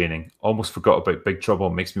entertaining. Almost forgot about Big Trouble.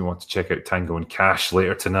 Makes me want to check out Tango and Cash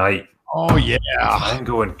later tonight. Oh yeah,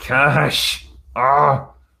 Tango and Cash.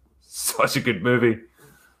 Such a good movie.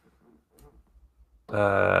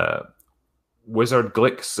 Wizard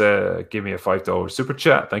Glicks gave me a $5 super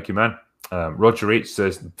chat. Thank you, man. Roger H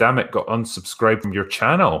says, damn it, got unsubscribed from your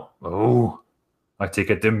channel. Oh, I take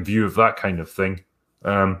a dim view of that kind of thing.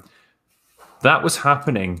 That was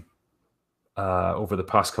happening over the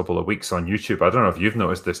past couple of weeks on YouTube. I don't know if you've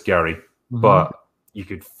noticed this, Gary, but you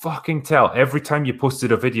could fucking tell every time you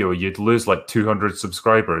posted a video, you'd lose like 200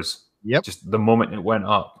 subscribers. Yep. Just the moment it went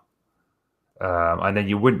up. And then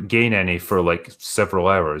you wouldn't gain any for like several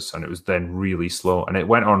hours, and it was then really slow. And it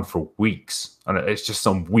went on for weeks. And it's just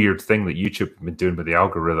some weird thing that YouTube have been doing with the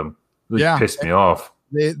algorithm. It really pissed me off.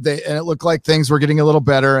 And it looked like things were getting a little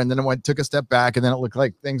better, and then it took a step back, and then it looked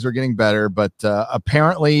like things were getting better. But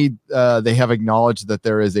apparently, they have acknowledged that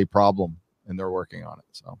there is a problem, and they're working on it.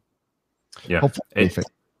 So, Yeah,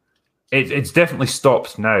 it's definitely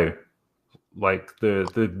stopped now. Like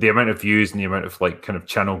the amount of views and the amount of like kind of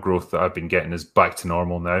channel growth that I've been getting is back to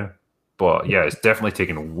normal now. But yeah, it's definitely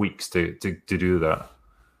taken weeks to do that.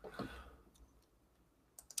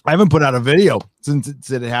 I haven't put out a video since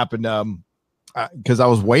it happened. Because I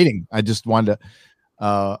was waiting. I just wanted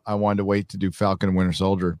to wait to do Falcon and Winter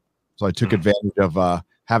Soldier. So I took advantage of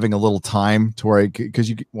having a little time to where I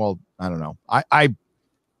don't know.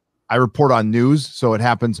 I report on news, so it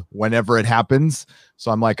happens whenever it happens. So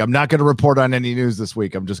I'm like, I'm not going to report on any news this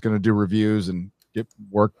week. I'm just going to do reviews and get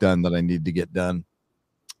work done that I need to get done.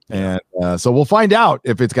 And so we'll find out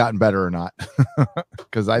if it's gotten better or not,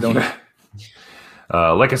 because I don't know.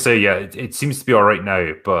 Like I say, yeah, it seems to be all right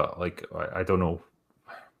now, but like I don't know.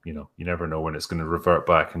 You never know when it's going to revert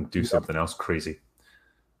back and do something else crazy.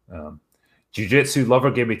 Jiu-Jitsu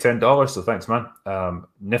Lover gave me $10, so thanks, man.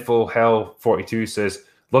 Niffle Hell 42 says,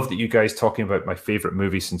 love that you guys talking about my favorite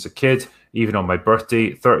movie since a kid, even on my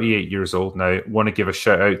birthday. 38 years old now. Want to give a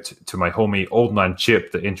shout out to my homie Old Man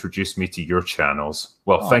Chip that introduced me to your channels.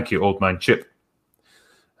 Well, thank you, Old Man Chip.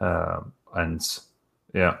 And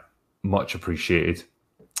yeah, much appreciated.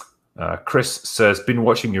 Chris says, been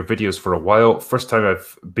watching your videos for a while. First time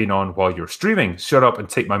I've been on while you're streaming. Shut up and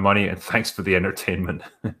take my money, and thanks for the entertainment.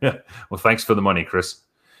 Well, thanks for the money, Chris.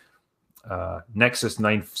 Nexus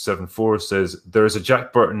 974 says, there is a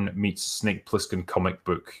Jack Burton meets Snake Plissken comic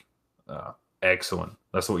book. Excellent.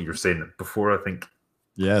 That's what you were saying before, I think.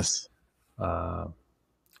 Yes.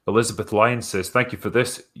 Elizabeth Lyons says, thank you for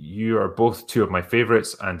this. You are both two of my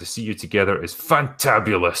favorites, and to see you together is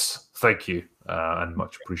fantabulous. Thank you, and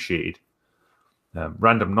much appreciated.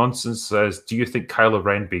 Random Nonsense says, do you think Kylo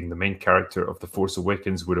Ren being the main character of The Force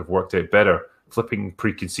Awakens would have worked out better? Flipping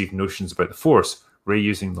preconceived notions about the Force. Rey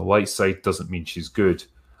using the light side doesn't mean she's good.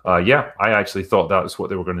 Yeah, I actually thought that was what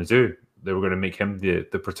they were going to do. They were going to make him the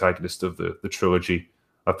protagonist of the trilogy.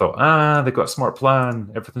 I thought, they've got a smart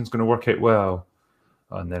plan. Everything's going to work out well.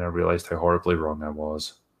 And then I realized how horribly wrong I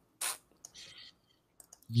was.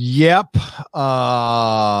 Yep.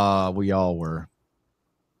 We all were.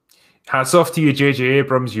 Hats off to you, J.J.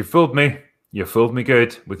 Abrams. You fooled me. You fooled me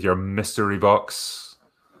good with your mystery box.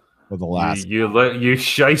 For the last. You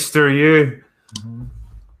shyster, you.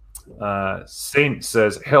 Mm-hmm. Saint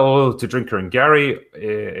says, hello to Drinker and Gary.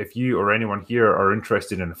 If you or anyone here are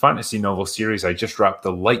interested in a fantasy novel series, I just wrapped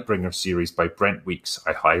the Lightbringer series by Brent Weeks.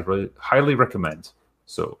 I highly recommend.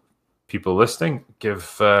 So people listening, give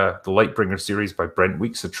the Lightbringer series by Brent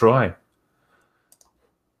Weeks a try.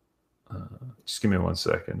 Just give me 1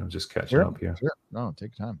 second. I'm just catching up here. Sure. No,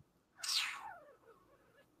 take your time.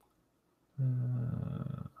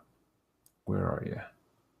 Where are you?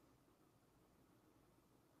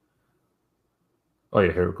 Oh,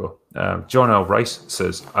 yeah, here we go. John L. Rice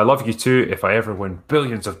says, I love you too. If I ever win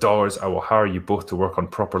billions of dollars, I will hire you both to work on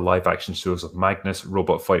proper live-action shows of Magnus,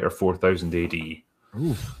 Robot Fighter 4000 AD.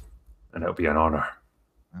 Oof. And it'll be an honor.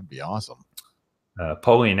 That'd be awesome.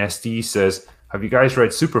 Pauline SD says, have you guys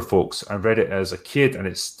read Super Folks? I read it as a kid, and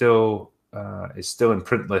it's still in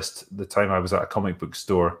print list the time I was at a comic book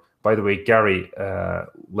store. By the way, Gary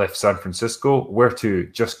left San Francisco. Where to?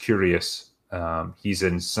 Just curious. He's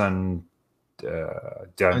in San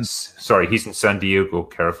Diego,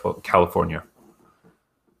 California.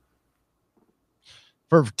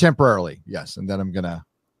 For temporarily, yes. And then I'm going to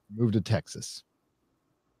move to Texas.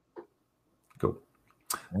 Cool.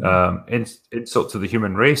 Insult to the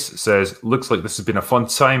human race says, looks like this has been a fun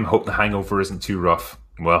time. Hope the hangover isn't too rough.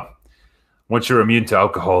 Well, once you're immune to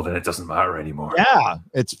alcohol, then it doesn't matter anymore. Yeah,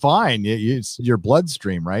 it's fine. It's your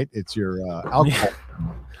bloodstream, right? It's your alcohol.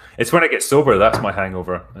 It's when I get sober, that's my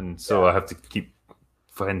hangover. And so I have to keep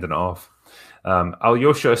fending it off.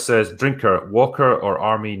 Alyosha says, Drinker, Walker or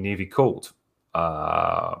Army Navy Colt?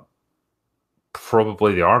 Probably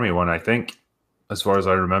the Army one, I think, as far as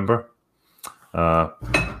I remember.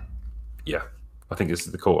 Yeah, I think it's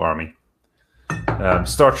the Colt Army.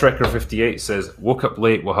 Star Trekker 58 says, woke up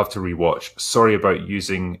late, we'll have to rewatch. Sorry about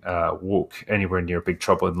using woke anywhere near Big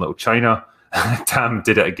Trouble in Little China. Tam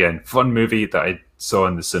did it again. Fun movie that I saw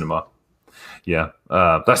in the cinema. Yeah,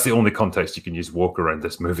 that's the only context you can use woke around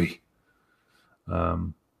this movie.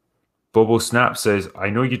 Bobo Snap says, I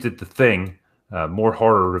know you did The Thing. More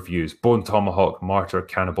horror reviews. Bone Tomahawk, Martyr,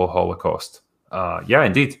 Cannibal Holocaust. Yeah,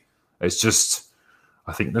 indeed. It's just,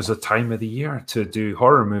 I think there's a time of the year to do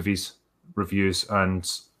horror movies reviews, and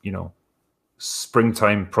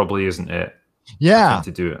springtime probably isn't it. Yeah,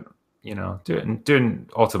 to do it, do it in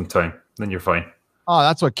autumn time, then you're fine. Oh,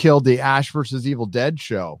 that's what killed the Ash versus Evil Dead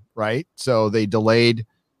show, right? So they delayed.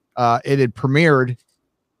 It had premiered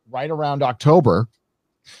right around October,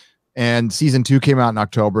 and season 2 came out in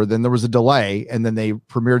October. Then there was a delay, and then they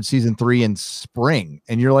premiered season 3 in spring.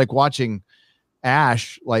 And you're like watching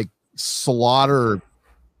Ash like slaughter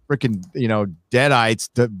freaking deadites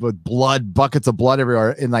with blood, buckets of blood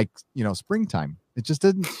everywhere in like springtime. It just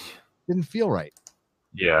didn't feel right.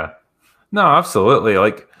 Yeah, no, absolutely.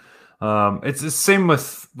 Like, it's the same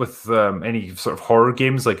with any sort of horror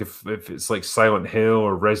games. Like if it's like Silent Hill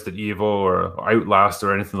or Resident Evil or Outlast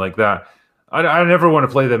or anything like that, I never want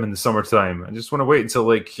to play them in the summertime. I just want to wait until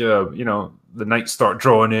like the nights start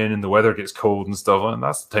drawing in and the weather gets cold and stuff, and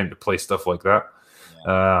that's the time to play stuff like that.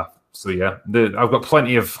 Yeah. So yeah, I've got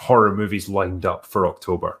plenty of horror movies lined up for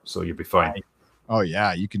October, so you'll be fine. Oh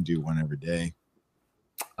yeah, you can do one every day.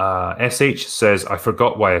 SH says, I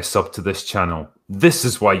forgot why I subbed to this channel. This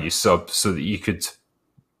is why you subbed, so that you could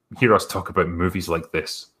hear us talk about movies like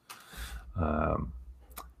this.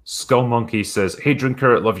 Skull Monkey says, hey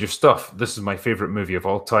Drinker, love your stuff. This is my favorite movie of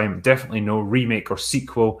all time. Definitely no remake or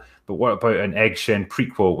sequel, but what about an Egg Shen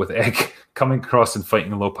prequel with Egg coming across and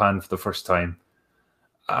fighting Lopan for the first time?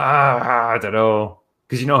 I don't know,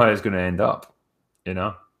 because you know how it's going to end up,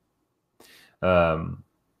 Yeah,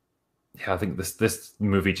 I think this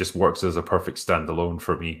movie just works as a perfect standalone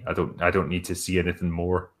for me. I don't need to see anything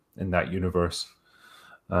more in that universe.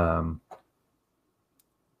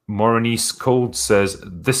 Moronese Cold says,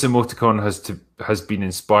 this emoticon has been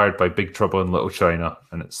inspired by Big Trouble in Little China,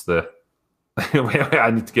 and it's the wait,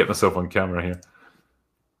 I need to get myself on camera here.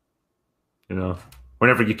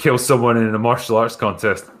 Whenever you kill someone in a martial arts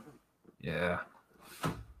contest. Yeah.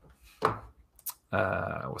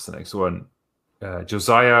 What's the next one?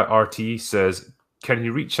 Josiah RT says, can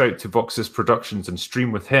you reach out to Vox's Productions and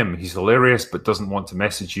stream with him? He's hilarious, but doesn't want to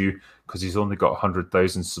message you because he's only got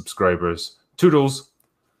 100,000 subscribers. Toodles.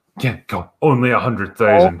 Yeah, God, only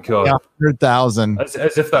 100,000. God, 100,000. As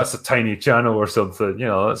if that's a tiny channel or something.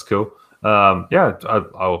 That's cool. Yeah,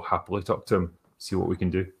 I'll happily talk to him, see what we can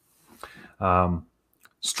do.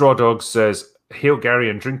 Straw Dog says, hail Gary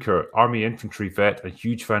and Drinker, Army Infantry vet, a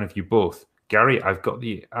huge fan of you both. Gary, I've got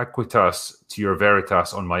the Aquitas to your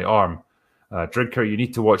Veritas on my arm. Drinker, you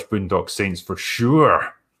need to watch Boondock Saints for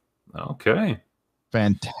sure. Okay.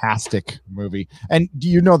 Fantastic movie. And do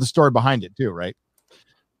you know the story behind it too, right?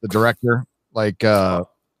 The director, like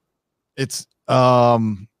it's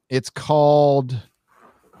called,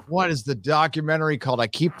 what is the documentary called? I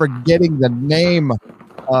keep forgetting the name.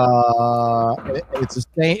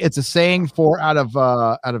 It's a saying for out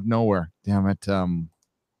of nowhere. Damn it.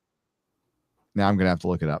 Now I'm gonna have to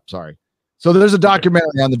look it up. Sorry. So there's a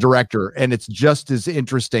documentary on the director, and it's just as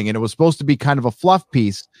interesting. And it was supposed to be kind of a fluff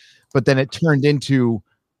piece, but then it turned into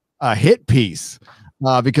a hit piece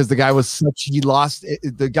because the guy was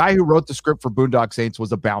the guy who wrote the script for Boondock Saints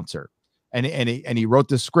was a bouncer, and he wrote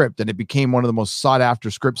this script, and it became one of the most sought after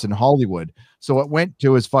scripts in Hollywood. So it went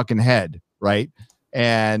to his fucking head, right?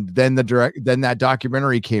 And then then that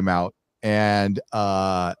documentary came out. And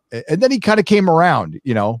then he kind of came around,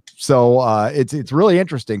 so it's really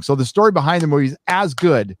interesting. So the story behind the movie is as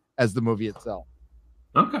good as the movie itself.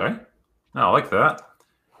 Okay, I like that.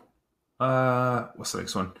 What's the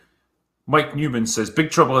next one? Mike Newman says,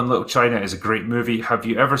 Big Trouble in Little China is a great movie. Have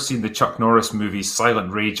you ever seen the Chuck Norris movies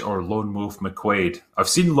Silent Rage or Lone Wolf McQuade? I've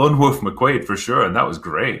seen Lone Wolf McQuade for sure, and that was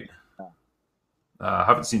great. I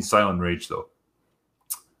haven't seen Silent Rage though.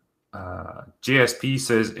 JSP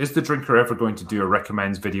says, is the Drinker ever going to do a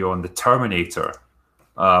recommends video on the Terminator?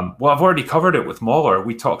 Well, I've already covered it with Mauler.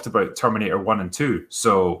 We talked about Terminator 1 and 2.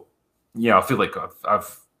 So, yeah, I feel like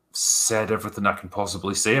I've said everything I can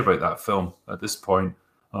possibly say about that film at this point.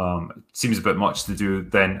 It seems a bit much to do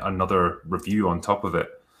then another review on top of it.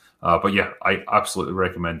 But yeah, I absolutely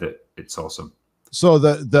recommend it. It's awesome. So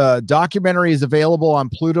the documentary is available on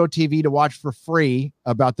Pluto TV to watch for free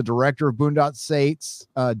about the director of Boondock Saints.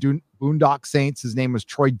 Boondock Saints. His name was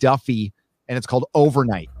Troy Duffy, and it's called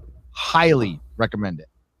Overnight. Highly recommend it.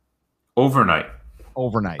 Overnight.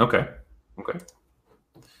 Okay.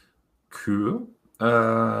 Cool.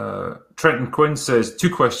 Trenton Quinn says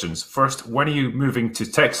 2 questions. First, when are you moving to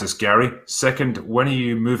Texas, Gary? Second, when are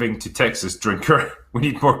you moving to Texas, Drinker? We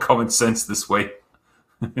need more common sense this way.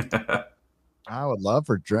 I would love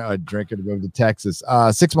for a Drinker to move to Texas.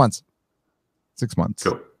 6 months. 6 months.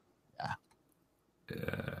 Cool. Yeah.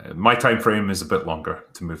 My time frame is a bit longer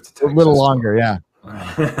to move to Texas. A little longer, yeah.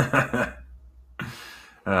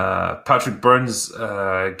 Patrick Burns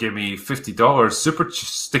gave me $50 super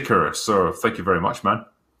sticker, so thank you very much, man.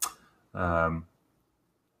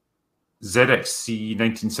 ZXC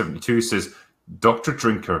 1972 says, Dr.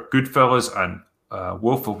 Drinker, Goodfellas and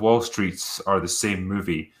Wolf of Wall Street are the same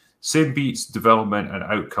movie. Same beats, development, and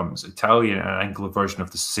outcomes. Italian and Anglo version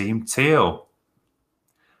of the same tale.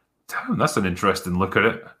 Damn, that's an interesting look at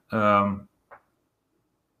it. I'm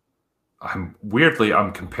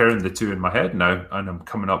comparing the two in my head now, and I'm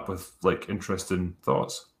coming up with like interesting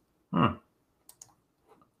thoughts.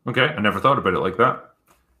 Okay, I never thought about it like that.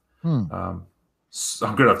 So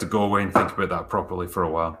I'm gonna have to go away and think about that properly for a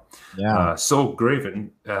while. Yeah. So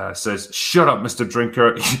Graven says, "Shut up, Mr.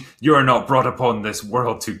 Drinker. You are not brought upon this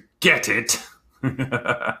world to get it."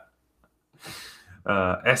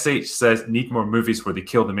 SH says, "Need more movies where they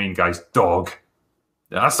kill the main guy's dog."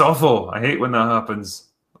 That's awful. I hate when that happens.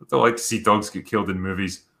 I don't like to see dogs get killed in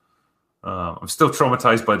movies. I'm still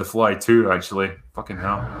traumatized by The Fly too, actually. Fucking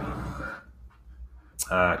hell.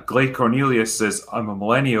 Glade Cornelius says, "I'm a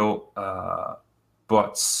millennial, but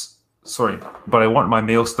I want my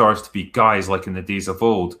male stars to be guys like in the days of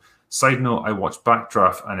old. Side note, I watched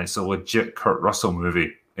Backdraft and it's a legit Kurt Russell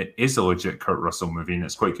movie. It is a legit Kurt Russell movie and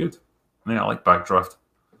it's quite good. Yeah, I like Backdraft."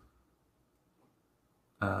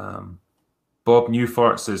 Bob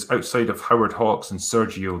Newfart says, "Outside of Howard Hawks and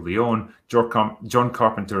Sergio Leone, John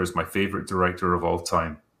Carpenter is my favorite director of all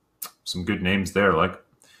time." Some good names there, like.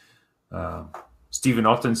 Stephen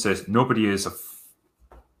Otten says, Nobody is a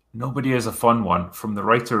fun one. From the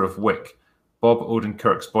writer of Wick, Bob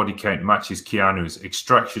Odenkirk's body count matches Keanu's.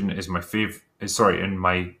 Extraction is my in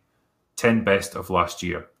my 10 best of last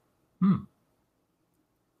year.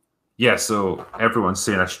 Yeah, so everyone's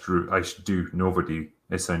saying I should do Nobody,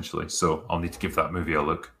 essentially. So I'll need to give that movie a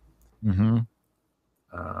look.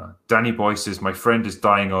 Danny Boy says, "My friend is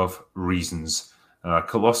dying of reasons.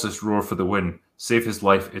 Colossus Roar for the win. Save his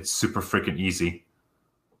life. It's super freaking easy."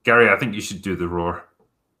 Gary, I think you should do the Roar.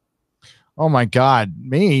 Oh my God,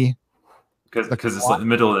 me? Because it's like the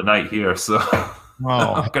middle of the night here, so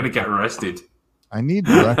I'm gonna get arrested. I need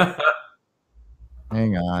hang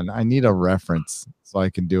on. I need a reference so I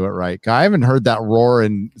can do it right. I haven't heard that roar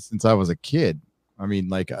since I was a kid. I mean,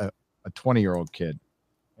 like a 20-year-old kid.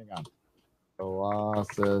 Hang on.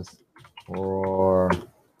 Colossus Roar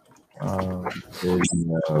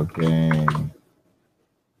video game.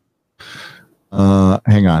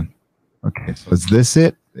 Hang on. Okay, so is this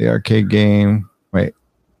it? The arcade game. Wait.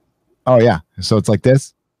 Oh yeah. So it's like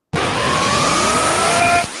this.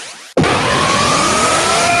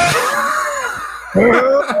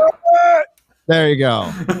 There you go.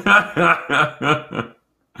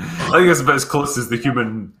 I think it's about as close as the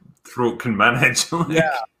human throat can manage.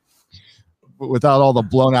 Yeah. But without all the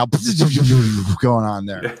blown out going on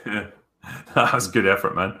there. Yeah. That was good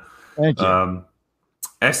effort, man. Thank you.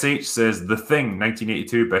 SH says The Thing,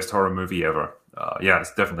 1982, best horror movie ever. Yeah,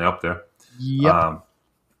 it's definitely up there. Yep.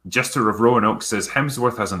 Jester of Roanoke says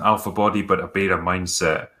Hemsworth has an alpha body but a beta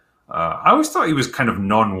mindset. I always thought he was kind of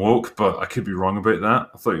non-woke, but I could be wrong about that.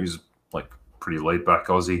 I thought he was like pretty laid-back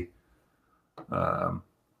Aussie.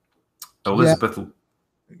 Elizabeth. Yeah.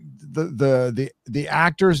 The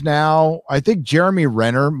actors now, I think Jeremy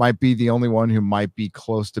Renner might be the only one who might be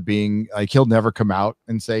close to being like, he'll never come out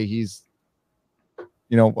and say he's,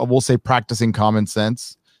 we'll say practicing common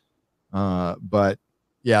sense. But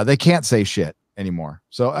yeah, they can't say shit anymore.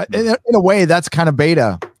 So in a way, that's kind of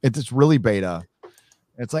beta. It's really beta.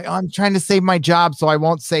 It's like, I'm trying to save my job, so I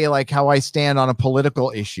won't say like how I stand on a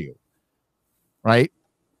political issue. Right?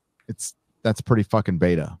 That's pretty fucking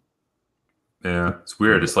beta. Yeah, it's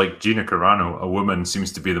weird. It's like Gina Carano, a woman,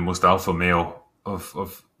 seems to be the most alpha male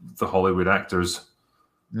of the Hollywood actors.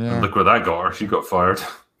 Yeah. And look where that got her. She got fired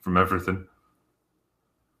from everything.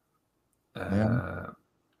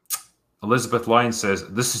 Elizabeth Lyons says,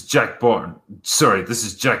 This is Jack Burton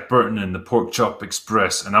in the Pork Chop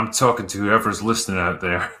Express, and I'm talking to whoever's listening out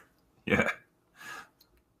there." Yeah.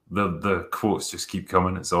 The quotes just keep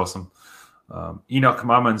coming. It's awesome. Enoch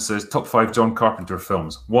Mammon says, top 5 John Carpenter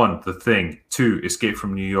films. 1, The Thing. 2, Escape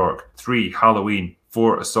from New York. 3, Halloween.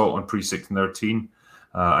 4, Assault on Precinct 13.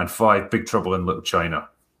 And 5, Big Trouble in Little China.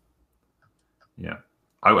 Yeah.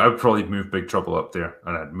 I would probably move Big Trouble up there,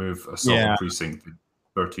 and I'd move Assault on Precinct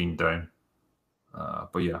 13 down.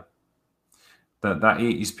 But yeah. That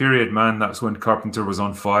 80s period, man, that's when Carpenter was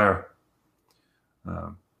on fire.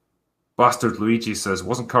 Bastard Luigi says,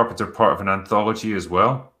 wasn't Carpenter part of an anthology as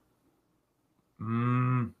well?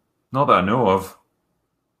 Not that I know of.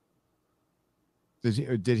 Did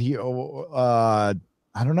he I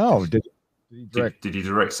don't know. Did he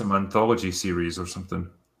direct some anthology series or something?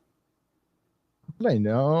 I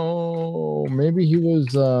know. Maybe he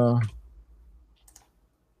was let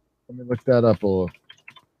me look that up a little.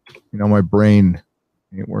 My brain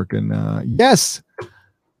ain't working. Yes.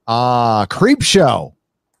 Creep Show.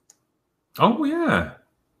 Oh yeah.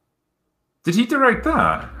 Did he direct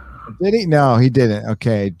that? Did he? No, he didn't.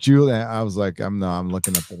 Okay, Julia. I was like, I'm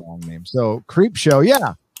looking up the wrong name. So Creep Show,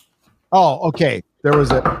 yeah. Oh, okay. There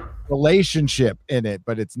was a relationship in it,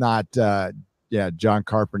 but it's not. Yeah, John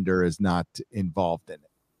Carpenter is not involved in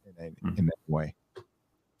it in that way.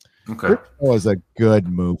 Okay. Creep Show was a good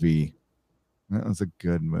movie. That was a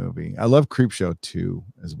good movie. I love Creep Show 2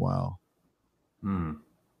 as well. You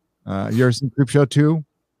ever seen Creep Show 2?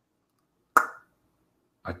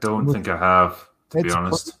 I don't think I have, to be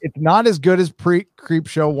honest. It's not as good as Creep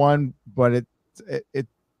Show 1, but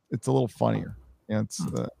it's a little funnier. Yeah,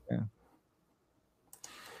 yeah.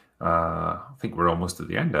 I think we're almost at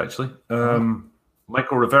the end, actually.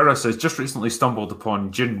 Michael Rivera says, just recently stumbled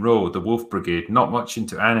upon Jin-Ro, the Wolf Brigade. Not much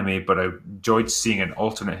into anime, but I enjoyed seeing an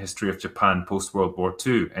alternate history of Japan post-World War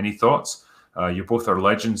II. Any thoughts? You both are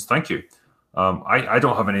legends. Thank you. I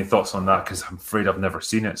don't have any thoughts on that because I'm afraid I've never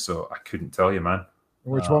seen it, so I couldn't tell you, man.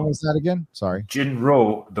 Which one was that again? Sorry.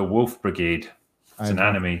 Jin-Ro, the Wolf Brigade. It's an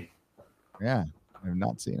anime. Yeah, I have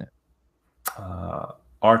not seen it.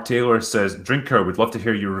 R. Taylor says, Drinker, would love to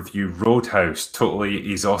hear you review Roadhouse.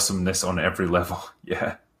 Totally is awesomeness on every level.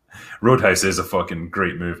 Yeah. Roadhouse is a fucking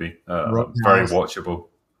great movie. Very watchable.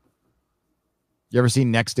 You ever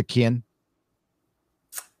seen Next to Kin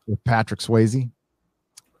with Patrick Swayze?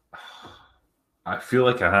 I feel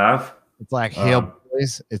like I have. It's like Hail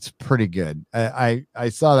Boys. It's pretty good. I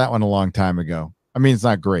saw that one a long time ago. I mean, it's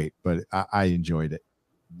not great, but I enjoyed it.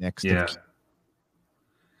 Next to Kin.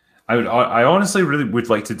 I honestly really would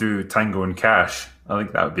like to do Tango and Cash. I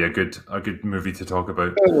think that would be a good movie to talk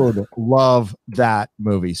about. I would love that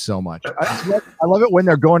movie so much. I love it when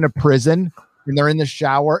they're going to prison and they're in the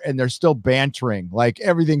shower and they're still bantering, like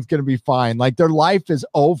everything's going to be fine. Like their life is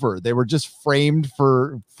over. They were just framed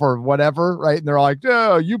for whatever, right? And they're like,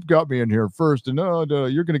 "Oh, you've got me in here first, and no,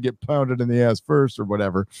 you're going to get pounded in the ass first, or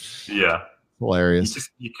whatever." Yeah, hilarious.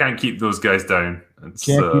 You can't keep those guys down. It's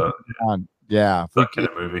can't keep them on. Yeah, that kind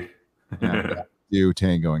of movie. Yeah, do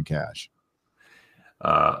Tango and Cash.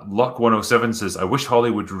 Luck 107 says, I wish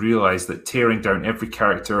Hollywood realized that tearing down every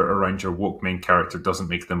character around your woke main character doesn't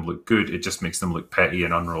make them look good. It just makes them look petty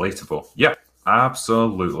and unrelatable. Yeah,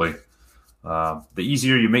 absolutely. The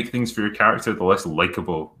easier you make things for your character, the less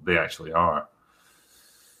likable they actually are.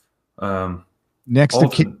 Next to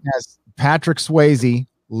King has Patrick Swayze,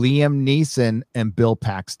 Liam Neeson, and Bill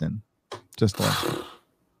Paxton. Just like,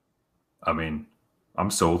 I mean,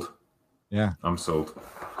 I'm sold. Yeah, I'm sold.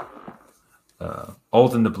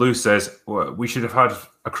 Alden the Blue says, we should have had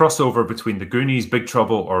a crossover between The Goonies, Big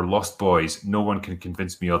Trouble, or Lost Boys. No one can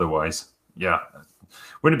convince me otherwise. Yeah.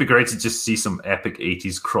 Wouldn't it be great to just see some epic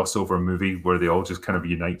 80s crossover movie where they all just kind of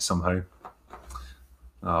unite somehow?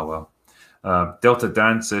 Oh, well. Delta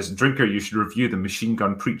Dan says, Drinker, you should review The Machine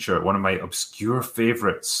Gun Preacher, one of my obscure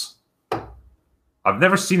favorites. I've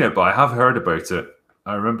never seen it, but I have heard about it.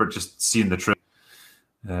 I remember just seeing the trailer.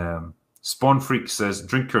 Spawn Freak says,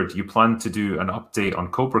 Drinker, do you plan to do an update on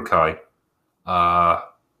Cobra Kai? I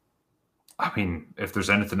mean, if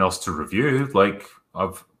there's anything else to review, like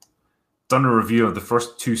I've done a review of the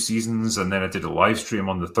first 2 seasons and then I did a live stream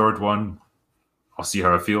on the 3rd one. I'll see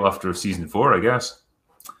how I feel after season 4, I guess.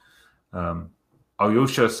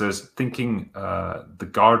 Alyosha says, thinking the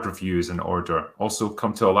guard review is in order. Also,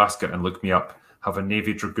 come to Alaska and look me up. Have a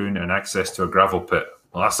Navy Dragoon and access to a gravel pit.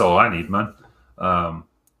 Well, that's all I need, man.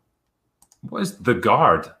 What is The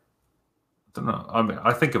Guard? I don't know. I mean,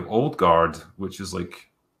 I think of Old Guard, which is like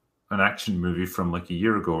an action movie from like a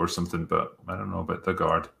year ago or something, but I don't know about The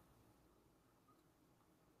Guard.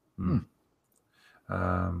 What's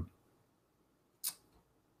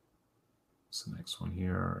the next one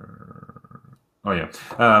here? Oh, yeah.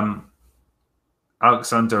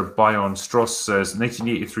 Alexander Bion Strauss says,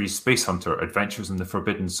 1983 Space Hunter, Adventures in the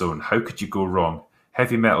Forbidden Zone. How could you go wrong?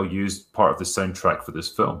 Heavy metal used part of the soundtrack for this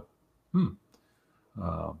film.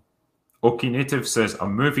 Oki Native says, a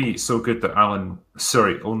movie so good that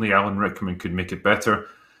only Alan Rickman could make it better,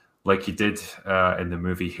 like he did in the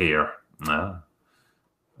movie Hair.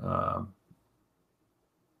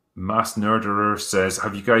 Mass Nerderer says,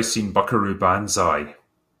 have you guys seen Buckaroo Banzai?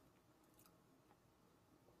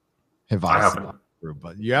 I haven't.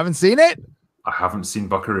 But you haven't seen it? I haven't seen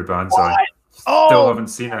Buckaroo Banzai. What? Still haven't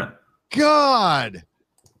seen it. God.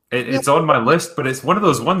 It's on my list, but it's one of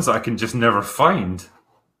those ones that I can just never find.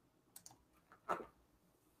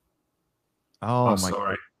 Oh, I'm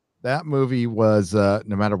sorry. That movie was no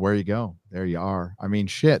matter where you go, there you are. I mean,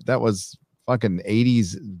 shit, that was fucking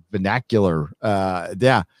 80s vernacular.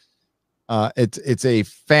 Yeah. It's a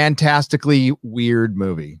fantastically weird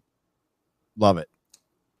movie. Love it.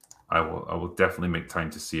 I will definitely make time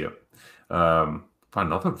to see it.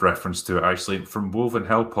 Another reference to it, actually, from Woven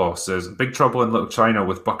Hellpaw says, Big Trouble in Little China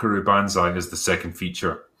with Buckaroo Banzai is the second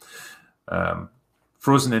feature.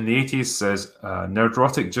 Frozen in the 80s says,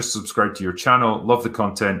 Nerdrotic, just subscribe to your channel. Love the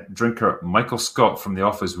content. Drinker Michael Scott from The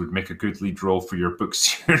Office would make a good lead role for your book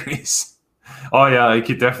series. Oh, yeah, he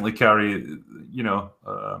could definitely carry,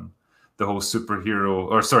 the whole superhero,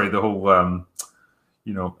 or sorry, the whole,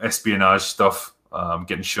 espionage stuff,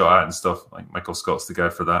 getting shot at and stuff. Like Michael Scott's the guy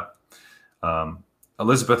for that.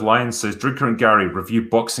 Elizabeth Lyons says, Drinker and Gary review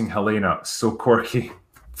Boxing Helena. So quirky.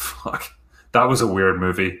 Fuck. That was a weird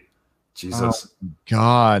movie. Jesus. Oh,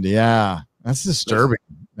 God, yeah. That's disturbing.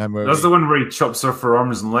 That movie. That's the one where he chops her for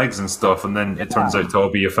arms and legs and stuff, and then it turns out to all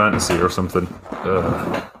be a fantasy or something.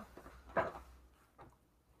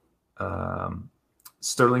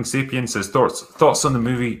 Sterling Sapien says, thoughts on the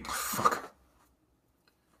movie. Fuck.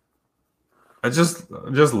 I just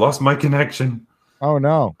lost my connection. Oh,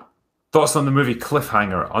 no. Thoughts on the movie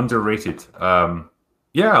Cliffhanger, underrated.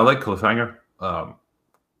 Yeah, I like Cliffhanger.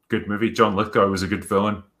 Good movie. John Lithgow was a good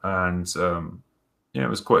villain, and it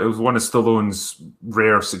was one of Stallone's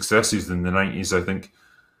rare successes in the 90s, I think.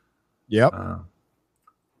 Yep.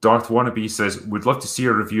 Darth Wannabe says, would love to see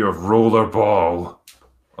a review of Rollerball.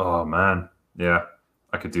 Oh, man. Yeah,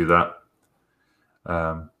 I could do that.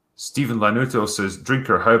 Stephen Lanuto says,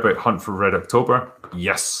 Drinker, how about Hunt for Red October?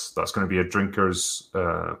 Yes, that's going to be a Drinker's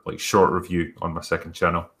short review on my second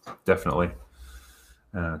channel. Definitely.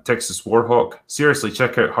 Texas Warhawk. Seriously,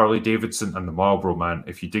 check out Harley Davidson and the Marlboro Man.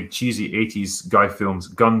 If you dig cheesy 80s guy films,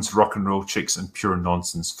 guns, rock and roll, chicks, and pure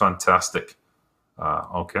nonsense. Fantastic.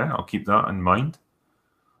 Okay, I'll keep that in mind.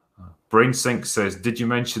 Brainsync says, did you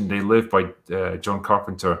mention They Live by John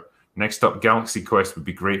Carpenter? Next up, Galaxy Quest would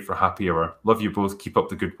be great for happy hour. Love you both. Keep up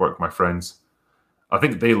the good work, my friends. I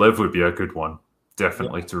think They Live would be a good one,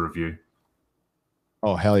 definitely, to review.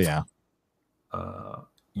 Oh, hell yeah.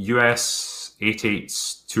 US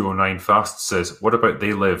 88209 Fast says, what about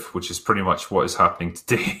They Live, which is pretty much what is happening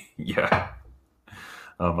today? Yeah.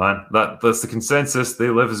 Oh, man. That's the consensus. They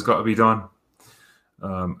Live has got to be done.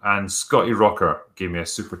 And Scotty Rocker gave me a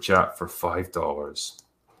super chat for $5.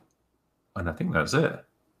 And I think that's it.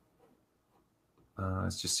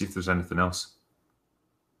 Let's just see if there's anything else.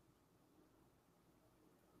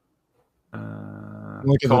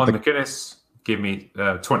 Colin McInnes gave me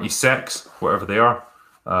 20 secs, whatever they are.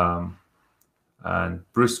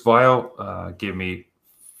 And Bruce Vile gave me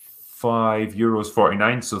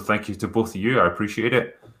 €5.49. So thank you to both of you. I appreciate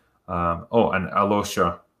it. And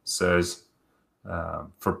Alosha says,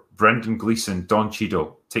 for Brendan Gleeson, Don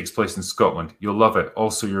Cheadle takes place in Scotland. You'll love it.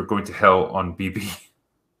 Also, you're going to hell on BB.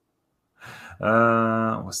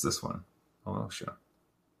 What's this one? Alosha.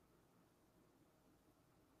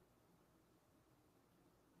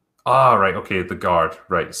 Right. Okay. The Guard.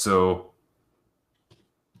 Right. So,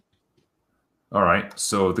 all right.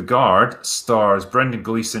 So The Guard stars Brendan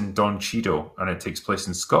Gleeson, Don Cheadle, and it takes place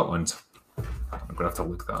in Scotland. I'm going to have to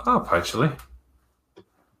look that up, actually.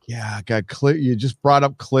 Yeah, you just brought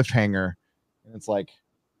up Cliffhanger, and it's like,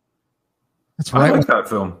 that's right. I like that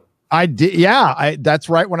film. I did. Yeah, that's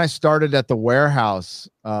right. When I started at the warehouse,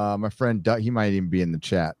 my friend Doug, he might even be in the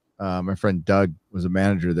chat. My friend Doug was a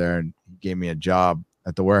manager there, and he gave me a job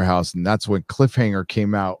at the warehouse, and that's when Cliffhanger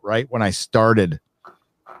came out. Right when I started,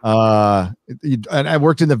 and I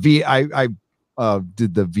worked in the I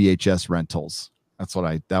did the VHS rentals.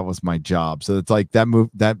 That was my job. So it's like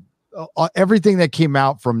that everything that came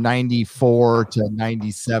out from 94 to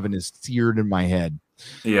 97 is seared in my head.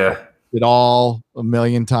 Yeah. It all a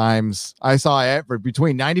million times. I saw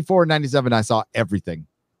between 94 and 97. I saw everything.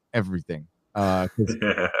 I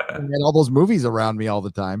had all those movies around me all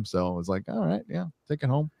the time. So I was like, all right, yeah, take it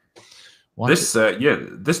home. This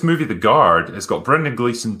movie, The Guard, has got Brendan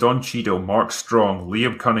Gleeson, Don Cheadle, Mark Strong,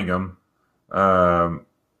 Liam Cunningham. Damn,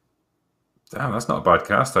 that's not a bad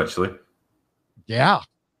cast, actually. Yeah.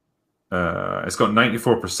 It's got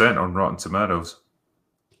 94% on Rotten Tomatoes.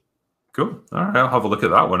 Cool. All right, I'll have a look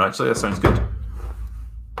at that one. Actually, that sounds good.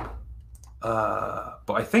 But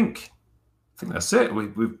I think that's it.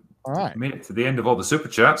 We've all right. Made it to the end of all the super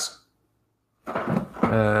chats.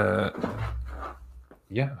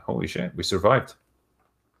 Yeah, holy shit, we survived.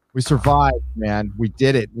 We survived, man. We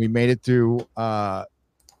did it. We made it through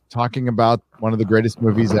talking about one of the greatest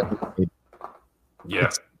movies ever made. Yeah.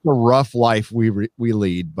 It's a rough life we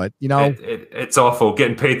lead, but it's awful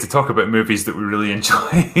getting paid to talk about movies that we really enjoy.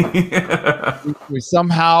 we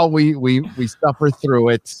somehow we suffer through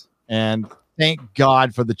it, and thank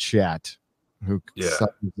God for the chat who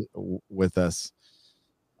suffers with us.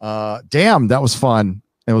 Damn, that was fun.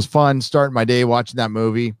 It was fun starting my day watching that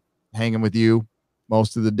movie, hanging with you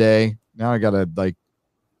most of the day. Now I gotta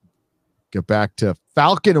get back to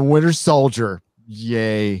Falcon and Winter Soldier.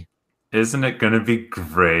 Yay. Isn't it going to be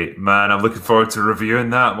great, man? I'm looking forward to reviewing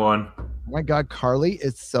that one. Oh my God, Carly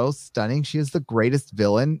is so stunning. She is the greatest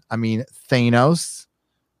villain. I mean, Thanos,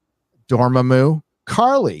 Dormammu,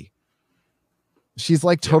 Carly. She's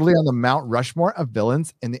like totally on the Mount Rushmore of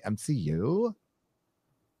villains in the MCU.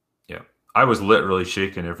 Yeah, I was literally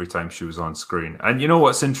shaking every time she was on screen. And you know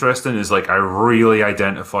what's interesting is like I really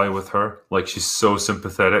identify with her. Like she's so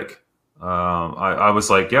sympathetic. I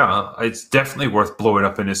was like, yeah, it's definitely worth blowing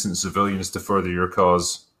up innocent civilians to further your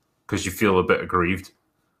cause because you feel a bit aggrieved.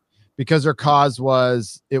 Because her cause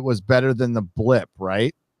was it was better than the blip,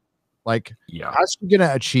 right? Like, yeah, how's she going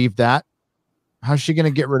to achieve that? How's she going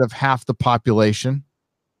to get rid of half the population?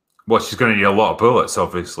 Well, she's going to need a lot of bullets,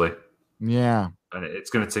 obviously. Yeah. And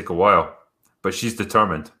it's going to take a while, but she's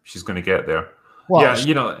determined. She's going to get there. Well, yeah,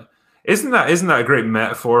 you know, isn't that a great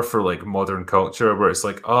metaphor for like modern culture where it's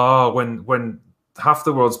like, oh, when half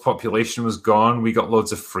the world's population was gone, we got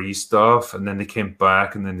loads of free stuff, and then they came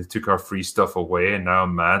back and then they took our free stuff away, and now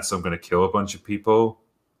I'm mad, so I'm going to kill a bunch of people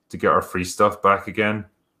to get our free stuff back again.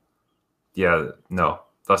 Yeah, no,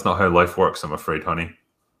 that's not how life works, I'm afraid, honey.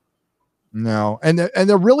 No, and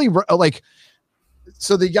they're really like,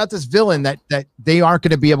 so they got this villain that they aren't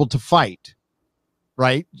going to be able to fight.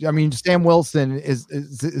 Right. I mean, Sam Wilson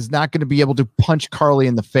is not going to be able to punch Carly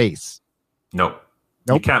in the face. Nope.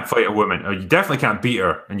 You can't fight a woman. Or you definitely can't beat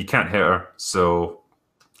her, and you can't hit her. So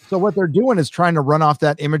what they're doing is trying to run off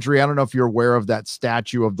that imagery. I don't know if you're aware of that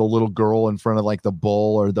statue of the little girl in front of like the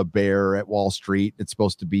bull or the bear at Wall Street. It's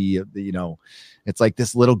supposed to be, you know, it's like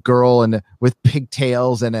this little girl and with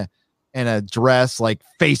pigtails and a dress, like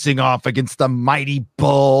facing off against the mighty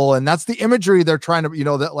bull. And that's the imagery they're trying to, you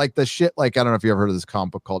know, that like the shit, like, I don't know if you ever heard of this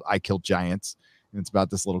comic book called I Kill Giants. And it's about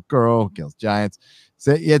this little girl who kills giants.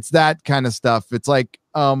 So it's that kind of stuff. It's like,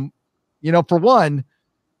 you know, for one,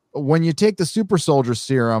 when you take the super soldier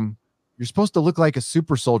serum, you're supposed to look like a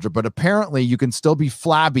super soldier, but apparently you can still be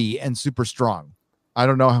flabby and super strong. I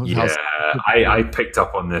don't know how. I picked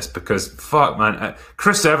up on this because fuck, man,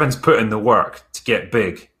 Chris Evans put in the work to get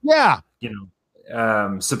big. Yeah, you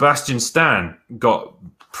know, Sebastian Stan got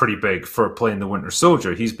pretty big for playing the Winter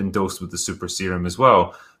Soldier. He's been dosed with the super serum as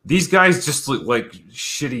well. These guys just look like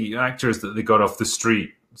shitty actors that they got off the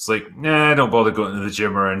street. It's like, nah, don't bother going to the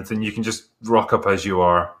gym or anything. You can just rock up as you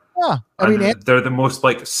are. Yeah, I mean, they're the most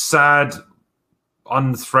like sad,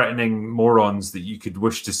 unthreatening morons that you could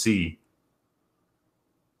wish to see.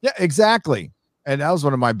 Yeah, exactly. And that was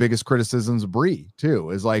one of my biggest criticisms of Brie too,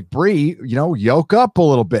 is like, Brie, you know, yoke up a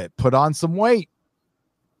little bit, put on some weight,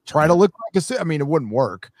 try to look like I mean, it wouldn't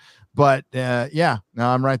work, but yeah, no,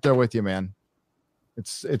 I'm right there with you, man.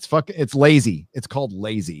 It's lazy. It's called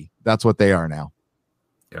lazy. That's what they are now.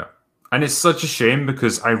 Yeah. And it's such a shame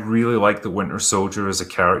because I really like the Winter Soldier as a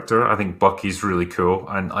character. I think Bucky's really cool.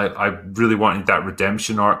 And I really wanted that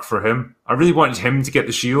redemption arc for him. I really wanted him to get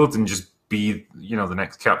the shield and just be, you know, the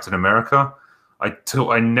next Captain America.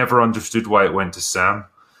 I never understood why it went to Sam.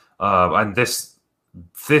 And this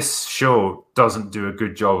show doesn't do a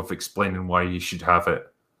good job of explaining why he should have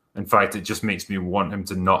it. In fact, it just makes me want him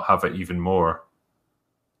to not have it even more.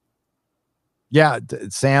 Yeah,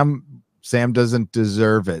 Sam doesn't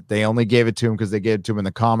deserve it. They only gave it to him because they gave it to him in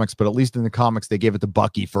the comics, but at least in the comics, they gave it to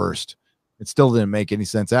Bucky first. It still didn't make any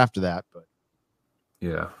sense after that. But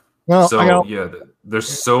yeah. Well, so yeah, there's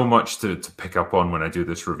so much to pick up on when I do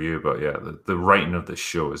this review, but yeah, the writing of this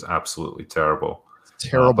show is absolutely terrible. It's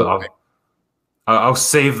terrible. But I'll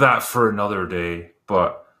save that for another day.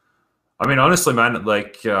 But I mean, honestly, man,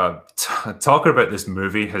 like talking about this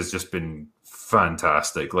movie has just been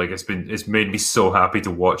fantastic. Like it's made me so happy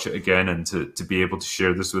to watch it again and to be able to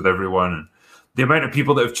share this with everyone. And the amount of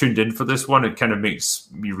people that have tuned in for this one, it kind of makes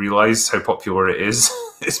me realize how popular it is.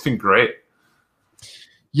 It's been great.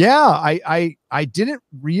 Yeah, I didn't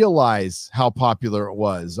realize how popular it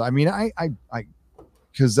was. I mean, I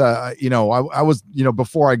because you know, I was, you know,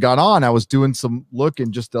 before I got on, I was doing some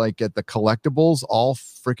looking just like at the collectibles. All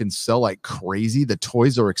freaking sell like crazy. The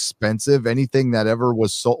toys are expensive. Anything that ever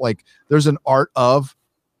was sold, like there's an art of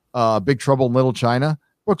Big Trouble in Little China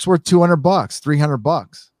book's worth $200,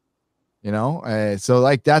 $300. You know, so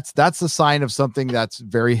like that's a sign of something that's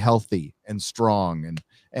very healthy and strong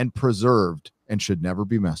and preserved and should never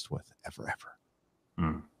be messed with ever.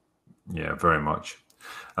 Yeah, very much.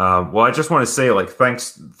 Well, I just want to say, like,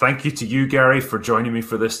 thank you to you, Gary, for joining me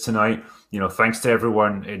for this tonight. You know, thanks to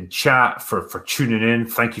everyone in chat for tuning in.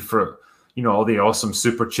 Thank you for, you know, all the awesome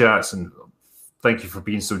super chats, and thank you for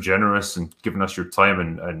being so generous and giving us your time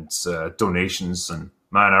and donations. And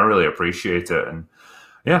man, I really appreciate it. And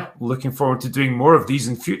yeah, looking forward to doing more of these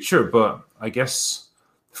in future. But I guess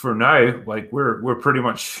for now, like we're pretty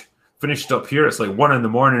much finished up here. It's like 1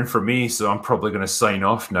 a.m. for me, so I'm probably going to sign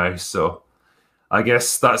off now. So I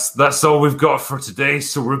guess that's all we've got for today.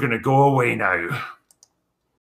 So we're going to go away now.